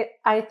say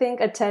I think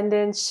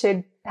attendance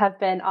should have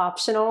been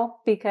optional,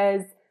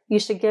 because you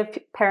should give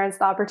parents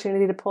the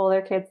opportunity to pull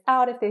their kids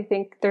out if they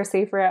think they're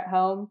safer at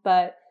home.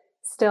 But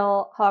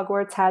still,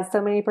 Hogwarts has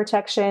so many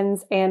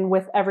protections, and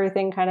with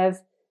everything kind of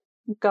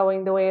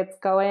going the way it's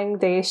going,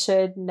 they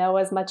should know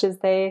as much as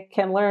they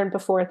can learn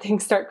before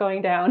things start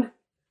going down.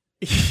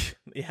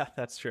 Yeah,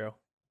 that's true.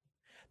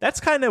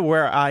 That's kind of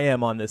where I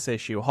am on this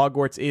issue.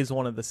 Hogwarts is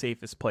one of the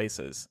safest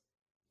places.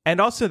 And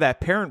also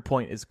that parent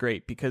point is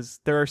great,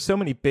 because there are so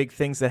many big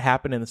things that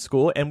happen in the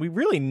school, and we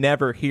really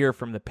never hear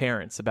from the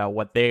parents about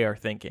what they are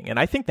thinking. And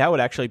I think that would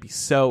actually be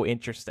so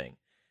interesting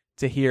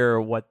to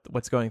hear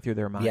what's going through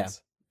their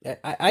minds. Yeah.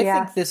 I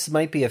think this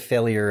might be a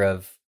failure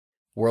of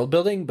world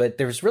building, but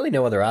there's really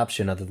no other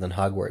option other than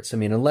Hogwarts. I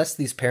mean, unless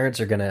these parents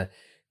are going to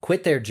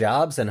quit their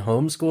jobs and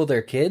homeschool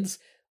their kids,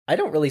 I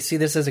don't really see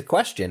this as a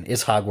question.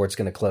 Is Hogwarts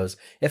going to close?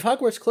 If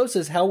Hogwarts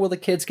closes, how will the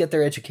kids get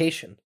their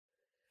education?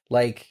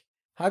 Like,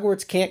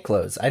 Hogwarts can't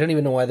close. I don't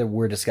even know why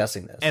we're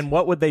discussing this. And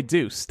what would they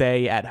do?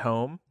 Stay at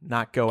home,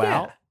 not go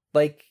out?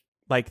 Like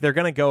they're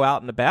going to go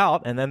out and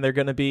about, and then they're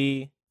going to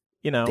be,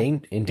 in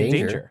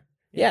danger.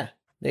 Yeah.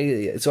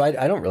 So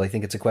I don't really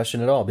think it's a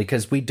question at all,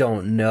 because we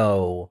don't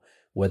know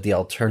what the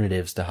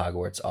alternatives to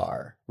Hogwarts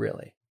are,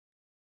 really.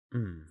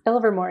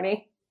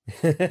 Ilvermorny.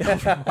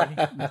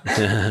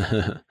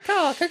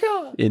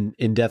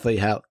 In Deathly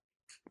Hallows.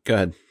 Go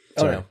ahead.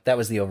 Sorry. Oh no, that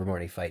was the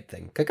Overmorning fight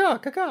thing. Caw.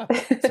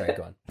 Sorry,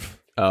 go on.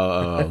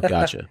 Oh,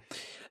 gotcha.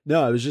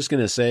 No, I was just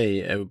going to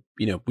say,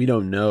 we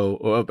don't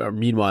know.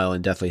 Meanwhile,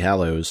 in Deathly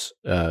Hallows,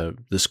 the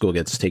school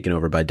gets taken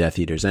over by Death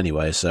Eaters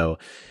anyway. So,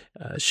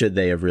 should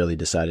they have really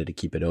decided to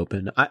keep it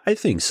open? I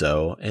think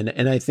so,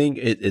 and I think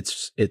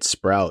it's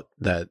Sprout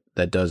that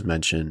does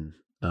mention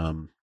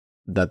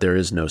that there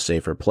is no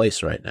safer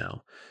place right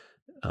now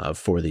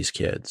for these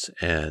kids,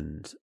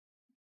 and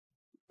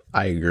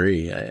I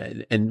agree.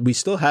 And we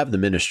still have the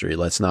Ministry.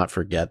 Let's not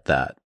forget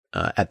that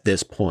at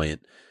this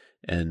point.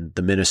 And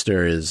the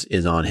minister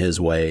is on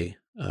his way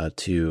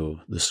to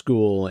the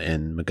school,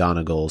 and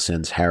McGonagall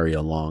sends Harry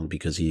along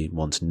because he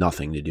wants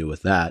nothing to do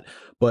with that.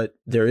 But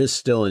there is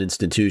still an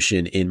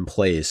institution in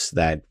place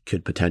that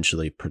could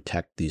potentially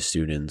protect these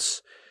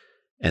students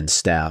and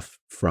staff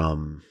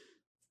from,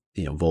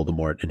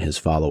 Voldemort and his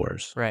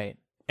followers. Right.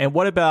 And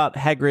what about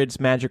Hagrid's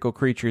Magical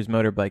Creatures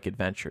Motorbike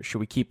Adventure? Should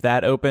we keep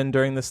that open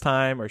during this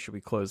time, or should we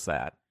close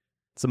that?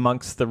 It's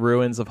amongst the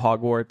ruins of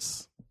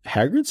Hogwarts.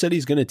 Hagrid said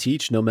he's going to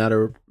teach no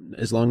matter,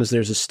 as long as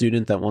there's a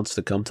student that wants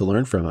to come to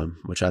learn from him,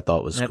 which I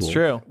thought was cool. That's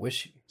true.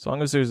 As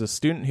long as there's a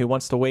student who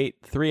wants to wait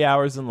 3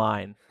 hours in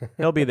line,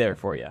 he'll be there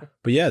for you.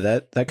 But yeah,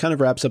 that kind of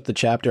wraps up the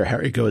chapter.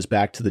 Harry goes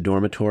back to the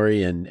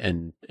dormitory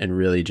and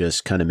really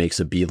just kind of makes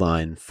a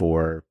beeline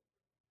for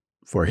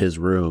his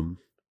room,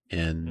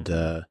 and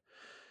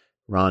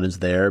Ron is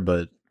there,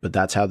 but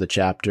that's how the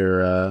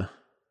chapter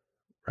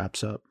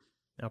wraps up.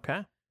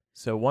 Okay.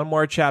 So one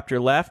more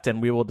chapter left,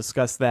 and we will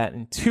discuss that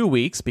in 2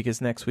 weeks,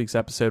 because next week's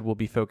episode will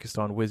be focused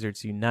on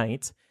Wizards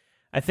Unite.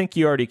 I think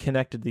you already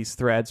connected these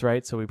threads,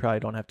 right? So we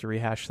probably don't have to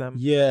rehash them.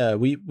 Yeah,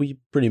 we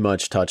pretty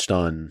much touched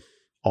on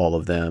all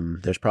of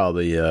them. There's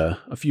probably a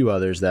few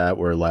others that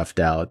were left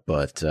out,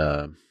 but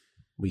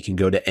we can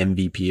go to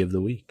MVP of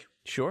the week.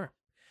 Sure.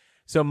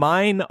 So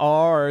mine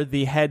are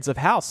the heads of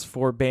house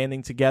for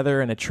banding together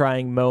in a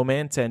trying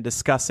moment and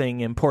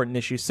discussing important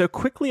issues so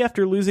quickly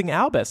after losing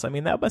Albus. I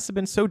mean, that must have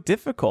been so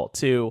difficult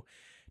to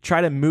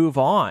try to move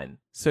on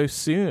so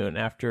soon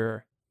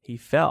after he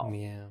fell.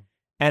 Yeah.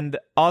 And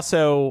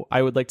also,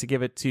 I would like to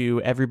give it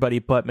to everybody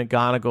but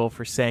McGonagall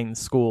for saying the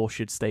school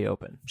should stay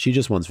open. She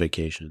just wants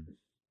vacation.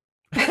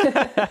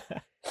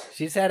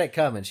 She's had it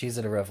coming. She's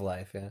had a rough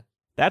life, yeah.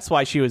 That's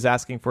why she was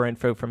asking for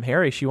info from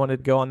Harry. She wanted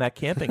to go on that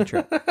camping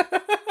trip.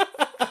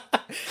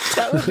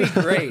 That would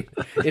be great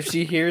if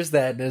she hears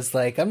that and is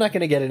like, I'm not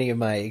going to get any of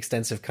my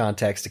extensive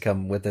contacts to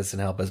come with us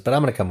and help us, but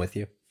I'm going to come with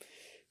you.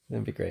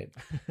 That'd be great.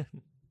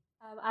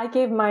 I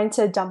gave mine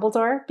to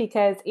Dumbledore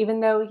because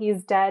even though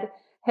he's dead,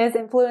 his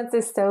influence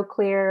is so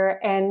clear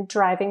and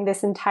driving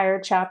this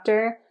entire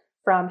chapter,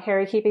 from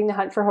Harry keeping the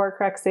hunt for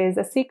Horcruxes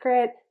a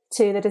secret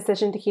to the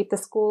decision to keep the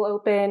school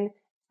open,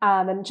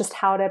 and just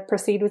how to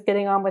proceed with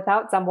getting on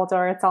without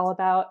Dumbledore. It's all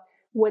about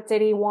what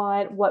did he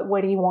want, what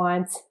would he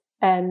want,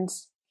 and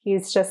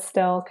he's just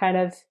still kind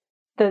of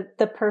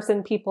the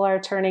person people are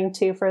turning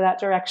to for that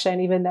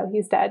direction, even though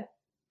he's dead.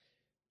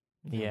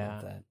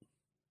 Yeah.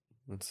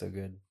 That's so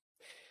good.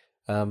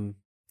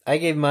 I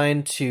gave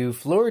mine to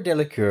Fleur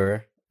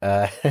Delacour,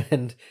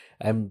 and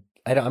I'm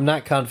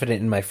not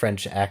confident in my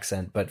French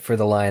accent, but for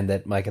the line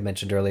that Micah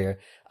mentioned earlier,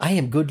 I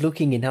am good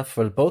looking enough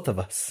for both of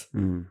us.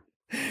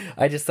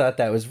 I just thought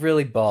that was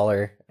really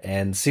baller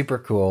and super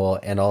cool,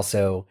 and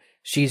also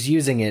she's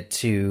using it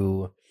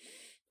to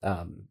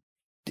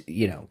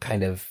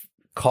kind of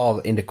call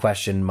into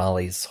question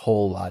Molly's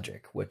whole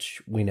logic,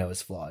 which we know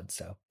is flawed.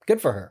 So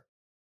good for her.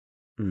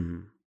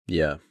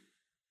 Yeah.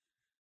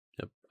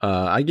 Yep.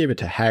 I gave it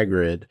to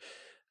Hagrid,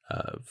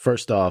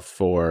 first off,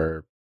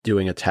 for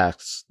doing a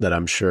task that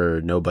I'm sure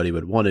nobody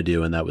would want to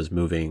do, and that was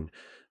moving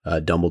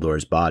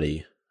Dumbledore's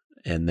body.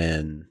 And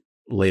then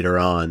later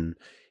on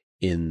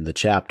in the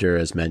chapter,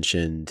 as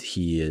mentioned,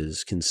 he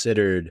is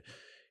considered,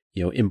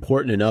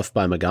 important enough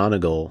by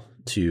McGonagall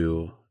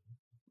to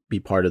be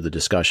part of the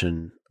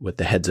discussion with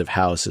the heads of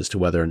house as to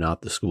whether or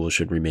not the school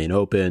should remain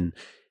open.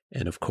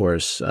 And of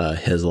course,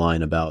 his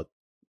line about,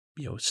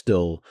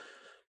 still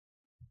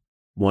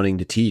wanting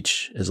to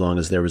teach as long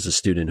as there was a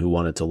student who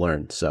wanted to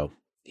learn. So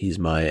he's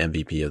my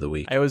MVP of the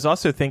week. I was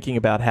also thinking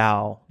about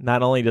how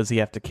not only does he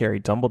have to carry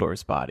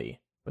Dumbledore's body,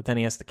 but then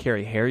he has to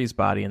carry Harry's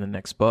body in the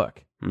next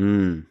book.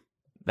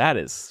 That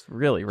is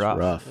really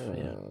rough.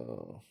 Yeah.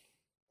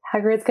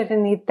 Hagrid's going to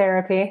need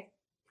therapy.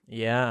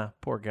 Yeah,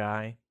 poor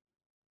guy.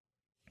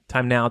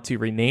 Time now to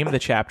rename the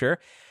chapter.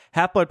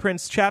 Half-Blood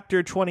Prince,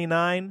 Chapter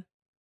 29.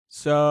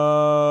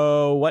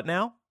 So, what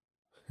now?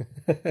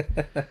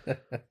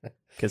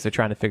 Because they're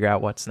trying to figure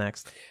out what's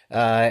next.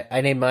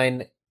 I named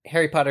mine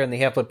Harry Potter and the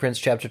Half-Blood Prince,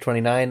 Chapter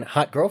 29,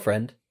 Hot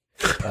Girlfriend.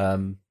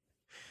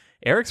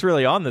 Eric's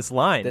really on this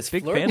line. This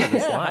Big fan of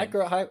this line.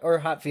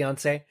 Hot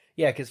fiance.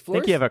 Yeah, because I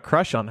think you have a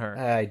crush on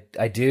her.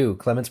 I do.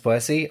 Clemence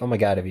Poissy. Oh my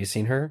God, have you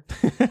seen her?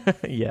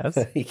 Yes.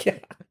 Yeah.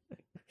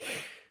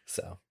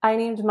 So I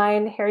named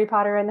mine Harry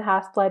Potter and the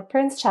Half-Blood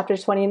Prince, Chapter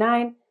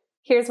 29.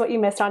 Here's what you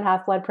missed on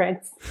Half-Blood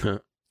Prince.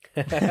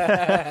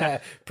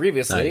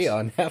 previously Nice.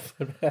 on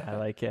Half-Blood. I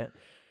like it.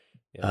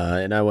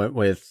 And I went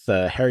with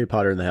Harry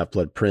Potter and the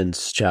Half-Blood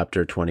Prince,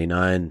 Chapter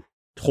 29.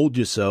 Told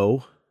you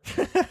so.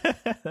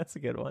 That's a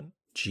good one.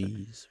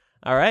 Jeez.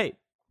 All right.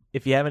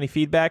 If you have any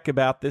feedback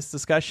about this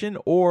discussion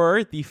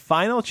or the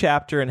final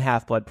chapter in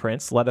Half-Blood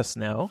Prince, let us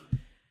know.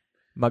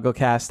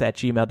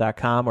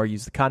 mugglecast@gmail.com or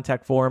use the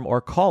contact form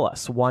or call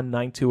us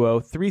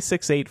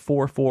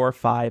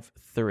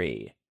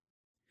 1-920-368-4453.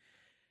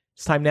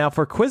 It's time now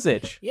for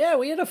Quizzitch. Yeah,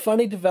 we had a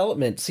funny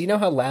development. So you know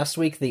how last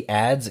week the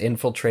ads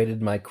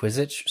infiltrated my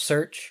Quizzitch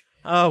search?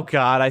 Oh,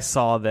 God, I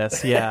saw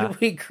this. Yeah.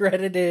 We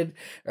credited,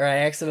 or I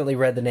accidentally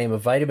read the name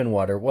of Vitamin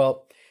Water.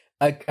 Well,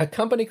 a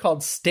company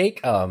called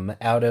Steak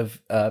out of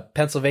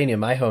Pennsylvania,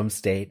 my home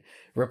state,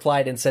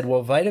 replied and said,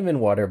 well, Vitamin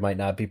Water might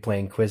not be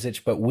playing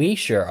Quizzitch, but we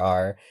sure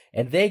are.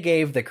 And they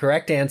gave the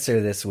correct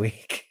answer this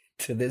week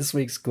to this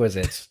week's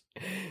Quizzitch.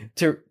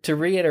 To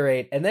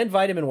reiterate, and then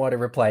Vitamin Water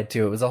replied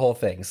to it. It was a whole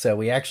thing. So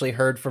we actually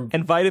heard from...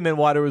 And Vitamin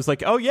Water was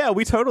like, oh, yeah,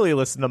 we totally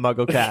listen to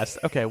MuggleCast.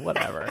 Okay,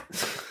 whatever.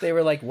 They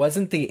were like,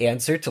 wasn't the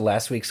answer to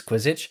last week's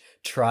Quizzitch,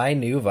 try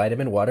new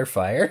Vitamin Water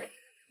Fire?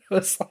 It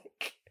was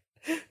like...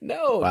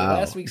 No, Wow.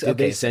 last week's. Did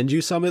they send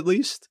you some at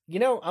least? You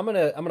know, I'm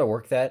gonna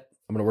work that.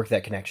 I'm gonna work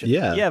that connection.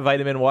 Yeah. Yeah,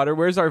 Vitamin Water.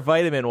 Where's our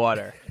Vitamin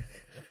Water?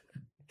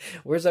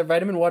 Where's our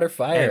Vitamin Water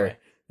Fire? Anyway.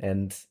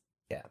 And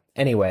yeah.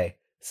 Anyway,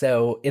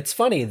 so it's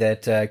funny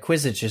that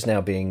Quizzitch is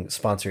now being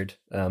sponsored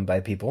by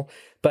people.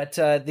 But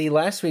the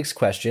last week's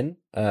question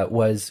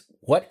was,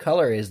 what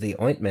color is the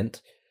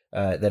ointment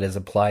that is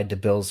applied to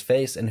Bill's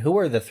face, and who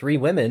are the three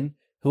women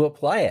who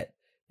apply it?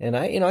 And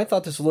I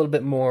thought this was a little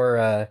bit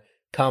more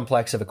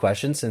complex of a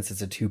question since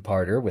it's a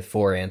two-parter with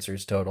 4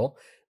 answers total.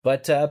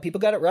 But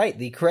people got it right.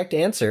 The correct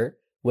answer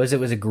was it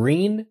was a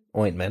green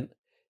ointment,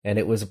 and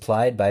it was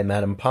applied by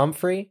Madame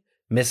Pomfrey,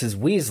 Mrs.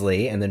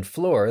 Weasley, and then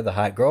Fleur, the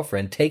hot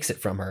girlfriend, takes it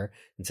from her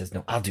and says,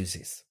 no, I'll do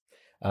this.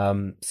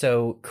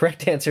 So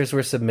correct answers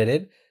were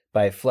submitted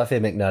by Fluffy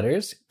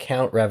McNutters,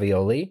 Count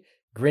Ravioli,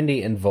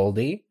 Grindy and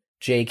Voldy,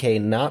 J.K.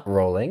 Not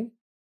Rolling,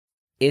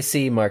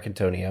 Issy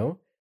Marcantonio,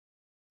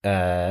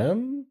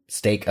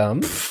 Steak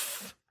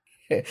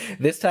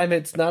This time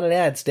it's not an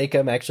ad.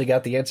 Steakum actually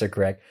got the answer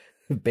correct.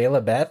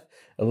 Bayla Beth,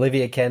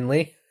 Olivia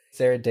Kenley,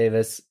 Sarah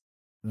Davis,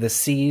 The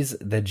Seas,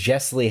 the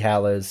Jessley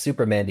Hallows,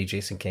 Super Mandy,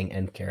 Jason King,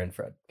 and Karen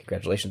Fred.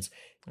 Congratulations.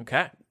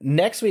 Okay.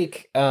 Next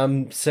week,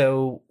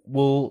 so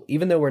we'll,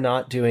 even though we're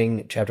not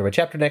doing chapter by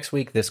chapter next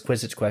week, this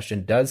Quizzitch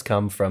question does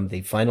come from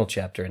the final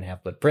chapter in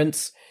Half-Blood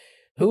Prince.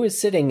 Who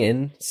is sitting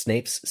in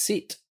Snape's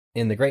seat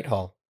in the Great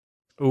Hall?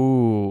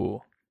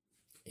 Ooh.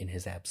 In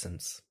his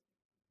absence.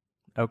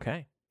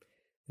 Okay.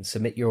 And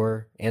submit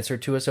your answer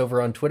to us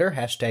over on Twitter,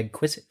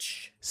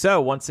 #Quizzitch.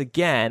 So once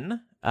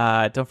again,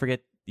 don't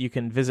forget you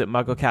can visit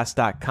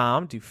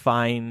mugglecast.com to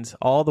find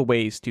all the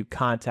ways to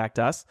contact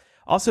us.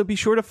 Also, be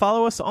sure to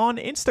follow us on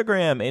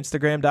Instagram,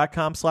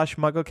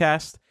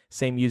 instagram.com/mugglecast.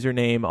 Same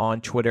username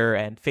on Twitter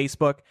and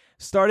Facebook.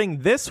 Starting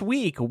this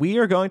week, we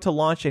are going to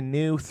launch a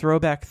new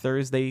Throwback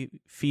Thursday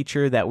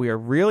feature that we are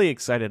really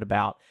excited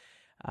about.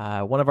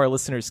 One of our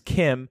listeners,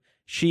 Kim,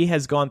 she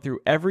has gone through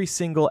every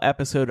single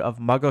episode of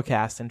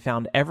MuggleCast and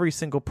found every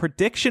single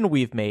prediction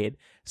we've made.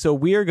 So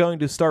we are going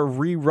to start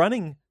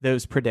rerunning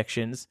those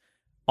predictions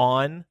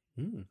on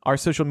our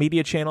social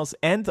media channels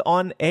and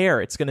on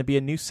air. It's going to be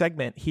a new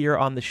segment here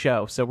on the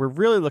show. So we're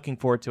really looking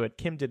forward to it.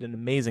 Kim did an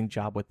amazing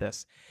job with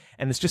this.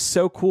 And it's just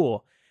so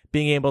cool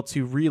being able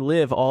to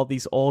relive all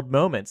these old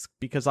moments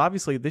because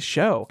obviously this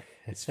show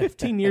is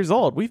 15 years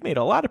old. We've made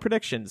a lot of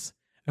predictions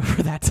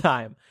over that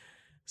time.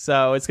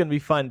 So it's going to be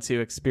fun to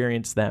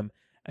experience them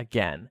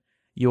again.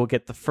 You will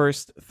get the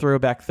first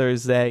Throwback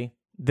Thursday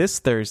this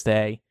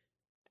Thursday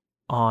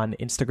on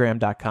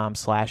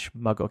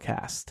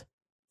Instagram.com/MuggleCast.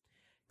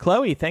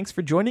 Chloe, thanks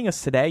for joining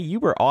us today. You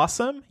were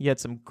awesome. You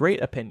had some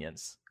great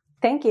opinions.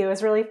 Thank you. It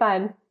was really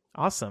fun.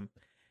 Awesome.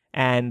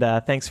 And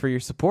thanks for your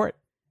support.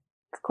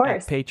 Of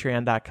course. At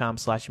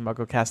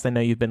Patreon.com/MuggleCast. I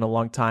know you've been a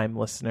long time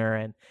listener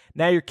and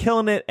now you're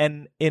killing it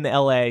in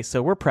LA.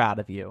 So we're proud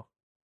of you.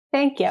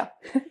 Thank you.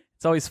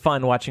 It's always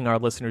fun watching our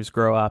listeners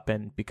grow up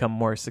and become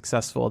more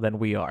successful than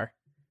we are.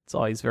 It's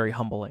always very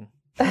humbling.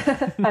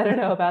 I don't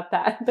know about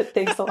that, but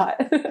thanks a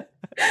lot.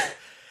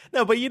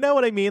 No, but you know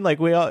what I mean? Like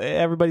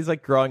everybody's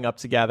like growing up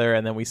together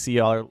and then we see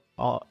all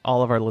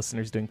of our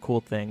listeners doing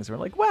cool things. We're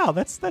like, wow,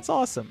 that's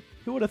awesome.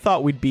 Who would have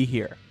thought we'd be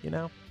here, you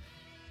know?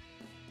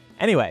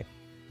 Anyway,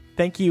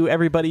 thank you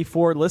everybody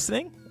for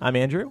listening. I'm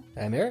Andrew.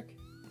 I'm Eric.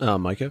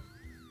 Micah.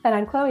 And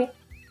I'm Chloe.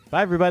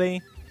 Bye,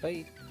 everybody.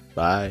 Bye.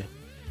 Bye.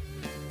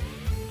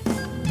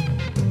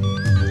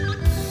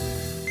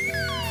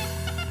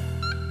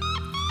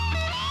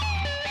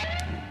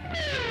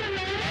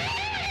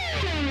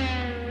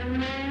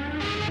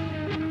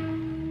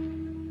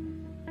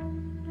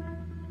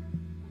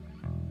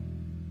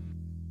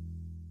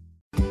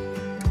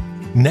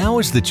 Now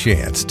is the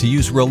chance to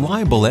use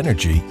reliable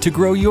energy to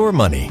grow your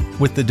money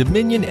with the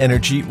Dominion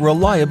Energy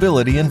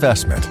Reliability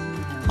Investment.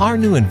 Our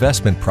new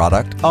investment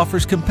product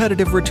offers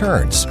competitive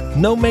returns,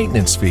 no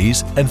maintenance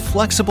fees, and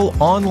flexible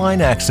online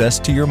access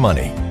to your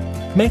money.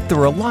 Make the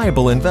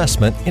reliable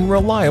investment in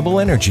reliable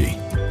energy.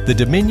 The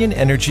Dominion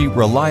Energy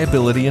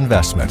Reliability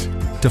Investment.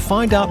 To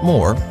find out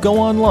more, go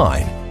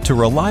online to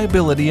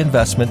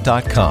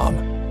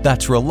reliabilityinvestment.com.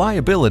 That's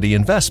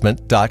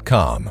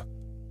reliabilityinvestment.com.